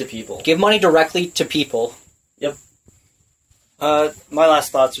to people. Give money directly to people. Yep. My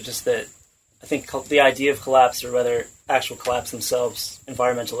last thoughts are just that I think the idea of collapse, or whether actual collapse themselves,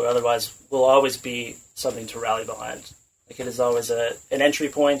 environmental or otherwise, will always be something to rally behind. It is always an entry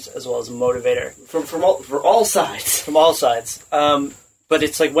point as well as a motivator for all sides. From all sides. But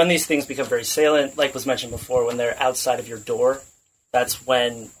it's when these things become very salient, like was mentioned before, when they're outside of your door. That's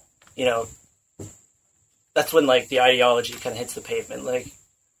when the ideology kind of hits the pavement.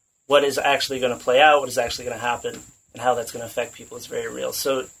 What is actually going to play out, what is actually going to happen, and how that's going to affect people is very real.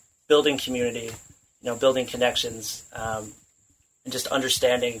 So building community, building connections, and just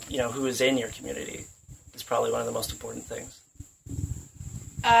understanding, who is in your community is probably one of the most important things.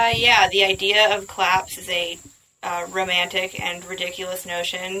 The idea of collapse is a romantic and ridiculous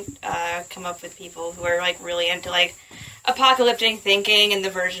notion come up with people who are really into apocalyptic thinking and the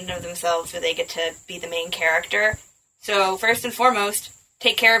version of themselves where they get to be the main character. So first and foremost,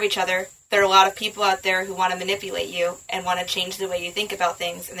 take care of each other. There are a lot of people out there who want to manipulate you and want to change the way you think about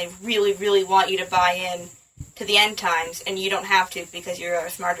things, and they really, really want you to buy in to the end times, and you don't have to because you're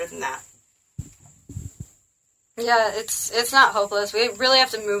smarter than that. Yeah, it's not hopeless. We really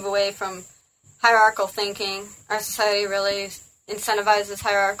have to move away from hierarchical thinking. Our society really incentivizes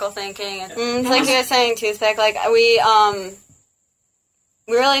hierarchical thinking. And it's like you were saying, Toothpick, we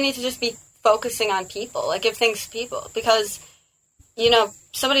really need to just be focusing on people, give things to people. Because,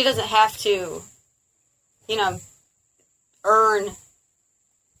 somebody doesn't have to, earn,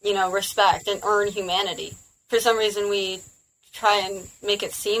 respect and earn humanity. For some reason, we try and make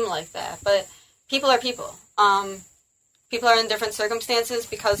it seem like that. But people are people. People are in different circumstances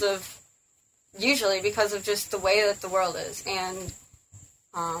usually because of just the way that the world is. And,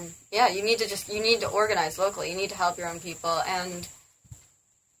 you need to organize locally. You need to help your own people. And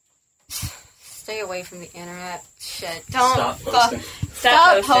Stay away from the internet. Shit. Stop posting.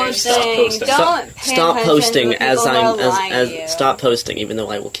 Stop posting. Don't pay Stop attention posting to as people I'm who are lying to you. stop posting, even though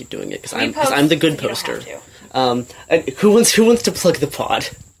I will keep doing it because You I'm post, the good you don't poster. have And who wants to plug the pod?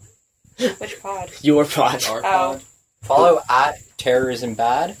 Which pod? Your pod. Oh. Follow at Terrorism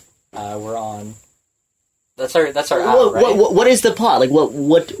Bad. We're on. That's our What, right? what is the pod? Like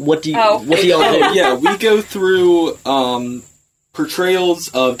what do you what do y'all do? Yeah, we go through portrayals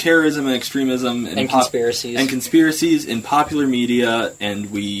of terrorism and extremism And conspiracies in popular media, and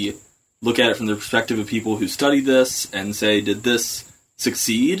we look at it from the perspective of people who study this and say, did this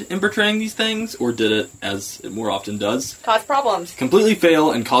succeed in portraying these things, or did it, as it more often does, Cause problems. completely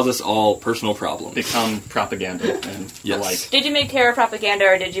fail and cause us all personal problems? Become propaganda and the like. Did you make terror propaganda,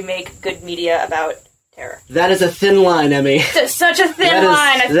 or did you make good media about terror? That is a thin line, Emmy. It's such a thin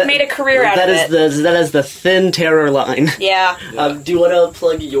line. I've made a career out of it. That is the thin terror line. Yeah. Do you want to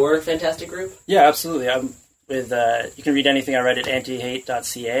plug your fantastic group? Yeah, absolutely. I'm with. You can read anything I write at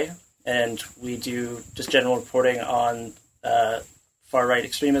antihate.ca, and we do just general reporting on far-right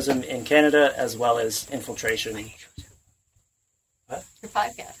extremism in Canada, as well as infiltration. What? Your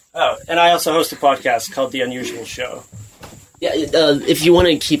podcast. Oh, and I also host a podcast called The Unusual Show. Yeah, if you want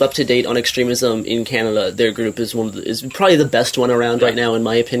to keep up to date on extremism in Canada, their group is is probably the best one around right now, in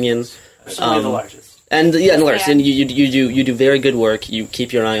my opinion. Certainly the largest. And the largest. And you do very good work. You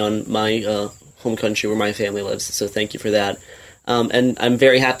keep your eye on my home country where my family lives. So thank you for that. And I'm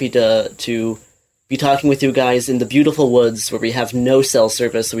very happy to be talking with you guys in the beautiful woods where we have no cell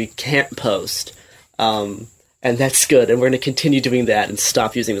service, so we can't post. And that's good. And we're going to continue doing that and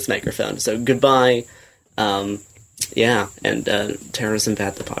stop using this microphone. So goodbye. Yeah, and Terrorism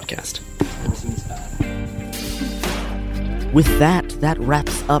Bad, the podcast. With that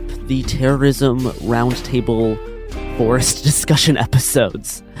wraps up the Terrorism Roundtable Forest discussion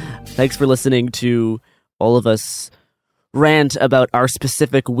episodes. Thanks for listening to all of us rant about our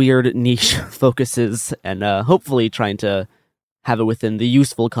specific weird niche focuses and hopefully trying to have it within the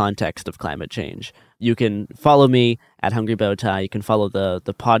useful context of climate change. You can follow me at Hungry Bowtie. You can follow the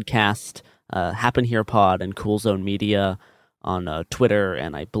podcast, Happen Here Pod, and Cool Zone Media on Twitter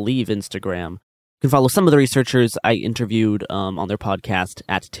and I believe Instagram. You can follow some of the researchers I interviewed on their podcast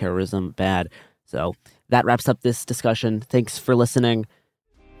at Terrorism Bad. So that wraps up this discussion. Thanks for listening.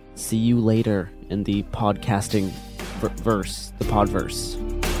 See you later in the podcasting verse, the podverse.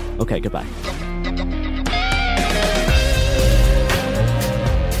 Okay, goodbye.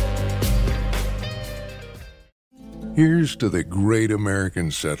 Here's to the great American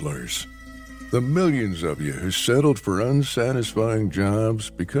settlers. The millions of you who settled for unsatisfying jobs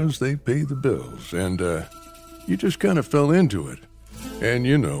because they pay the bills and, you just kind of fell into it. And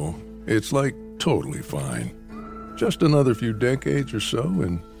you know, it's like totally fine. Just another few decades or so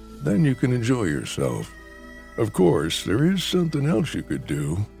and then you can enjoy yourself. Of course, there is something else you could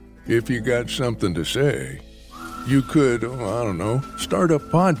do if you got something to say. You could, start a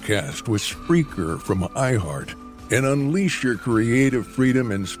podcast with Spreaker from iHeart and unleash your creative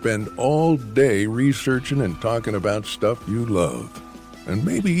freedom and spend all day researching and talking about stuff you love. And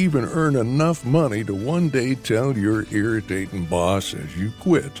maybe even earn enough money to one day tell your irritating boss as you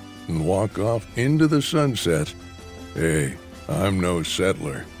quit and walk off into the sunset, "Hey, I'm no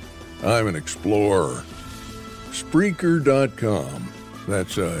settler. I'm an explorer." Spreaker.com.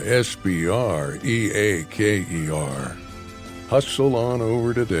 That's Spreaker. Hustle on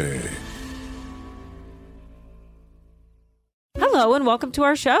over today. Hello and welcome to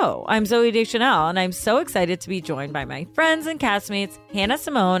our show. I'm Zooey Deschanel, and I'm so excited to be joined by my friends and castmates Hannah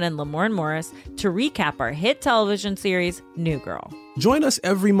Simone and Lamorne Morris to recap our hit television series, New Girl. Join us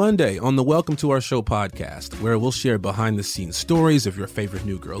every Monday on the Welcome to Our Show podcast, where we'll share behind-the-scenes stories of your favorite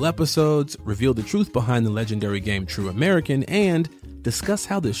New Girl episodes, reveal the truth behind the legendary game True American, and discuss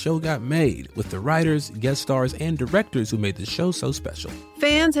how the show got made with the writers, guest stars, and directors who made the show so special.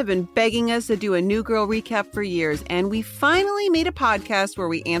 Fans have been begging us to do a New Girl recap for years, and we finally made a podcast where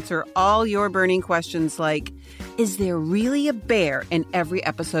we answer all your burning questions like, is there really a bear in every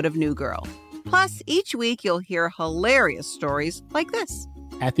episode of New Girl? Plus, each week you'll hear hilarious stories like this.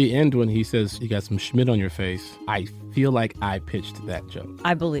 At the end, when he says you got some Schmidt on your face, I feel like I pitched that joke.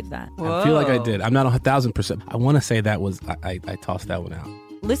 I believe that. I feel like I did. I'm not 1,000%. I want to say that was, I tossed that one out.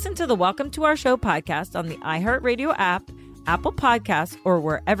 Listen to the Welcome to Our Show podcast on the iHeartRadio app, Apple Podcasts, or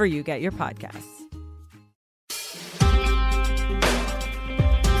wherever you get your podcasts.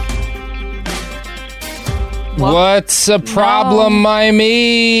 What's a problem,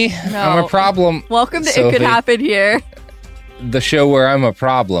 Mimey? No. I'm a problem. Welcome to Sophie. It Could Happen Here. The show where I'm a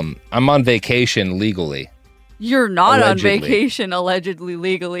problem. I'm on vacation legally. You're not Allegedly. on vacation, allegedly,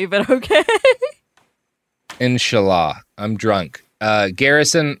 legally, but okay. Inshallah. I'm drunk.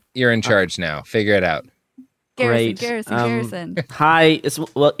 Garrison, you're in charge now. Figure it out. Garrison. Hi.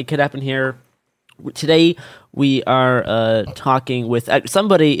 Well, it could happen here. Today, we are talking with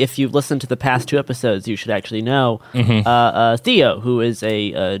somebody, if you've listened to the past 2 episodes, you should actually know, Theo, who is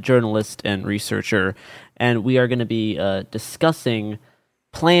a journalist and researcher, and we are going to be discussing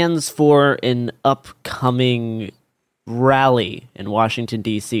plans for an upcoming rally in Washington,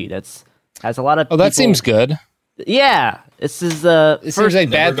 D.C. Has a lot of Oh, that seems good. Yeah, this is It seems like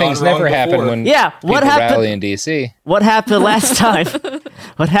bad things never happen when people rally in D.C. What happened last time?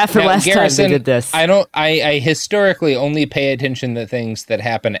 What happened last Garrison, time they did this? I historically only pay attention to things that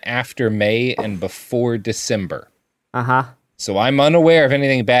happen after May and before December. Uh-huh. So I'm unaware of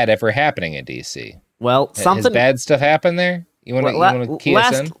anything bad ever happening in D.C. Well, Has bad stuff happened there? You want to key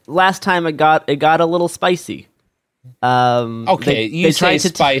us in? Last time it got a little spicy. Okay, you say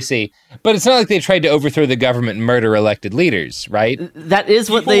spicy, but it's not like they tried to overthrow the government and murder elected leaders, right? That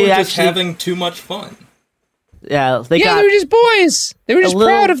is what People they were actually just having too much fun. Yeah, they were just boys. They were just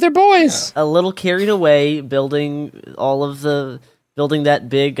proud of their boys. A little carried away building that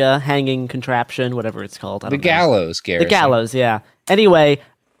big hanging contraption, whatever it's called. The gallows, Garrison. The gallows, yeah. Anyway,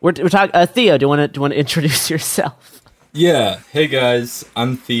 we're talking. Theo, do you want to introduce yourself? Yeah. Hey guys,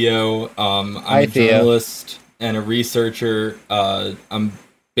 I'm Theo. I'm a journalist and a researcher. I'm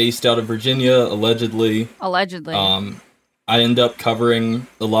based out of Virginia, allegedly. Allegedly. I end up covering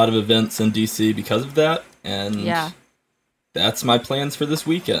a lot of events in DC because of that, and that's my plans for this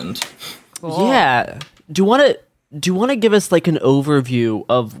weekend. Cool. Yeah. Do you want to give us like an overview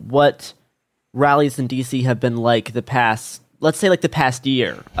of what rallies in DC have been like the past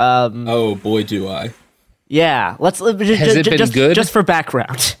year? Oh boy, do I. Yeah. Has it been good? Just for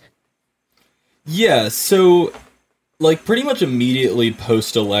background. Yeah, so like pretty much immediately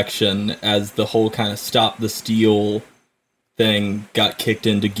post-election, as the whole kind of Stop the Steal thing got kicked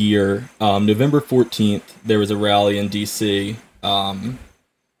into gear, November 14th, there was a rally in DC, and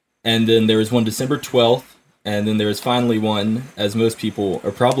then there was one December 12th, and then there was finally one, as most people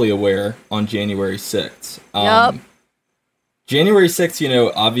are probably aware, on January 6th. January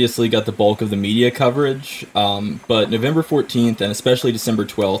 6th, obviously got the bulk of the media coverage, but November 14th and especially December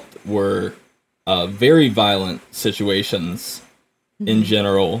 12th were very violent situations in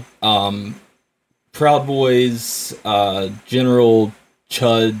general. Proud Boys, General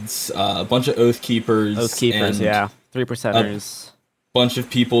Chuds, a bunch of Oath Keepers. Oath Keepers, yeah. 3%ers. A bunch of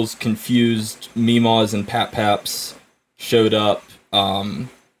people's confused Meemaws and Pap Paps showed up,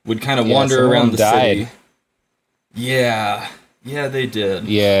 would kind of wander around the city. Yeah, they did.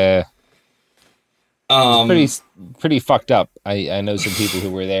 Yeah. It's pretty fucked up. I know some people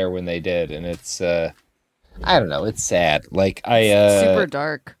who were there when they did, and it's I don't know, it's sad. Like super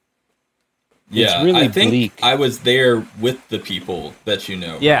dark. Yeah, it's really I think bleak. I was there with the people that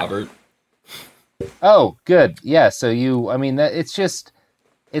Robert. Oh, good. Yeah, so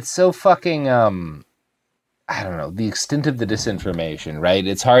it's so fucking I don't know, the extent of the disinformation, right?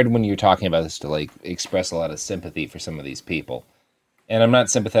 It's hard when you're talking about this to like express a lot of sympathy for some of these people. And I'm not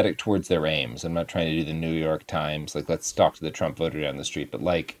sympathetic towards their aims. I'm not trying to do the New York Times, like, let's talk to the Trump voter down the street. But,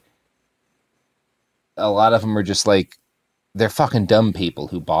 like, a lot of them are just, like, they're fucking dumb people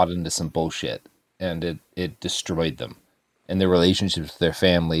who bought into some bullshit. And it destroyed them. And their relationships with their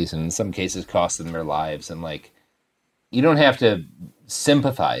families. And in some cases cost them their lives. And, like, you don't have to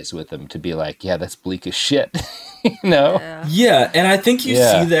sympathize with them to be like, yeah, that's bleak as shit. You know? Yeah, and I think you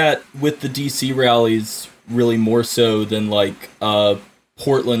see that with the DC rallies really more so than like a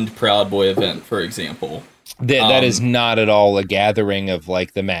Portland Proud Boy event, for example. That is not at all a gathering of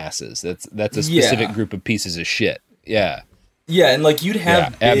like the masses. That's a specific group of pieces of shit. Yeah. Yeah, and like you'd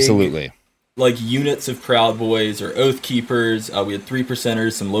have big, absolutely like units of Proud Boys or Oath Keepers. We had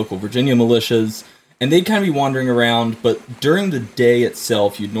 3%ers, some local Virginia militias, and they'd kind of be wandering around. But during the day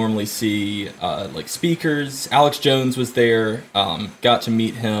itself, you'd normally see like speakers. Alex Jones was there. Got to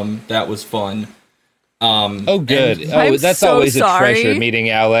meet him. That was fun. Oh, good. That's always a treasure, meeting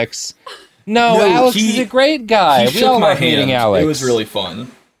Alex. No, Alex is a great guy. We all love meeting Alex. It was really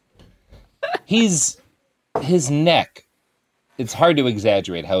fun. His neck. It's hard to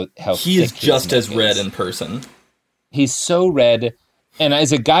exaggerate how he is just as red in person. He's so red, and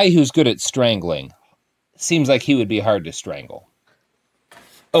as a guy who's good at strangling, seems like he would be hard to strangle.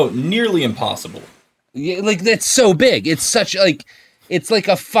 Oh, nearly impossible. Yeah, like that's so big. It's such like. It's like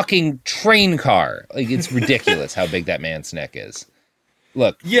a fucking train car. Like, it's ridiculous how big that man's neck is.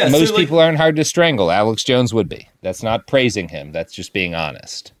 Look, most people aren't hard to strangle. Alex Jones would be. That's not praising him. That's just being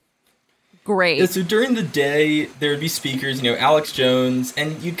honest. Great. Yeah, so during the day, there would be speakers, Alex Jones,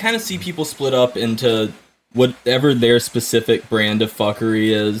 and you'd kind of see people split up into whatever their specific brand of fuckery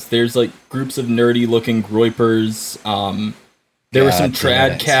is. There's, like, groups of nerdy-looking groypers. There were some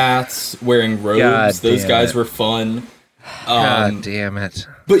trad cats wearing robes. Those guys were fun. God damn it.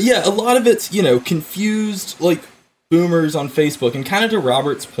 But yeah, a lot of it's, confused, like, boomers on Facebook. And kind of to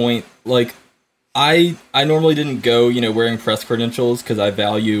Robert's point, like, I normally didn't go, wearing press credentials because I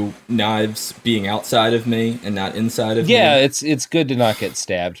value knives being outside of me and not inside of me. Yeah, it's good to not get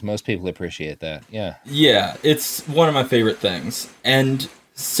stabbed. Most people appreciate that. Yeah. Yeah, it's one of my favorite things. And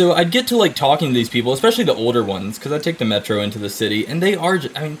so I'd get to, like, talking to these people, especially the older ones, because I take the metro into the city, and they are,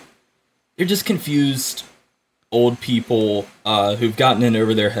 they're just confused old people who've gotten in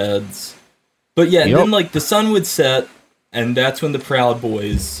over their heads. But yeah, and then, like, the sun would set, and that's when the Proud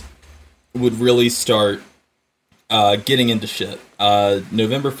Boys would really start getting into shit.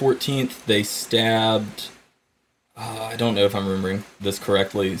 November 14th, they stabbed... I don't know if I'm remembering this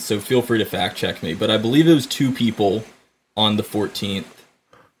correctly, so feel free to fact check me, but I believe it was 2 people on the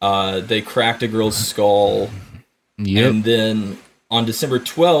 14th. They cracked a girl's skull, and then on December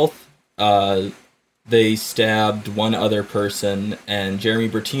 12th, they stabbed one other person, and Jeremy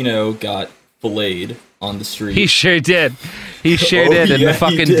Bertino got filleted on the street. He sure did. He sure did. And the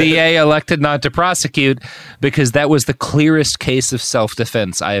fucking DA elected not to prosecute because that was the clearest case of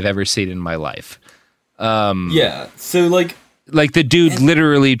self-defense I have ever seen in my life. Yeah, so like the dude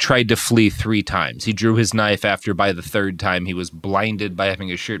literally tried to flee 3 times. He drew his knife after by the 3rd time he was blinded by having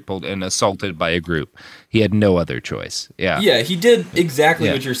his shirt pulled and assaulted by a group. He had no other choice. Yeah. Yeah, he did exactly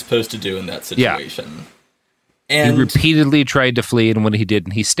what you're supposed to do in that situation. Yeah. And he repeatedly tried to flee, and when he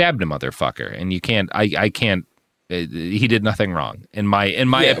didn't, he stabbed a motherfucker. And you can't, I can't, he did nothing wrong. In my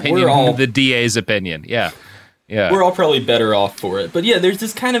opinion, the DA's opinion. Yeah. Yeah. We're all probably better off for it. But yeah, there's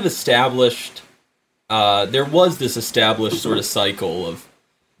this kind of established, there was this established sort of cycle of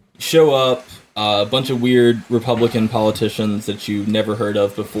show up, a bunch of weird Republican politicians that you never heard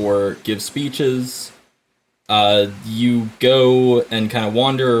of before give speeches. You go and kind of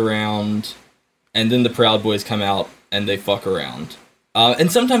wander around, and then the Proud Boys come out and they fuck around. And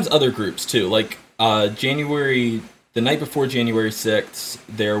sometimes other groups too. Like the night before January 6th,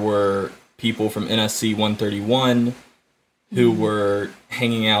 there were people from NSC 131 who were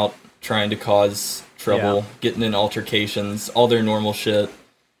hanging out, trying to cause trouble, getting in altercations, all their normal shit.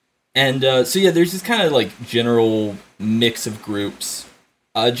 And so yeah, there's this kind of like general mix of groups.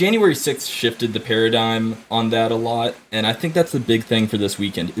 January 6th shifted the paradigm on that a lot, and I think that's the big thing for this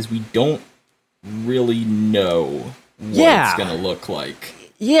weekend, is we don't really know what it's going to look like.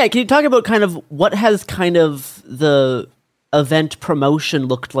 Yeah, can you talk about kind of what has kind of the event promotion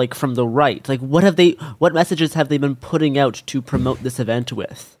looked like from the right? Like, what messages have they been putting out to promote this event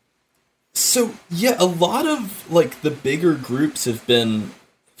with? So, yeah, a lot of, like, the bigger groups have been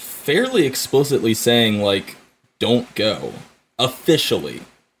fairly explicitly saying, like, don't go. Officially.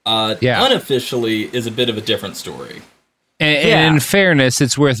 Unofficially is a bit of a different story. And in fairness,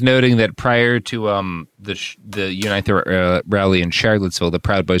 it's worth noting that prior to the Unite the rally in Charlottesville, the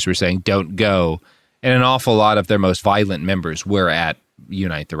Proud Boys were saying don't go, and an awful lot of their most violent members were at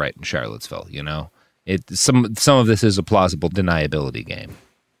Unite the Right in Charlottesville. Some of this is a plausible deniability game.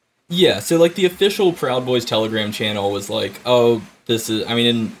 Yeah, so like the official Proud Boys Telegram channel was like, oh, this is, I mean,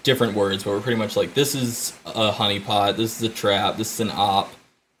 in different words, but we're pretty much like, this is a honeypot, this is a trap, this is an op,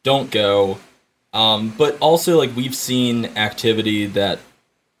 don't go. But also, like, we've seen activity that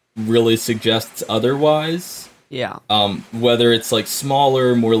really suggests otherwise. Yeah. Whether it's, like,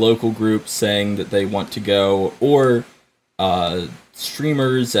 smaller, more local groups saying that they want to go, or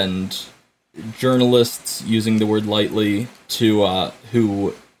streamers and journalists, using the word lightly, to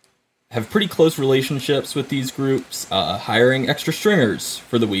who have pretty close relationships with these groups, hiring extra stringers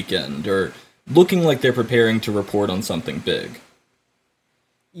for the weekend, or looking like they're preparing to report on something big.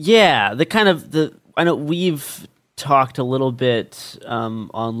 Yeah, I know we've talked a little bit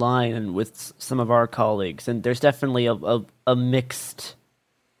online and with some of our colleagues, and there's definitely a mixed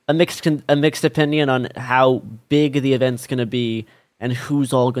opinion on how big the event's going to be and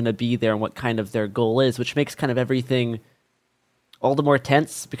who's all going to be there and what kind of their goal is, which makes kind of everything all the more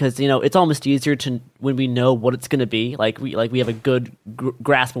tense because it's almost easier to when we know what it's going to be, like we have a good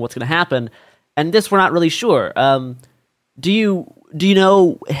grasp of what's going to happen, and this we're not really sure. Do you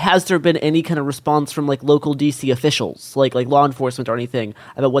know, has there been any kind of response from like local DC officials, like law enforcement or anything,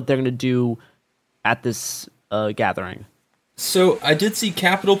 about what they're going to do at this gathering? So I did see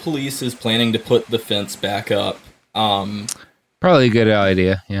Capitol Police is planning to put the fence back up. Probably a good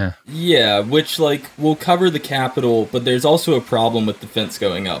idea, yeah. Yeah, which, like, will cover the Capitol, but there's also a problem with the fence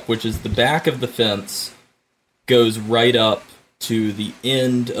going up, which is the back of the fence goes right up to the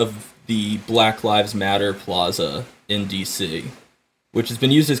end of the Black Lives Matter Plaza in D.C., which has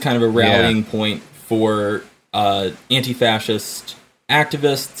been used as kind of a rallying point for anti-fascist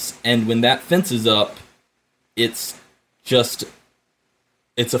activists, and when that fence is up, it's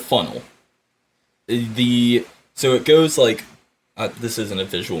a funnel. So it goes like, this isn't a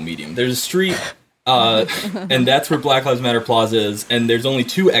visual medium. There's a street, and that's where Black Lives Matter Plaza is, and there's only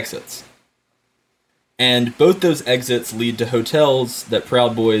 2 exits. And both those exits lead to hotels that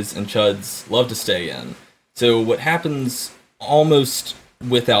Proud Boys and Chuds love to stay in. So what happens almost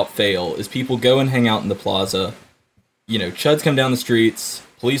without fail is people go and hang out in the plaza. You know, Chuds come down the streets,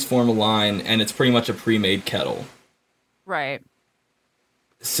 police form a line, and it's pretty much a pre-made kettle. Right.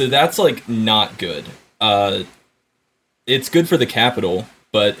 So that's, like, not good. It's good for the Capitol,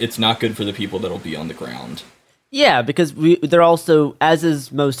 but it's not good for the people that'll be on the ground. Yeah, because they're also, as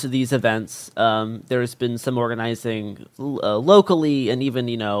is most of these events, there's been some organizing locally, and even,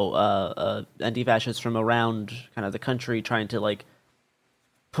 you know, anti-fascists from around kind of the country trying to, like,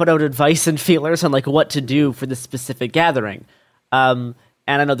 put out advice and feelers on, like, what to do for this specific gathering. And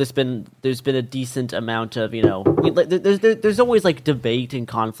I know there's been a decent amount of, you know, there's always, like, debate and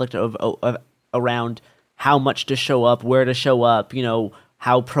conflict around how much to show up, where to show up, you know,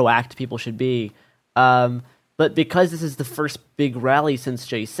 how proactive people should be. But because this is the first big rally since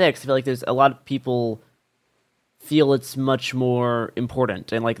J6, I feel like there's a lot of people feel it's much more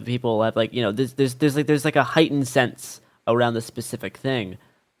important, and like people have, like, you know, there's like a heightened sense around the specific thing.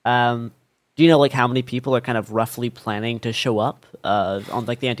 Do you know, like, how many people are kind of roughly planning to show up on,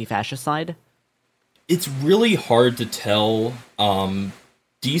 like, the anti-fascist side? It's really hard to tell.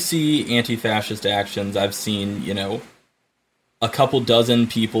 DC anti-fascist actions, I've seen, you know, a couple dozen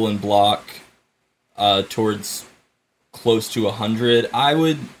people in block towards close to 100. I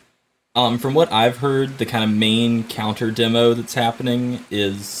would, from what I've heard, the kind of main counter demo that's happening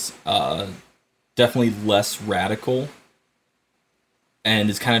is definitely less radical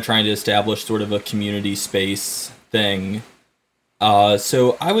and is kind of trying to establish sort of a community space thing.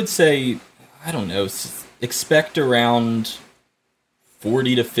 So I would say, I don't know, expect around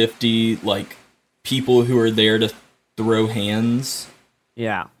 40 to 50, like, people who are there to throw hands.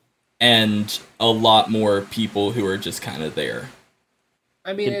 Yeah. And a lot more people who are just kind of there.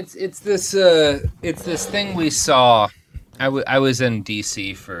 I mean, it's this thing we saw. I was in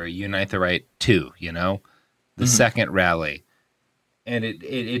DC for Unite the Right 2, you know, the second rally, and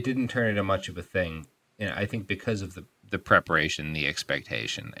it didn't turn into much of a thing. You know, I think because of the preparation, the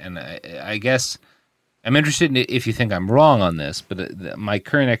expectation, and I guess I'm interested in if you think I'm wrong on this, but my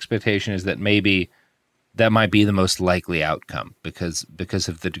current expectation is that maybe that might be the most likely outcome because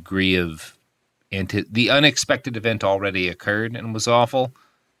of the degree of the unexpected event already occurred and was awful.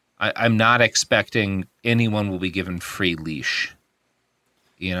 I'm not expecting anyone will be given free leash,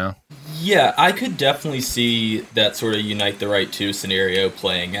 you know? Yeah, I could definitely see that sort of Unite the Right 2 scenario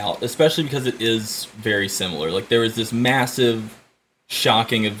playing out, especially because it is very similar. Like, there was this massive,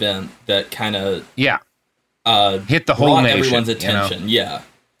 shocking event that kind of hit the whole nation, everyone's attention. You know? Yeah.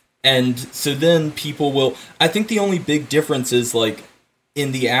 And so then people will... I think the only big difference is, like,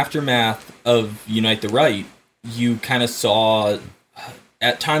 in the aftermath of Unite the Right, you kind of saw,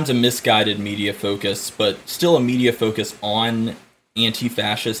 at times, a misguided media focus, but still a media focus on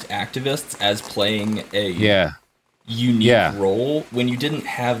anti-fascist activists as playing a unique role when you didn't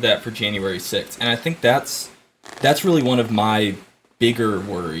have that for January 6th. And I think that's really one of my bigger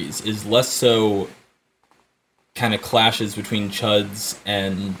worries, is less so kind of clashes between Chuds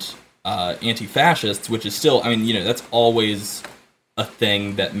and anti-fascists, which is still, I mean, you know, that's always a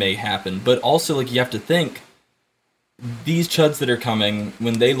thing that may happen. But also, like, you have to think, these Chuds that are coming,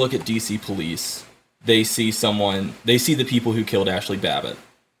 when they look at DC police, they see the people who killed Ashley Babbitt.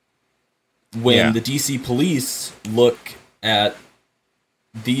 When the DC police look at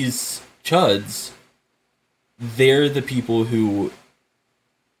these Chuds, they're the people who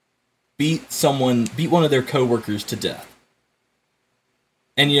beat one of their coworkers to death.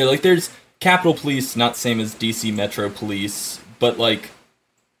 And, you know, like, there's Capitol Police, not the same as DC Metro Police, but, like,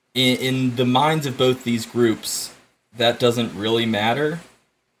 in the minds of both these groups, that doesn't really matter.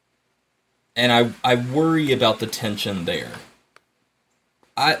 And I worry about the tension there.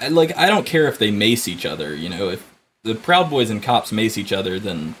 I don't care if they mace each other, you know, if the Proud Boys and cops mace each other,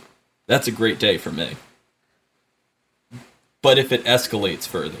 then that's a great day for me. But if it escalates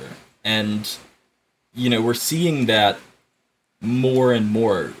further, and, you know, we're seeing that more and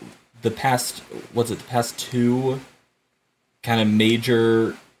more. The past 2 kind of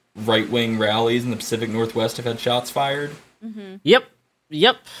major right-wing rallies in the Pacific Northwest have had shots fired. Mm-hmm. Yep.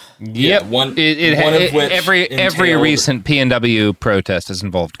 Yeah, one of which every entailed- recent PNW protest has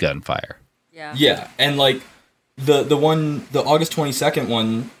involved gunfire. Yeah, and like the August 22nd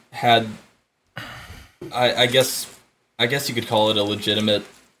one had, I guess you could call it a legitimate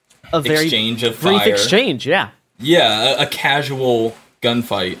very exchange of brief fire. exchange. Yeah, a casual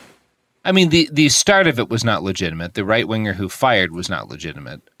gunfight. I mean, the start of it was not legitimate. The right winger who fired was not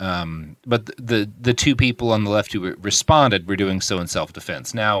legitimate. But the two people on the left who responded were doing so in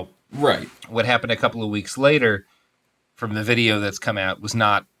self-defense. Now, right, what happened a couple of weeks later from the video that's come out was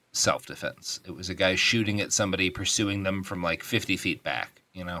not self-defense. It was a guy shooting at somebody, pursuing them from like 50 feet back.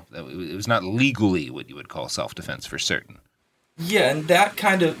 You know, it was not legally what you would call self-defense for certain. Yeah, and that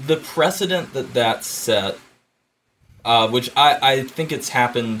kind of, the precedent that set, which I think it's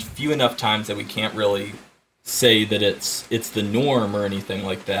happened few enough times that we can't really say that it's the norm or anything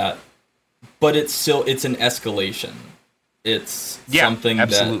like that, but it's an escalation. It's something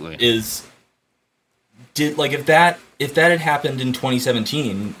absolutely. That is, if that had happened in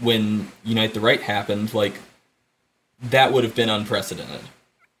 2017 when Unite the Right happened, like, that would have been unprecedented.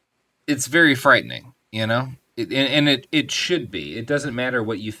 It's very frightening, you know? It should be. It doesn't matter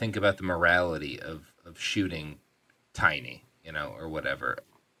what you think about the morality of shooting tiny, you know, or whatever.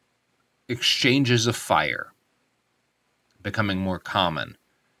 Exchanges of fire becoming more common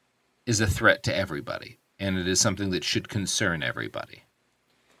is a threat to everybody, and it is something that should concern everybody.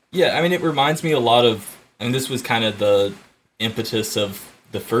 Yeah, I mean, it reminds me a lot of, and this was kind of the impetus of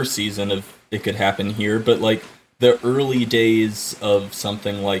the first season of It Could Happen Here, but like the early days of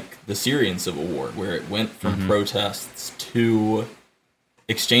something like the Syrian Civil War, where it went from protests to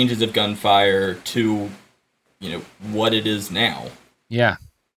exchanges of gunfire to, what it is now. Yeah.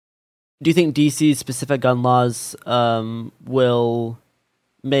 Do you think DC's specific gun laws will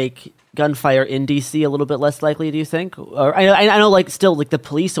make gunfire in DC a little bit less likely, do you think? Or I know like still like the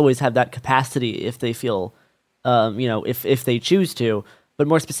police always have that capacity if they feel if they choose to, but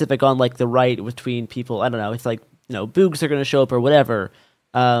more specific on like the right between people, I don't know, it's like, boogs are going to show up or whatever.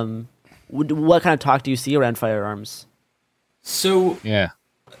 What kind of talk do you see around firearms? So, yeah,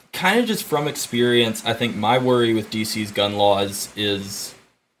 kind of just from experience, I think my worry with DC's gun laws is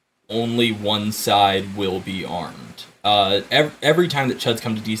only one side will be armed. Every time that Chuds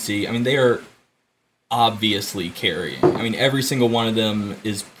come to DC, I mean, they are obviously carrying. I mean, every single one of them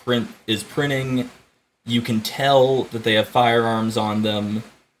is printing. You can tell that they have firearms on them.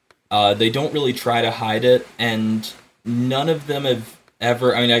 They don't really try to hide it, and none of them have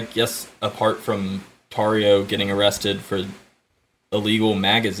ever, I mean, I guess apart from Tario getting arrested for illegal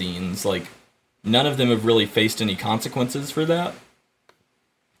magazines, like, none of them have really faced any consequences for that.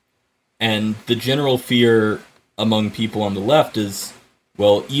 And the general fear among people on the left is,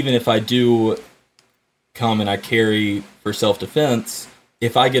 well, even if I do come and I carry for self-defense,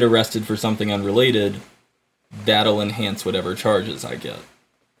 if I get arrested for something unrelated, that'll enhance whatever charges I get.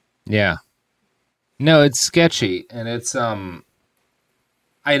 Yeah. No, it's sketchy, and it's I'm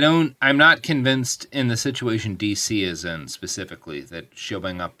not convinced in the situation DC is in specifically that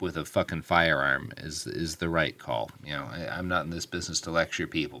showing up with a fucking firearm is the right call. I'm not in this business to lecture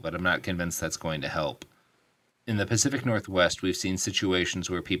people, but I'm not convinced that's going to help. In the Pacific Northwest, we've seen situations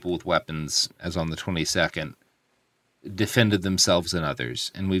where people with weapons, as on the 22nd, defended themselves and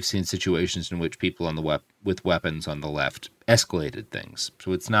others, and we've seen situations in which people on with weapons on the left escalated things.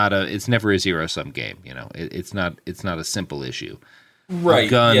 So it's never a zero-sum game. It's not a simple issue. Right. A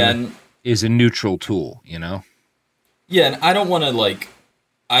gun is a neutral tool. Yeah, and I don't want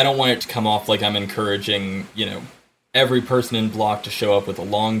it to come off like I'm encouraging every person in block to show up with a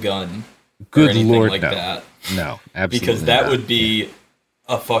long gun. Good or anything Lord, like no. that. No, absolutely Because that not. would be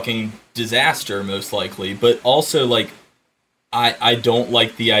a fucking disaster, most likely. But also, like, I don't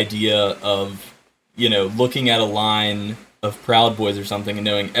like the idea of, looking at a line of Proud Boys or something and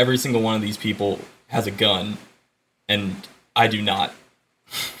knowing every single one of these people has a gun, and I do not.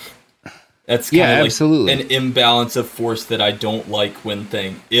 That's kind of like absolutely. an imbalance of force that I don't like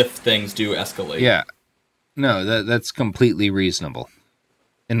if things do escalate. Yeah. No, that's completely reasonable,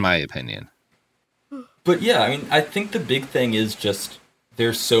 in my opinion. But yeah, I mean, I think the big thing is just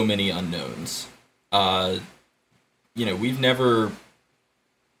there's so many unknowns. We've never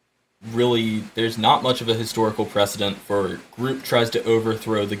really, there's not much of a historical precedent for group tries to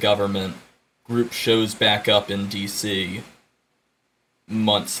overthrow the government, group shows back up in DC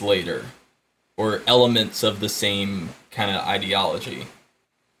months later, or elements of the same kind of ideology.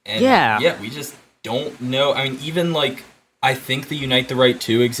 And yeah, we just don't know. I mean, even like, I think the Unite the Right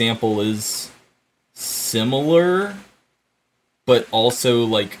 2 example is similar but also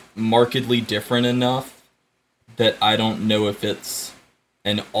like markedly different enough that I don't know if it's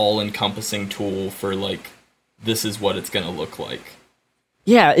an all-encompassing tool for like, this is what it's going to look like.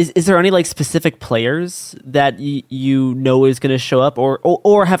 Yeah, is there any like specific players that you know is going to show up,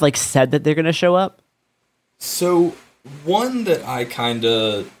 or have like said that they're going to show up? So one that I kind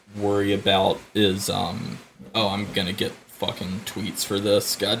of worry about is I'm gonna get fucking tweets for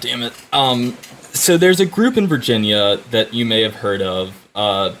this. God damn it. So there's a group in Virginia that you may have heard of,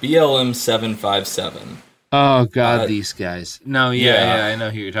 BLM 757. Oh God, these guys. No, yeah, I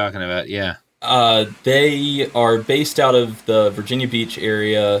know who you're talking about. Yeah. They are based out of the Virginia Beach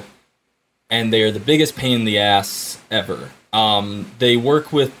area, and they are the biggest pain in the ass ever.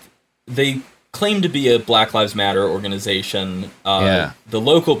 They claim to be a Black Lives Matter organization. The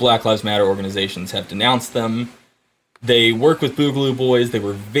local Black Lives Matter organizations have denounced them. They work with Boogaloo Boys. They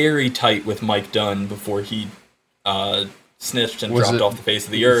were very tight with Mike Dunn before he snitched and dropped off the face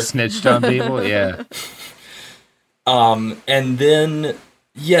of the earth. Snitched on people? Yeah. And then,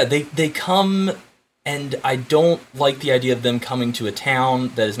 they come, and I don't like the idea of them coming to a town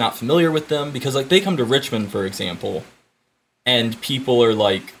that is not familiar with them, because, like, they come to Richmond, for example, and people are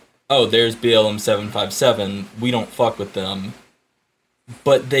like, oh, there's BLM 757, we don't fuck with them.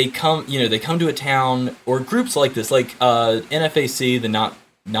 But they come to a town, or groups like this, like NFAC, the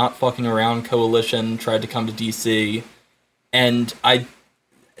Not Fucking Around Coalition, tried to come to DC, and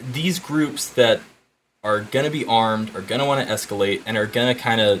these groups that are going to be armed, are going to want to escalate, and are going to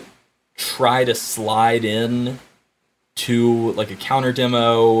kind of try to slide in to like a counter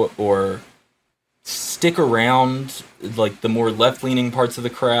demo, or stick around like the more left-leaning parts of the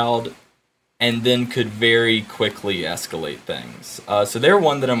crowd, and then could very quickly escalate things. So they're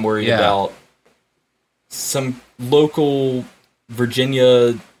one that I'm worried about. Some local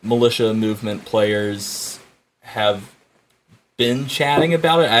Virginia militia movement players have been chatting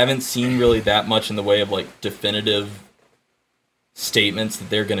about it. I haven't seen really that much in the way of like definitive statements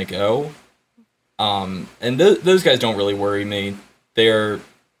that they're going to go. And those guys don't really worry me. They're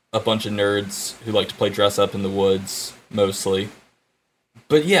a bunch of nerds who like to play dress up in the woods, mostly.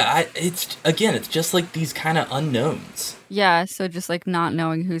 But yeah, it's just like these kind of unknowns. Yeah, so just like not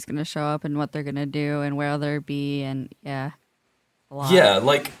knowing who's going to show up and what they're going to do and where they'll be, and a lot. Yeah,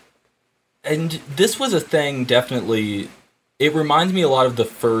 like, and this was a thing, definitely. It reminds me a lot of the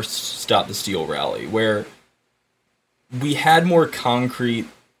first Stop the Steal rally, where we had more concrete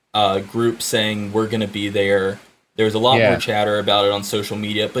groups saying we're going to be there. There was a lot more chatter about it on social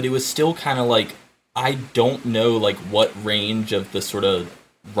media, but it was still kind of like, I don't know like what range of the sort of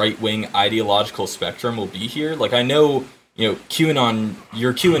right-wing ideological spectrum will be here. Like, I know, QAnon,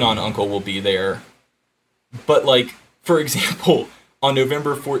 your QAnon uncle will be there, but like, for example, on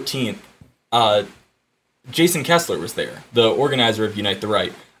November 14th, Jason Kessler was there, the organizer of Unite the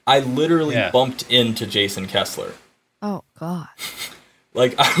Right. I literally bumped into Jason Kessler. Oh, God.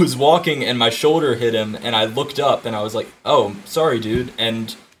 Like, I was walking and my shoulder hit him, and I looked up and I was like, oh, sorry, dude.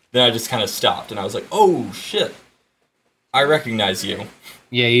 And then I just kind of stopped and I was like, oh, shit. I recognize you.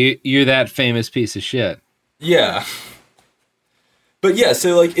 Yeah, you're that famous piece of shit. Yeah. But yeah,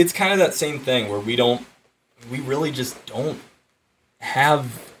 so like, it's kind of that same thing where we really just don't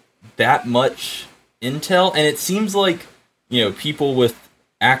have that much intel. And it seems like, people with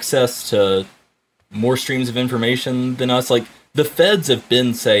access to more streams of information than us, like, the feds have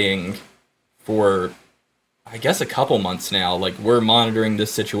been saying for, I guess, a couple months now, like, we're monitoring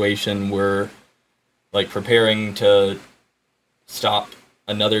this situation, we're, like, preparing to stop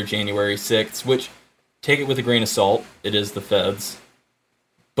another January 6th, which, take it with a grain of salt, it is the feds.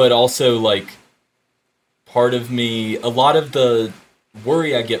 But also, like, part of me, a lot of the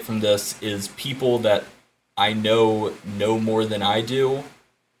worry I get from this is people that I know more than I do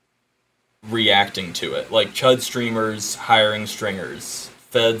reacting to it. Like, Chud streamers hiring stringers,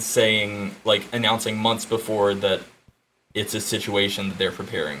 feds saying, like, announcing months before that it's a situation that they're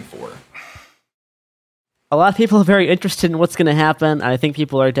preparing for. A lot of people are very interested in what's going to happen. I think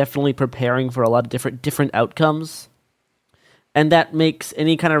people are definitely preparing for a lot of different outcomes. And that makes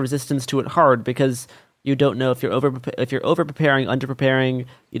any kind of resistance to it hard, because you don't know if you're over preparing, under preparing.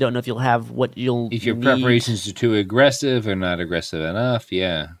 You don't know if you'll have what you'll if your need. Preparations are too aggressive or not aggressive enough.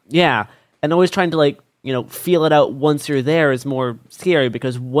 Yeah, and always trying to feel it out once you're there is more scary,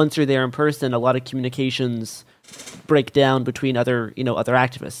 because once you're there in person, a lot of communications break down between other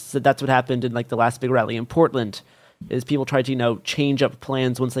activists. So that's what happened in like the last big rally in Portland, is people tried to change up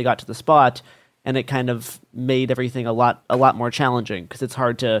plans once they got to the spot, and it kind of made everything a lot more challenging, because it's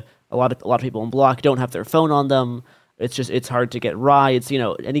hard to a lot of people in block don't have their phone on them. It's hard to get rides.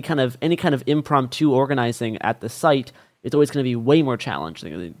 Any kind of impromptu organizing at the site it's always going to be way more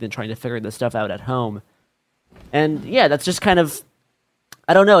challenging than trying to figure this stuff out at home. And yeah, that's just kind of,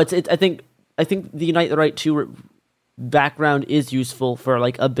 I don't know. I think the Unite the Right 2 background is useful for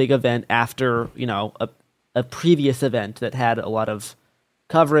like a big event after, you know, a previous event that had a lot of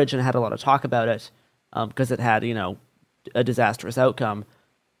coverage and had a lot of talk about it, because it had, you know, a disastrous outcome.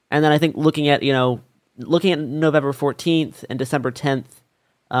 And then I think looking at November 14th and December 10th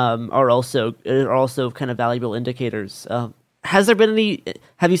are also kind of valuable indicators. Have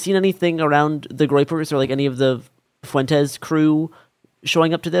you seen anything around the Groypers or like any of the Fuentes crew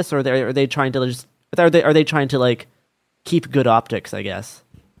showing up to this, or are they trying to like keep good optics, I guess?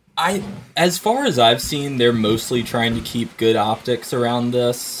 As far as I've seen, they're mostly trying to keep good optics around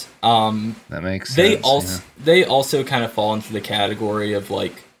this. That makes sense. They also kind of fall into the category of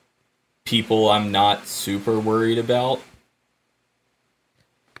like people I'm not super worried about.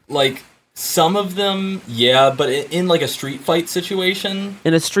 Like some of them, yeah, but in like a street fight situation,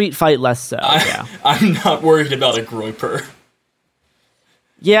 in a street fight, less so. Yeah, I'm not worried about a Groyper.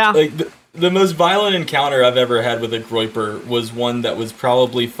 Yeah, like the most violent encounter I've ever had with a Groyper was one that was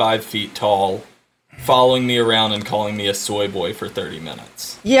probably 5 feet tall, following me around and calling me a soy boy for 30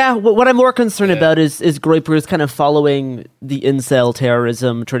 minutes. Yeah, what I'm more concerned about is Groypers kind of following the incel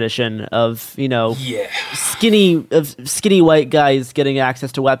terrorism tradition of, you know, skinny white guys getting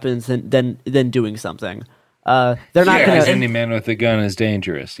access to weapons and then doing something. They're not going to. Any man with a gun is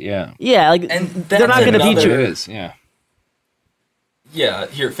dangerous. Yeah. Yeah, like they're not going to beat you. It is. Yeah. Yeah,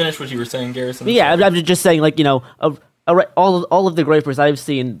 here, finish what you were saying, Garrison. Yeah, I'm just saying, like, you know, all of the Groypers I've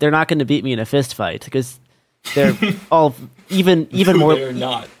seen, they're not going to beat me in a fist fight because they're all even more. They're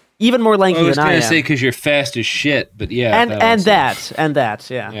not. Even more lanky than I am. I was going to say because you're fast as shit, but yeah. And that,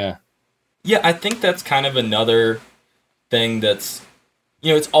 yeah. Yeah. Yeah, I think that's kind of another thing that's,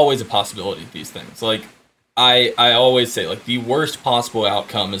 you know, it's always a possibility, these things. Like, I always say, like, the worst possible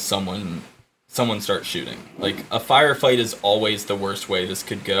outcome is someone starts shooting. Like, a firefight is always the worst way this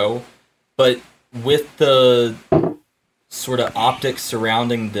could go. But with the sort of optics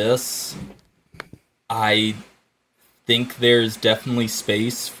surrounding this, I think there's definitely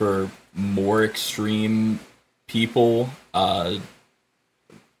space for more extreme people,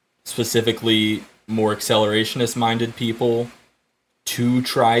 specifically more accelerationist-minded people, to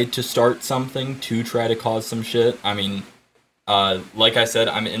try to start something, to try to cause some shit. I mean, like I said,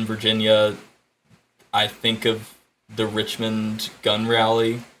 I'm in Virginia. I think of the Richmond gun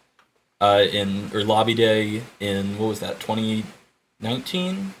rally Lobby Day in, what was that,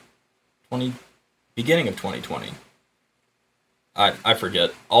 2019? Beginning of 2020. I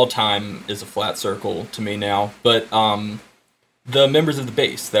forget. All time is a flat circle to me now. But the members of the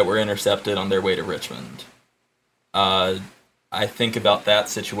base that were intercepted on their way to Richmond. I think about that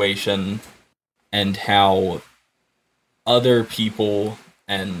situation and how other people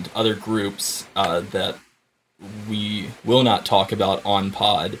and other groups that we will not talk about on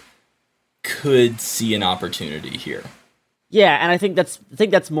pod could see an opportunity here. Yeah, and I think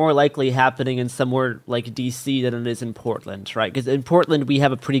that's more likely happening in somewhere like DC than it is in Portland, right? Because in Portland we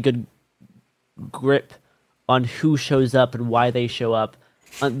have a pretty good grip on who shows up and why they show up.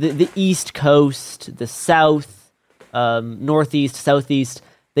 The East Coast, the South, Northeast, Southeast,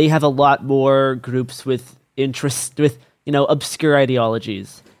 they have a lot more groups with interest, with, you know, obscure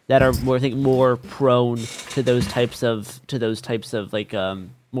ideologies that are more, I think, more prone to those types of like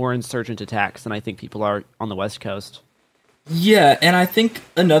more insurgent attacks than I think people are on the West Coast. Yeah, and I think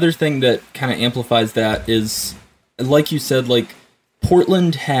another thing that kind of amplifies that is, like you said, like,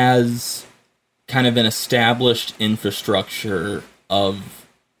 Portland has kind of an established infrastructure of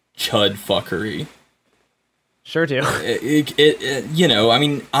chud fuckery. Sure do. You know, I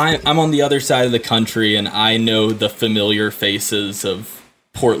mean, I'm on the other side of the country, and I know the familiar faces of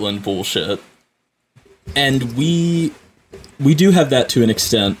Portland bullshit. And we do have that to an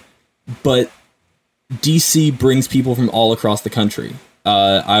extent, but DC brings people from all across the country.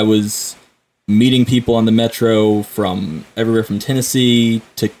 I was meeting people on the metro from everywhere from Tennessee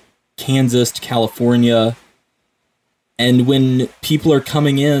to Kansas to California. And when people are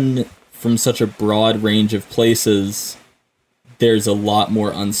coming in from such a broad range of places, there's a lot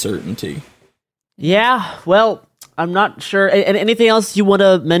more uncertainty. Yeah, well, I'm not sure. And anything else you want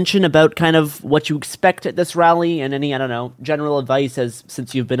to mention about kind of what you expect at this rally and any, I don't know, general advice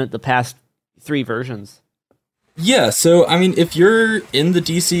since you've been at the past 3 versions? Yeah, so, I mean, if you're in the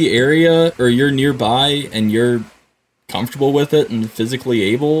DC area or you're nearby and you're comfortable with it and physically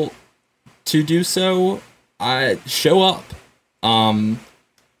able to do so, show up.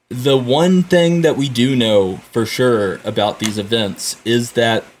 The one thing that we do know for sure about these events is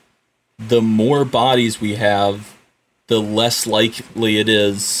that the more bodies we have, the less likely it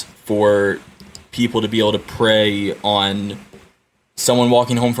is for people to be able to prey on someone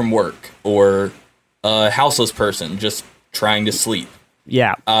walking home from work or a houseless person just trying to sleep.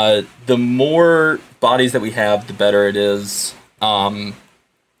 Yeah. The more bodies that we have, the better it is.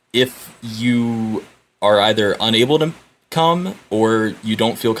 If you are either unable to come or you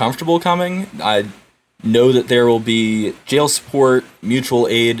don't feel comfortable coming, I know that there will be jail support, mutual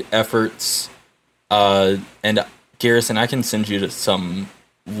aid efforts, and Garrison, I can send you to some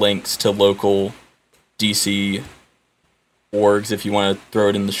links to local DC orgs if you want to throw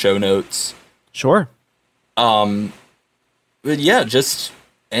it in the show notes. Sure. But yeah,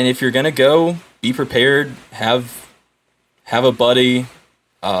 and if you're gonna go, be prepared. Have a buddy,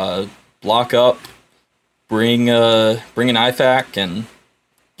 block up, bring an IFAC, and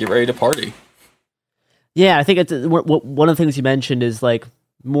get ready to party. Yeah, I think it's one of the things you mentioned is like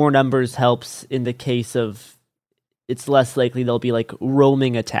more numbers helps in the case of it's less likely there'll be like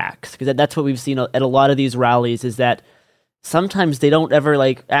roaming attacks, because that's what we've seen at a lot of these rallies is that sometimes they don't ever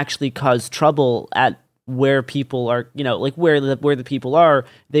like actually cause trouble at where people are, like where the people are.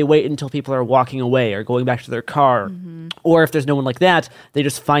 They wait until people are walking away or going back to their car, or if there's no one like that, they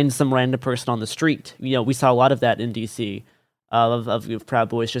just find some random person on the street. We saw a lot of that in DC. Of Proud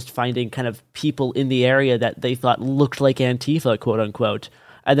Boys just finding kind of people in the area that they thought looked like Antifa, quote unquote,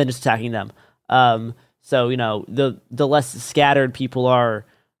 and then just attacking them. So the less scattered people are,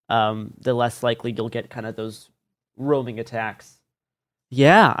 the less likely you'll get kind of those roaming attacks.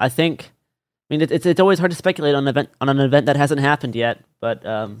 Yeah, I mean it's always hard to speculate on an event that hasn't happened yet, but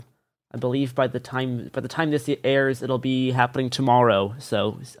I believe by the time this airs, it'll be happening tomorrow.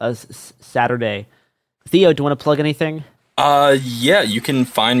 So Saturday. Theo, do you want to plug anything? Yeah, you can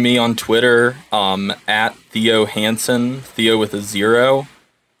find me on Twitter, at Theo Hansen, Theo with a 0.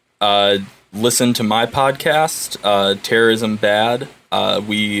 Listen to my podcast, Terrorism Bad.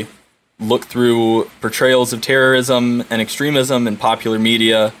 We look through portrayals of terrorism and extremism in popular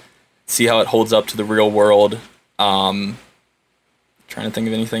media, see how it holds up to the real world. Trying to think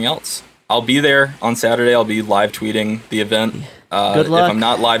of anything else. I'll be there on Saturday. I'll be live tweeting the event. Good luck. If I'm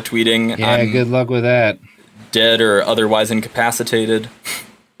not live tweeting, good luck with that. Dead or otherwise incapacitated,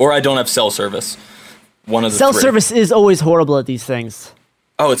 or I don't have cell service. One of the cell three. Service is always horrible at these things.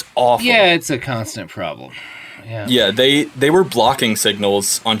 Oh, it's awful. Yeah, it's a constant problem. Yeah, they were blocking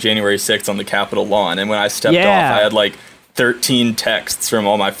signals on January 6th on the Capitol lawn, and when I stepped off, I had like 13 texts from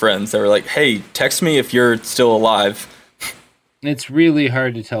all my friends. They were like, "Hey, text me if you're still alive." It's really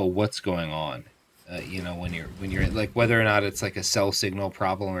hard to tell what's going on. When you're like whether or not it's like a cell signal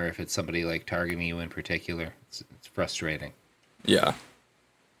problem or if it's somebody like targeting you in particular. It's frustrating. Yeah.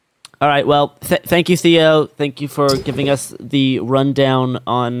 All right. Well, thank you, Theo. Thank you for giving us the rundown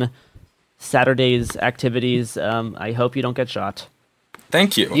on Saturday's activities. I hope you don't get shot.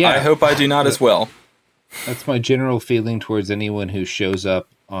 Thank you. Yeah. I hope I do not as well. That's my general feeling towards anyone who shows up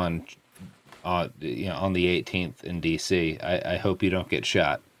on the 18th in DC. I hope you don't get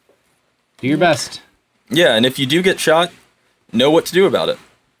shot. Do your best. Yeah, and if you do get shot, know what to do about it.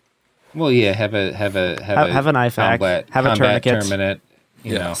 Well, yeah, have an IFAC, have a tourniquet.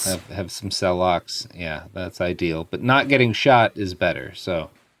 Have some cell locks. Yeah, that's ideal. But not getting shot is better. So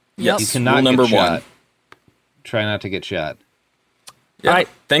you cannot get shot. 1. Try not to get shot. Yeah. All right.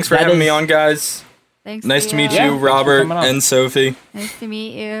 Thanks for having me on, guys. Thanks. Nice to meet you, Robert and Sophie. Nice to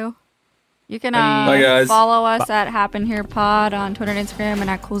meet you. You can Bye, guys. follow us at Happen Here Pod on Twitter and Instagram, and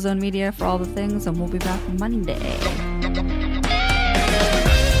at Cool Zone Media for all the things, and we'll be back Monday.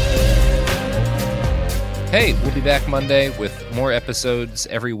 Hey, we'll be back Monday with more episodes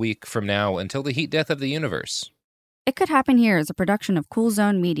every week from now until the heat death of the universe. It Could Happen Here is a production of Cool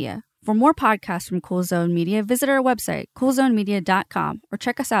Zone Media. For more podcasts from Cool Zone Media, visit our website, coolzonemedia.com, or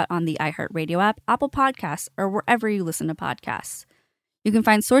check us out on the iHeartRadio app, Apple Podcasts, or wherever you listen to podcasts. You can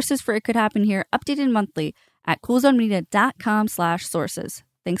find sources for It Could Happen Here updated monthly at coolzonemedia.com/sources.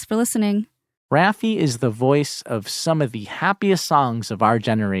 Thanks for listening. Raffi is the voice of some of the happiest songs of our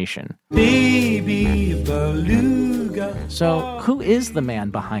generation. Baby Beluga. So, who is the man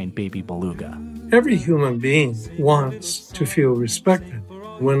behind Baby Beluga? Every human being wants to feel respected.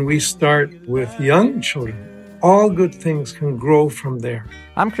 When we start with young children, all good things can grow from there.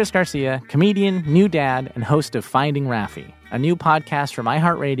 I'm Chris Garcia, comedian, new dad, and host of Finding Raffi, a new podcast from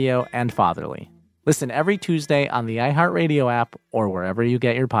iHeartRadio and Fatherly. Listen every Tuesday on the iHeartRadio app or wherever you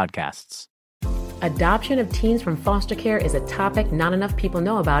get your podcasts. Adoption of teens from foster care is a topic not enough people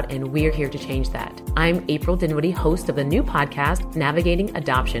know about, and we're here to change that. I'm April Dinwiddie, host of the new podcast, Navigating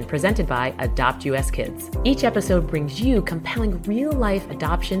Adoption, presented by Adopt US Kids. Each episode brings you compelling real-life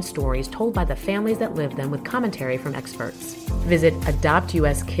adoption stories told by the families that live them with commentary from experts. Visit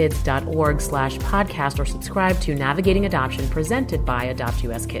adoptuskids.org/podcast or subscribe to Navigating Adoption, presented by Adopt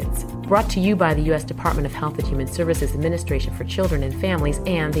US Kids. Brought to you by the U.S. Department of Health and Human Services Administration for Children and Families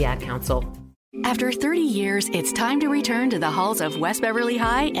and the Ad Council. After 30 years, it's time to return to the halls of West Beverly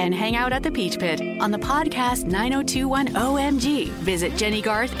High and hang out at the Peach Pit. On the podcast 9021 OMG, visit Jenny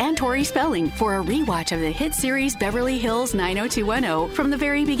Garth and Tori Spelling for a rewatch of the hit series Beverly Hills 90210 from the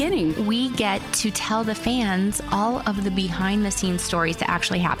very beginning. We get to tell the fans all of the behind-the-scenes stories that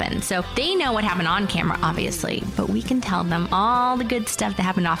actually happen. So they know what happened on camera, obviously, but we can tell them all the good stuff that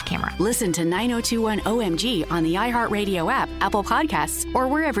happened off camera. Listen to 9021 OMG on the iHeartRadio app, Apple Podcasts, or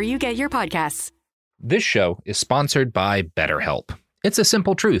wherever you get your podcasts. This show is sponsored by BetterHelp. It's a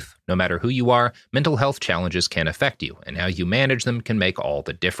simple truth. No matter who you are, mental health challenges can affect you, and how you manage them can make all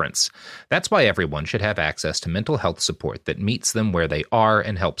the difference. That's why everyone should have access to mental health support that meets them where they are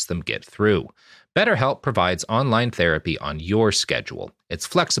and helps them get through. BetterHelp provides online therapy on your schedule. It's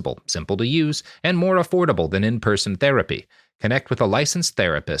flexible, simple to use, and more affordable than in-person therapy. Connect with a licensed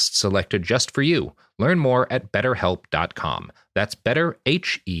therapist selected just for you. Learn more at BetterHelp.com. That's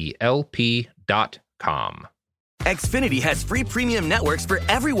BetterHelp.com. Xfinity has free premium networks for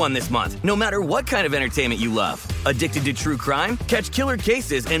everyone this month, no matter what kind of entertainment you love. Addicted to true crime? Catch killer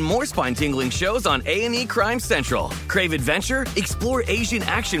cases and more spine-tingling shows on A&E Crime Central. Crave adventure? Explore Asian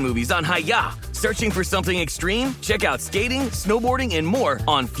action movies on Hi-Ya. Searching for something extreme? Check out skating, snowboarding, and more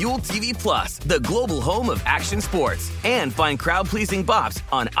on Fuel TV Plus, the global home of action sports. And find crowd-pleasing bops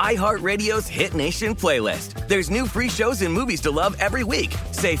on iHeartRadio's Hit Nation playlist. There's new free shows and movies to love every week.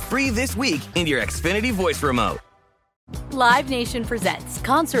 Say free this week in your Xfinity voice remote. Live Nation presents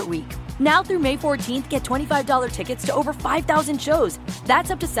Concert Week. Now through May 14th, get $25 tickets to over 5,000 shows. That's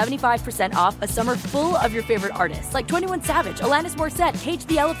up to 75% off a summer full of your favorite artists like 21 Savage, Alanis Morissette, Cage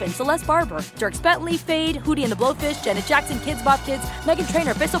the Elephant, Celeste Barber, Dierks Bentley, Fade, Hootie and the Blowfish, Janet Jackson, Kids Bop Kids, Meghan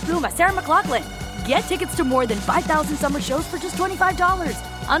Trainor, Peso Pluma, Sarah McLachlan. Get tickets to more than 5,000 summer shows for just $25.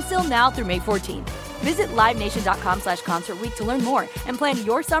 On sale now through May 14th. Visit LiveNation.com/Concert Week to learn more and plan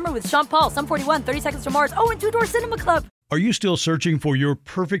your summer with Sean Paul, Sum 41, 30 Seconds to Mars, and Two Door Cinema Club. Are you still searching for your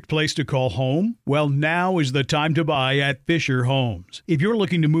perfect place to call home? Well, now is the time to buy at Fisher Homes. If you're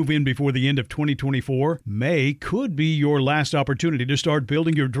looking to move in before the end of 2024, May could be your last opportunity to start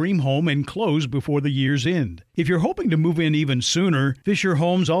building your dream home and close before the year's end. If you're hoping to move in even sooner, Fisher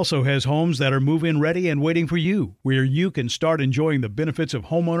Homes also has homes that are move-in ready and waiting for you, where you can start enjoying the benefits of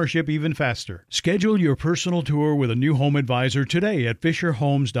homeownership even faster. Schedule your personal tour with a new home advisor today at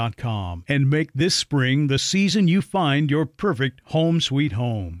FisherHomes.com and make this spring the season you find your perfect home sweet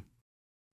home.